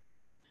India.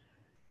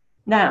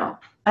 Now,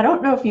 I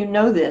don't know if you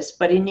know this,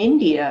 but in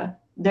India,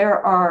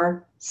 there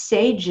are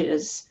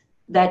sages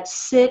that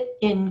sit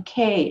in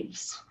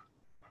caves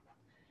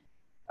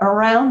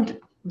around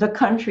the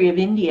country of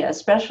India,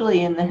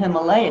 especially in the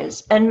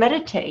Himalayas, and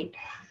meditate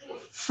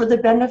for the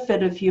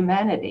benefit of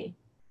humanity.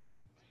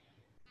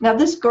 Now,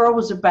 this girl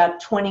was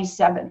about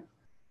 27.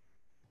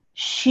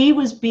 She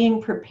was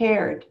being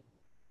prepared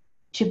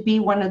to be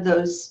one of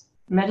those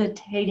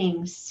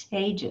meditating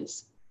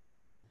sages.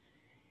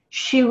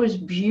 She was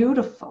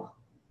beautiful,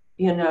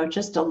 you know,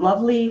 just a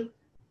lovely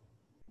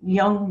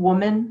young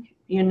woman,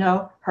 you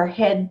know, her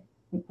head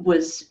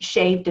was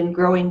shaved and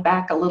growing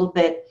back a little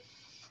bit.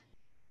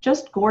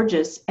 Just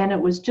gorgeous. And it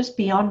was just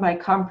beyond my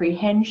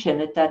comprehension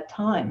at that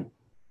time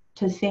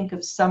to think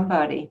of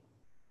somebody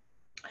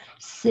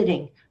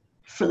sitting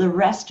for the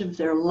rest of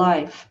their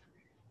life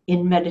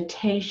in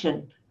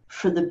meditation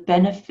for the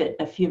benefit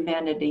of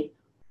humanity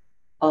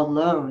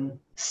alone.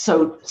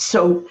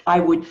 So I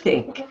would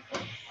think.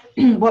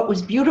 What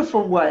was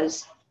beautiful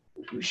was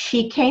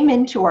she came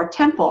into our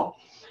temple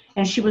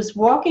and she was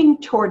walking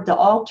toward the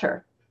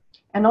altar.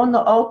 And on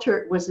the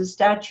altar was a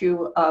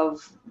statue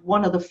of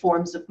one of the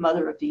forms of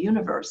Mother of the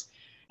Universe.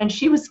 And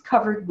she was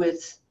covered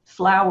with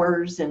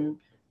flowers and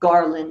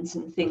garlands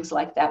and things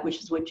like that,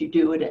 which is what you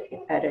do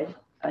at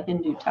a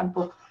Hindu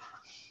temple.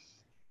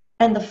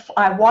 And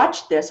I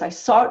watched this, I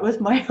saw it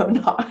with my own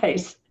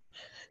eyes.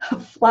 A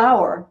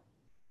flower,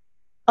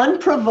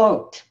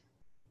 unprovoked,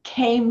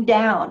 came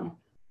down,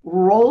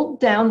 rolled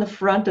down the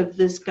front of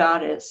this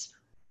goddess,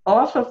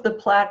 off of the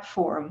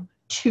platform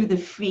to the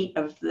feet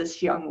of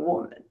this young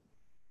woman.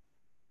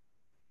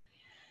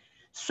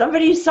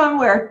 Somebody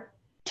somewhere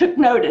took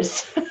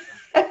notice.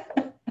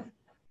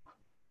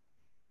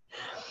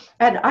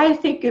 And I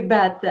think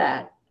about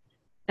that,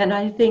 and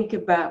I think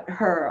about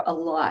her a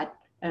lot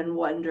and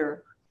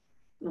wonder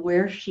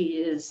where she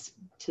is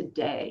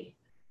today,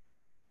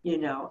 you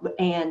know,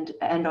 and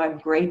I'm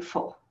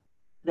grateful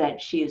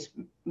that she is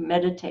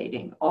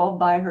meditating all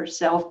by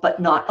herself, but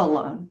not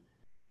alone.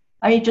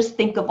 I mean, just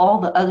think of all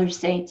the other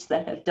saints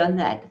that have done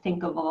that.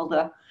 Think of all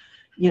the,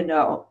 you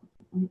know,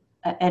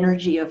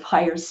 energy of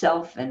higher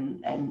self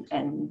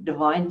and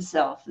divine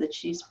self that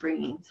she's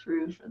bringing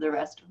through for the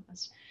rest of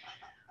us.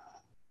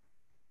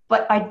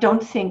 But I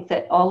don't think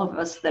that all of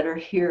us that are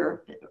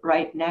here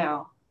right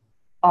now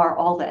are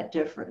all that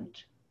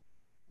different.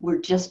 We're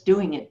just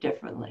doing it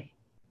differently.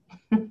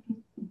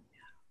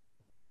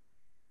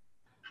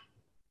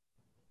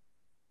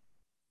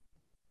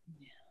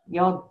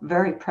 Y'all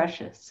very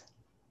precious.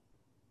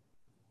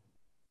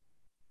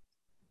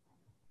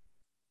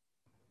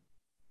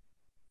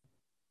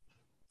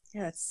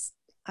 Yes,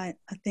 I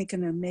think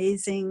an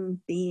amazing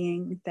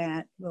being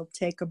that will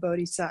take a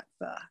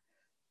bodhisattva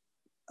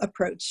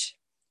approach,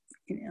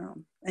 you know,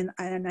 and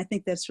I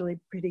think that's really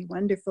pretty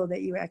wonderful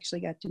that you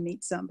actually got to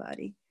meet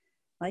somebody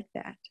like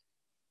that.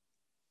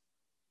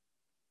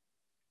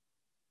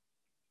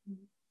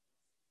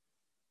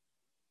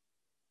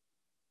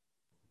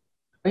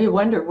 You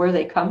wonder where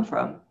they come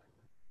from,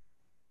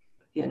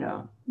 you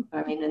know.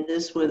 I mean, and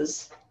this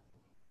was,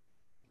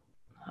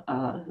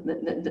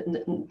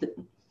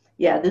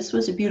 yeah, this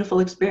was a beautiful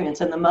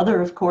experience. And the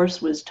mother, of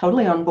course, was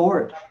totally on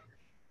board,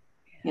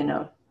 you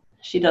know.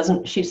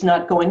 She's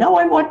not going, no,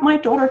 I want my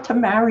daughter to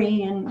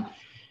marry and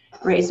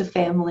raise a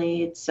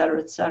family, et cetera,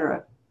 et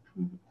cetera.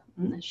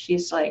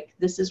 She's like,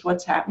 this is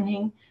what's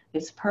happening.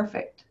 It's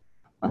perfect.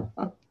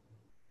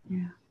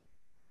 Yeah.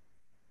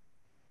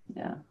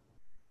 Yeah.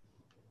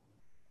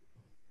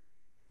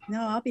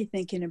 No, I'll be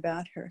thinking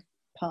about her,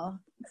 Paul.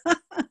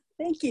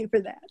 Thank you for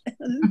that.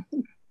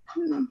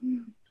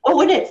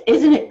 Well,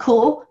 isn't it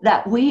cool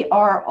that we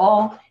are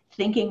all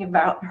thinking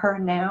about her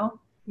now?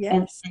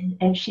 Yes.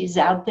 And she's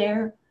out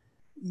there.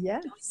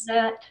 Yes.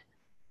 That,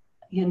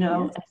 you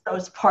know, Yes. and so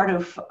it's part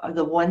of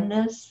the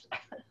oneness.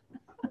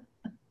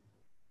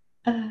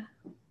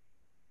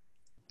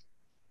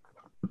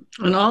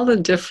 And all the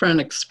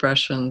different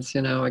expressions,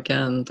 you know,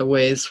 again, the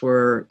ways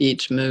we're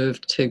each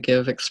moved to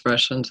give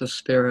expression to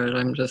spirit.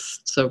 I'm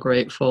just so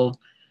grateful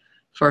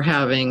for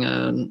having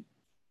a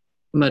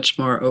much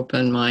more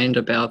open mind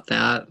about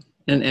that,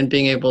 and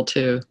being able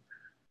to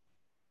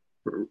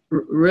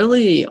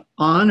really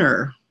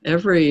honor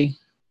every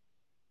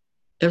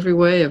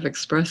way of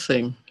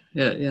expressing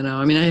it. You know,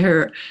 I mean, I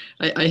hear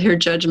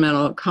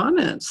judgmental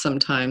comments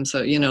sometimes.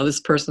 So, you know, this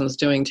person's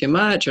doing too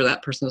much, or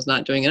that person's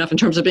not doing enough in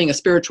terms of being a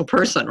spiritual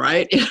person,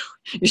 right? You know,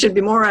 you should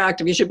be more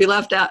active. You should be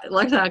less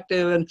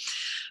active. And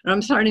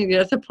I'm starting to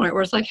get at the point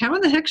where it's like, how in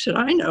the heck should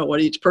I know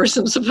what each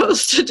person's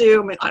supposed to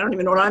do? I mean, I don't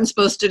even know what I'm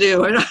supposed to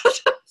do.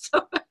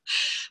 So,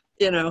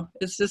 you know,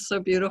 it's just so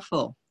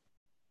beautiful.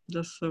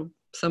 Just so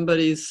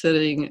somebody's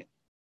sitting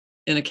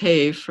in a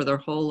cave for their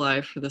whole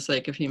life for the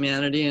sake of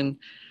humanity, and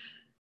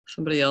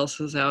somebody else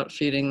is out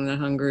feeding the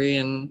hungry.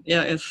 And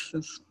yeah, it's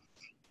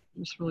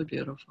really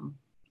beautiful.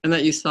 And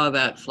that you saw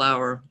that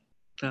flower,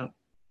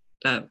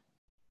 that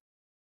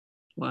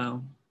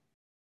wow.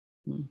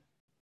 Mm.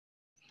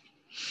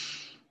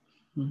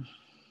 Mm.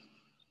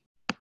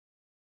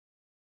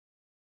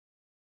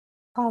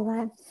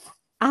 Paula,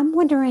 I'm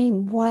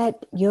wondering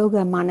what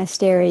yoga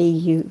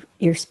monastery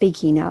you're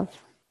speaking of.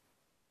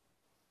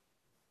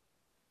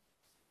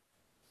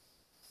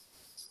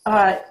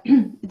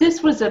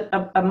 This was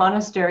a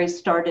monastery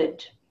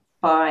started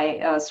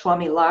by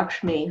Swami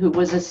Lakshmi, who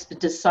was a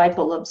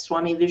disciple of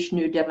Swami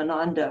Vishnu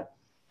Devananda,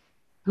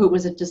 who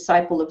was a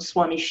disciple of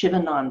Swami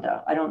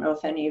Shivananda. I don't know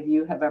if any of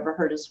you have ever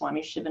heard of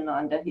Swami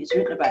Shivananda. He's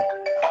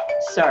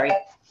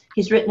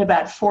written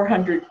about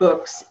 400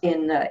 books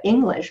in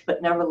English,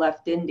 but never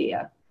left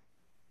India.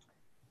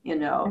 You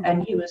know,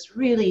 and he was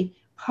really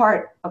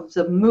part of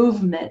the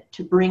movement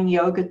to bring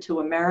yoga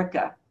to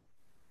America.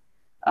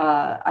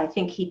 I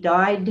think he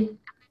died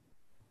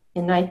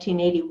in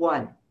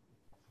 1981.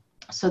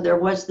 So there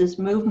was this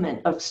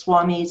movement of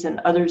swamis and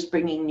others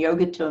bringing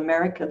yoga to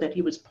America that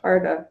he was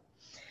part of.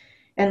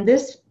 And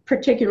this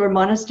particular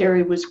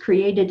monastery was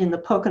created in the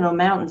Pocono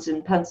Mountains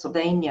in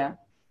Pennsylvania,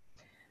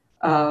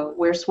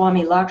 where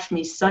Swami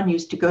Lakshmi's son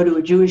used to go to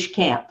a Jewish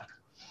camp.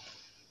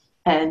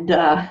 And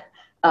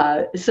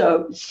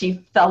so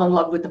she fell in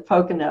love with the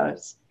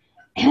Poconos.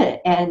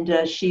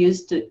 And she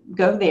used to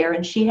go there,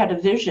 and she had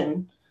a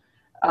vision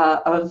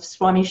of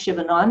Swami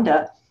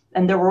Shivananda,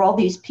 and there were all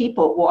these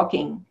people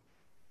walking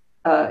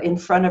in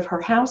front of her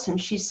house, and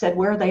she said,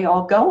 where are they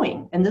all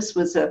going? And this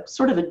was a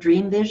sort of a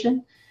dream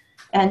vision.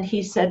 And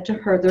he said to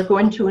her, they're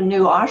going to a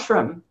new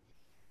ashram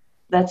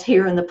that's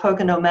here in the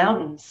Pocono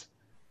Mountains,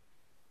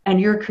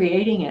 and you're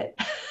creating it.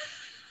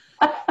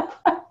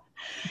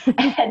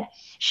 And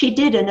she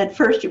did, and at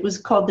first it was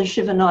called the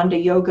Shivananda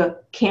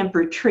Yoga Camp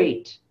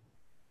Retreat.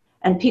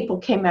 And people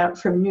came out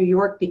from New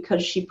York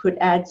because she put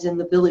ads in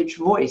the Village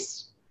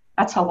Voice.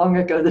 That's how long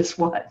ago this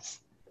was.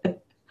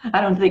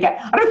 I don't think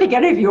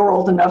any of you are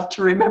old enough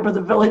to remember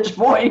the Village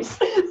Voice.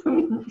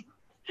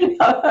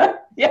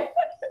 Yeah.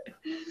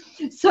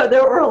 So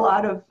there were a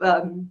lot of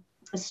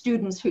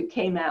students who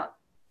came out,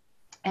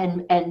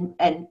 and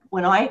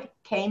when I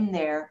came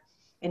there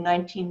in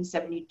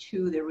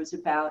 1972, there was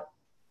about,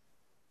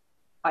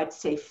 I'd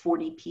say,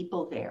 40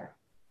 people there,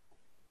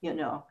 you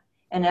know.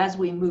 And as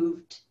we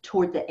moved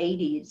toward the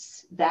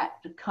 80s, that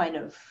kind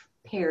of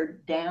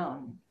pared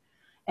down.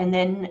 And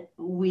then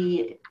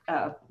we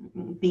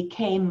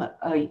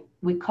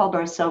we called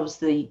ourselves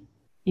the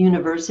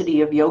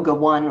University of Yoga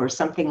One or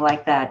something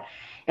like that.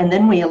 And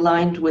then we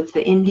aligned with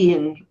the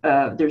Indian,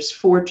 there's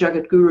 4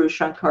 Jagadguru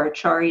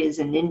Shankaracharyas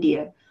in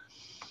India,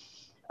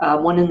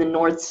 one in the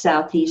north,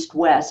 south, east,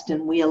 west,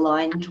 and we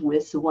aligned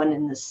with the one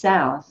in the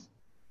south.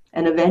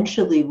 And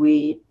eventually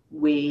we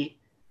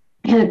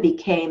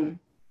became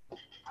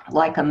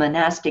like a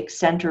monastic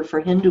center for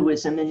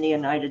Hinduism in the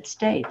United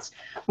States,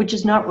 which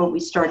is not what we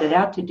started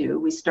out to do.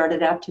 We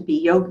started out to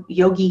be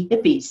yogi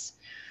hippies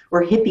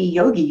or hippie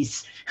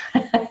yogis.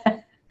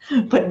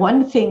 But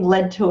one thing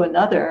led to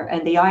another,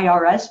 and the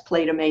IRS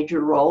played a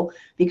major role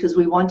because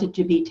we wanted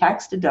to be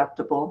tax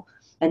deductible,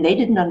 and they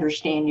didn't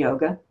understand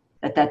yoga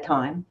at that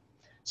time.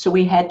 So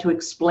we had to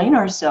explain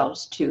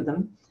ourselves to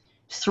them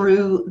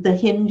through the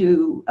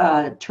Hindu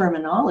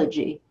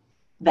terminology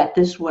that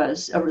this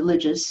was a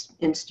religious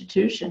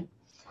institution.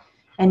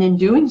 And in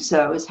doing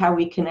so is how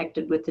we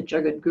connected with the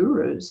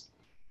Jagadgurus.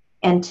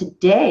 And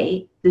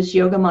today, this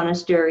yoga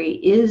monastery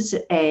is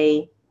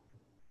a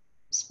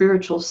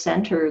spiritual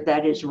center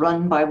that is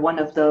run by one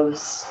of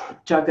those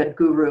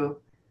Jagadguru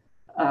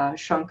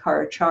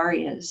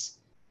Shankaracharyas.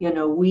 You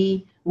know,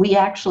 we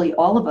actually,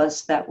 all of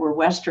us that were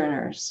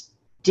Westerners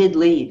did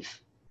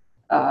leave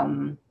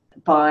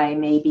by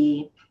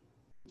maybe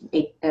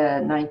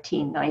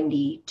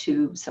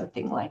 1992,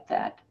 something like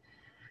that.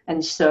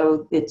 And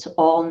so it's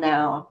all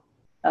now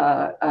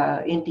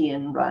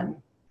Indian run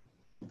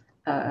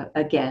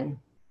again.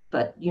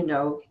 But, you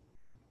know,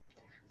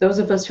 those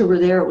of us who were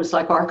there, it was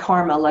like our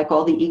karma, like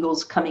all the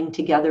eagles coming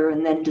together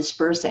and then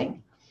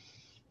dispersing.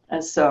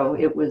 And so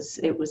it was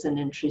an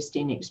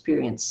interesting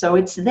experience. So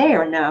it's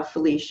there now,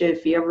 Felicia,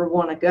 if you ever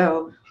want to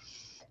go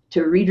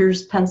to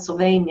Reeders,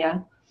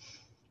 Pennsylvania,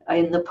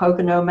 in the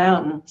Pocono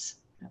Mountains.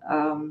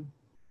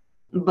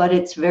 But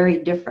it's very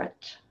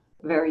different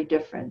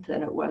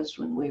than it was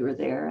when we were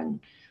there. And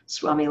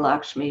Swami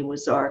Lakshmi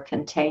was our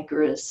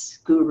cantankerous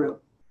guru,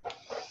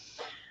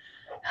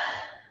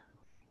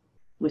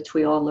 which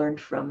we all learned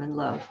from and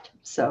loved.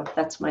 So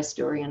that's my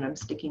story, and I'm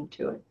sticking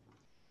to it.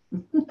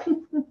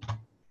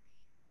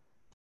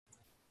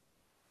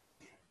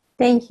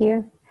 Thank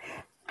you.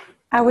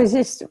 I was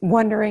just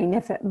wondering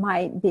if it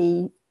might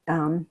be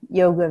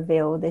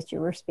Yogaville that you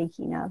were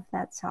speaking of.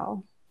 That's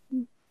all.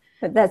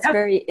 But that's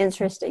very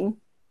interesting.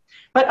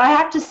 But I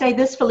have to say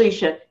this,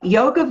 Felicia,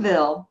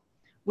 Yogaville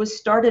was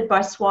started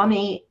by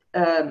Swami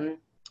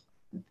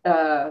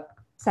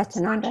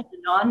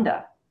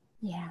Satchidananda.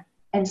 Yeah.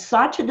 And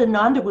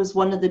Satchidananda was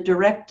one of the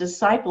direct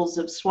disciples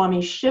of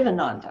Swami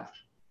Shivananda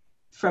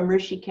from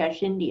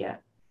Rishikesh, India.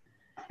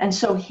 And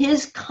so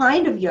his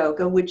kind of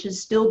yoga, which is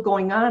still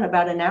going on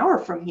about an hour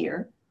from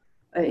here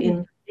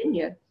in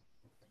Virginia,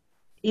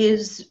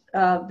 is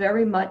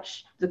very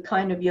much the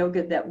kind of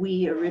yoga that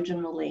we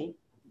originally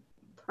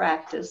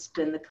practiced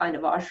and the kind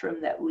of ashram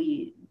that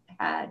we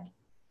had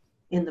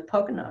in the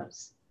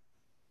Poconos.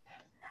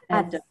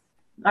 And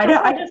I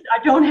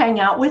don't hang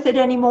out with it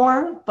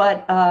anymore,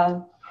 but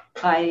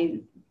I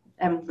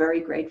am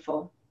very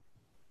grateful.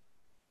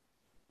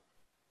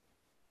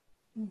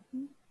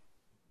 Mm-hmm.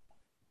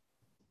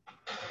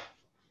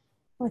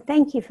 Well,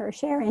 thank you for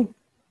sharing.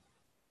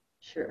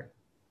 Sure.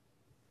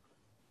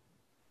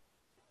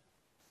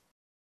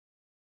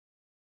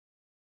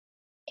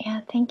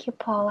 Yeah, thank you,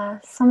 Paula.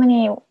 So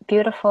many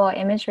beautiful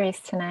imageries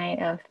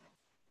tonight of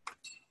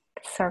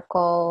the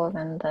circles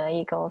and the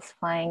eagles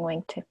flying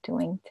wingtip to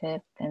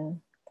wingtip. And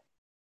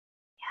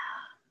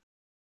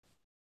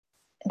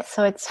yeah.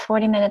 So it's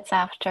 40 minutes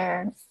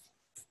after.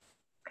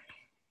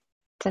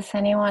 Does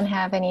anyone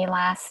have any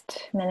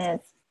last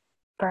minute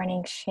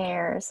burning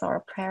shares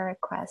or prayer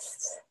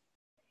requests?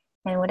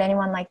 And would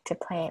anyone like to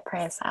pray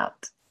us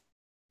out?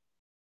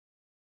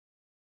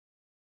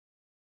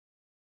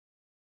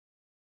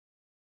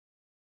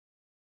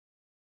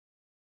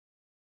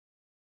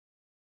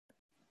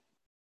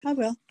 I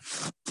will.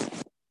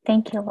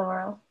 Thank you,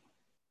 Laurel.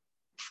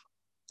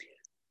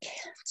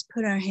 Let's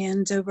put our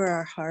hands over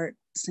our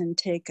hearts and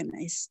take a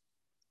nice,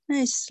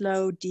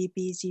 slow, deep,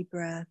 easy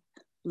breath.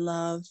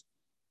 Love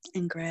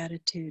and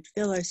gratitude.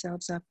 Fill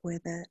ourselves up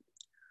with it.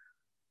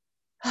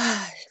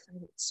 Let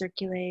it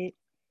circulate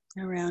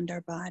around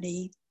our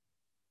body.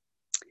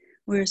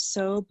 We're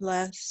so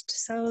blessed,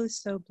 so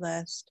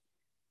blessed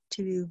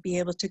to be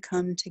able to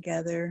come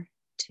together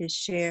to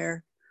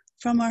share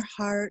from our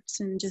hearts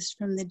and just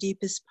from the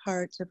deepest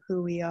parts of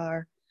who we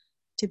are,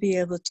 to be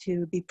able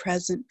to be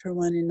present for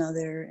one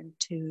another and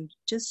to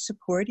just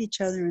support each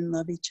other and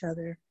love each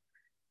other.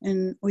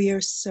 And we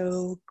are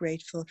so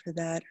grateful for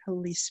that.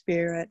 Holy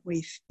Spirit,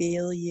 we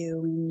feel you.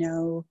 We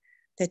know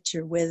that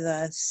you're with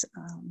us.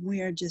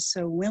 We are just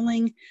so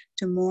willing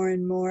to more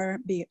and more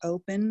be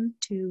open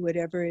to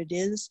whatever it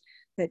is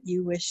that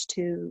you wish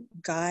to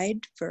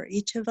guide for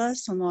each of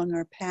us along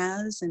our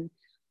paths. And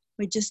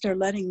we just are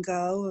letting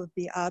go of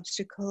the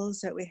obstacles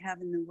that we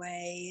have in the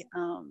way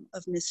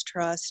of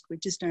mistrust. We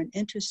just aren't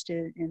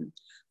interested in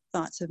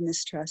thoughts of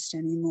mistrust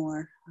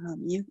anymore.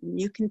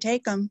 You can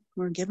take them.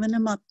 We're giving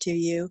them up to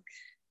you.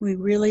 We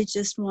really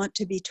just want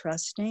to be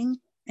trusting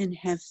and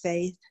have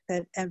faith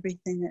that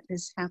everything that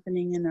is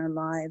happening in our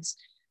lives,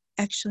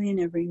 actually in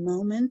every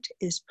moment,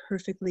 is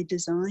perfectly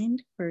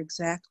designed for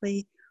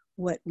exactly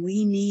what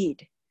we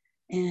need.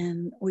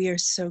 And we are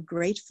so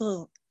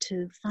grateful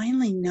to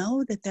finally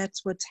know that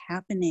that's what's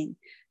happening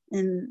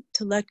and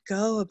to let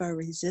go of our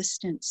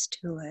resistance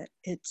to it.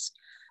 It's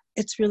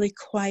really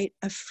quite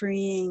a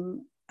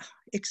freeing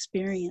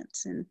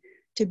experience, and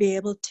to be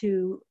able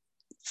to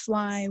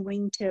fly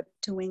wingtip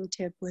to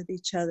wingtip with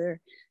each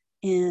other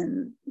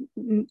and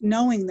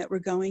knowing that we're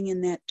going in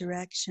that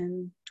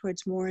direction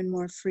towards more and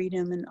more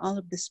freedom and all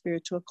of the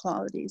spiritual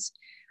qualities.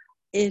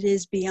 It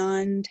is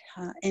beyond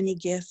any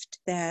gift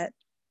that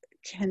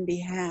can be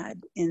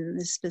had in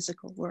this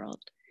physical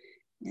world.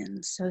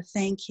 And so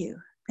thank you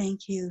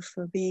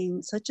for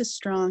being such a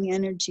strong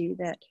energy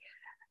that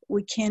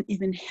we can't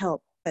even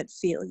help but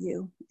feel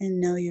you and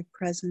know your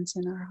presence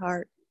in our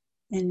heart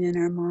and in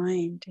our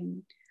mind.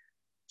 And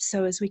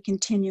so as we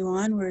continue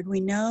onward, we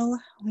know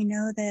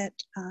that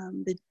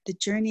the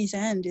journey's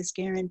end is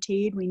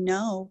guaranteed. We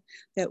know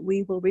that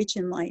we will reach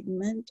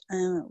enlightenment.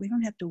 We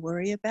don't have to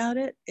worry about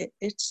it.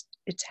 It's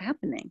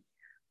happening.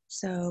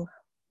 So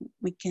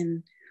we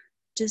can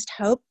just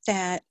hope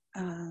that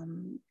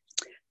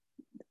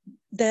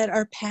that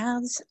our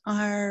paths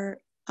are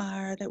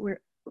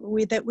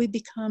that we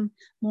become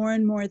more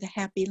and more the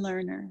happy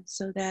learner,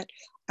 so that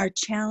our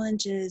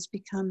challenges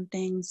become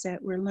things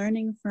that we're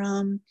learning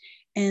from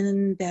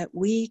and that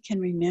we can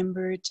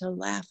remember to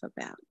laugh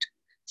about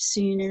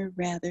sooner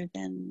rather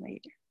than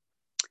later.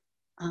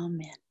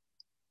 Amen.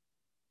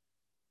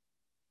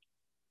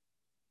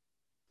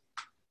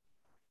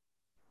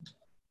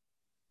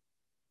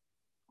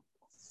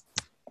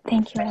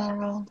 Thank you,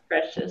 Laurel.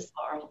 Precious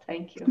Laurel,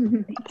 thank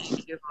you.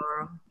 Thank you,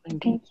 Laurel.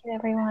 Thank you,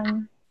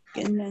 everyone.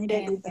 Good night,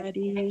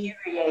 everybody. Thank you,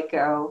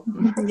 Rieko.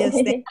 Yes,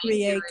 thank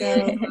you,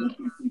 Rieko.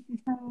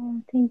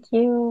 Oh, thank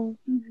you.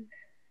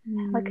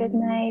 Have a good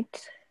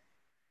night.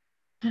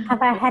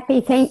 Have a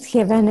happy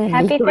Thanksgiving and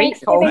Happy be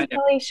grateful. Thanksgiving,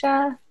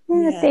 Felicia.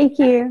 Yeah, Yeah. thank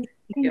you.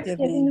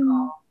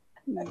 Thanksgiving.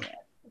 Yeah.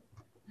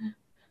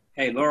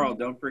 Hey, Laurel,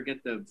 don't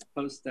forget to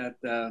post that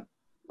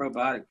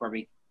probiotic for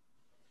me.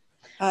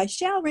 I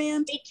shall,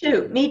 Rand. Me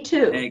too, me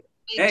too.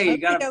 Hey, you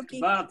got a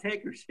Okey-dokey. bottle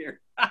takers here.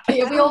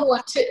 Yeah, we all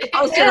want to.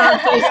 Post it on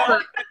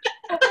Facebook.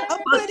 I'll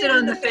Post put it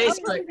on the I'll put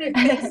Facebook. it in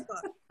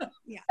Facebook.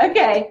 Yeah.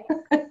 Okay.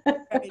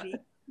 Alrighty.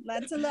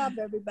 Lots of love,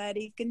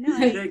 everybody. Good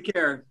night. Take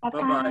care. Bye-bye.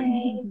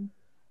 Bye-bye.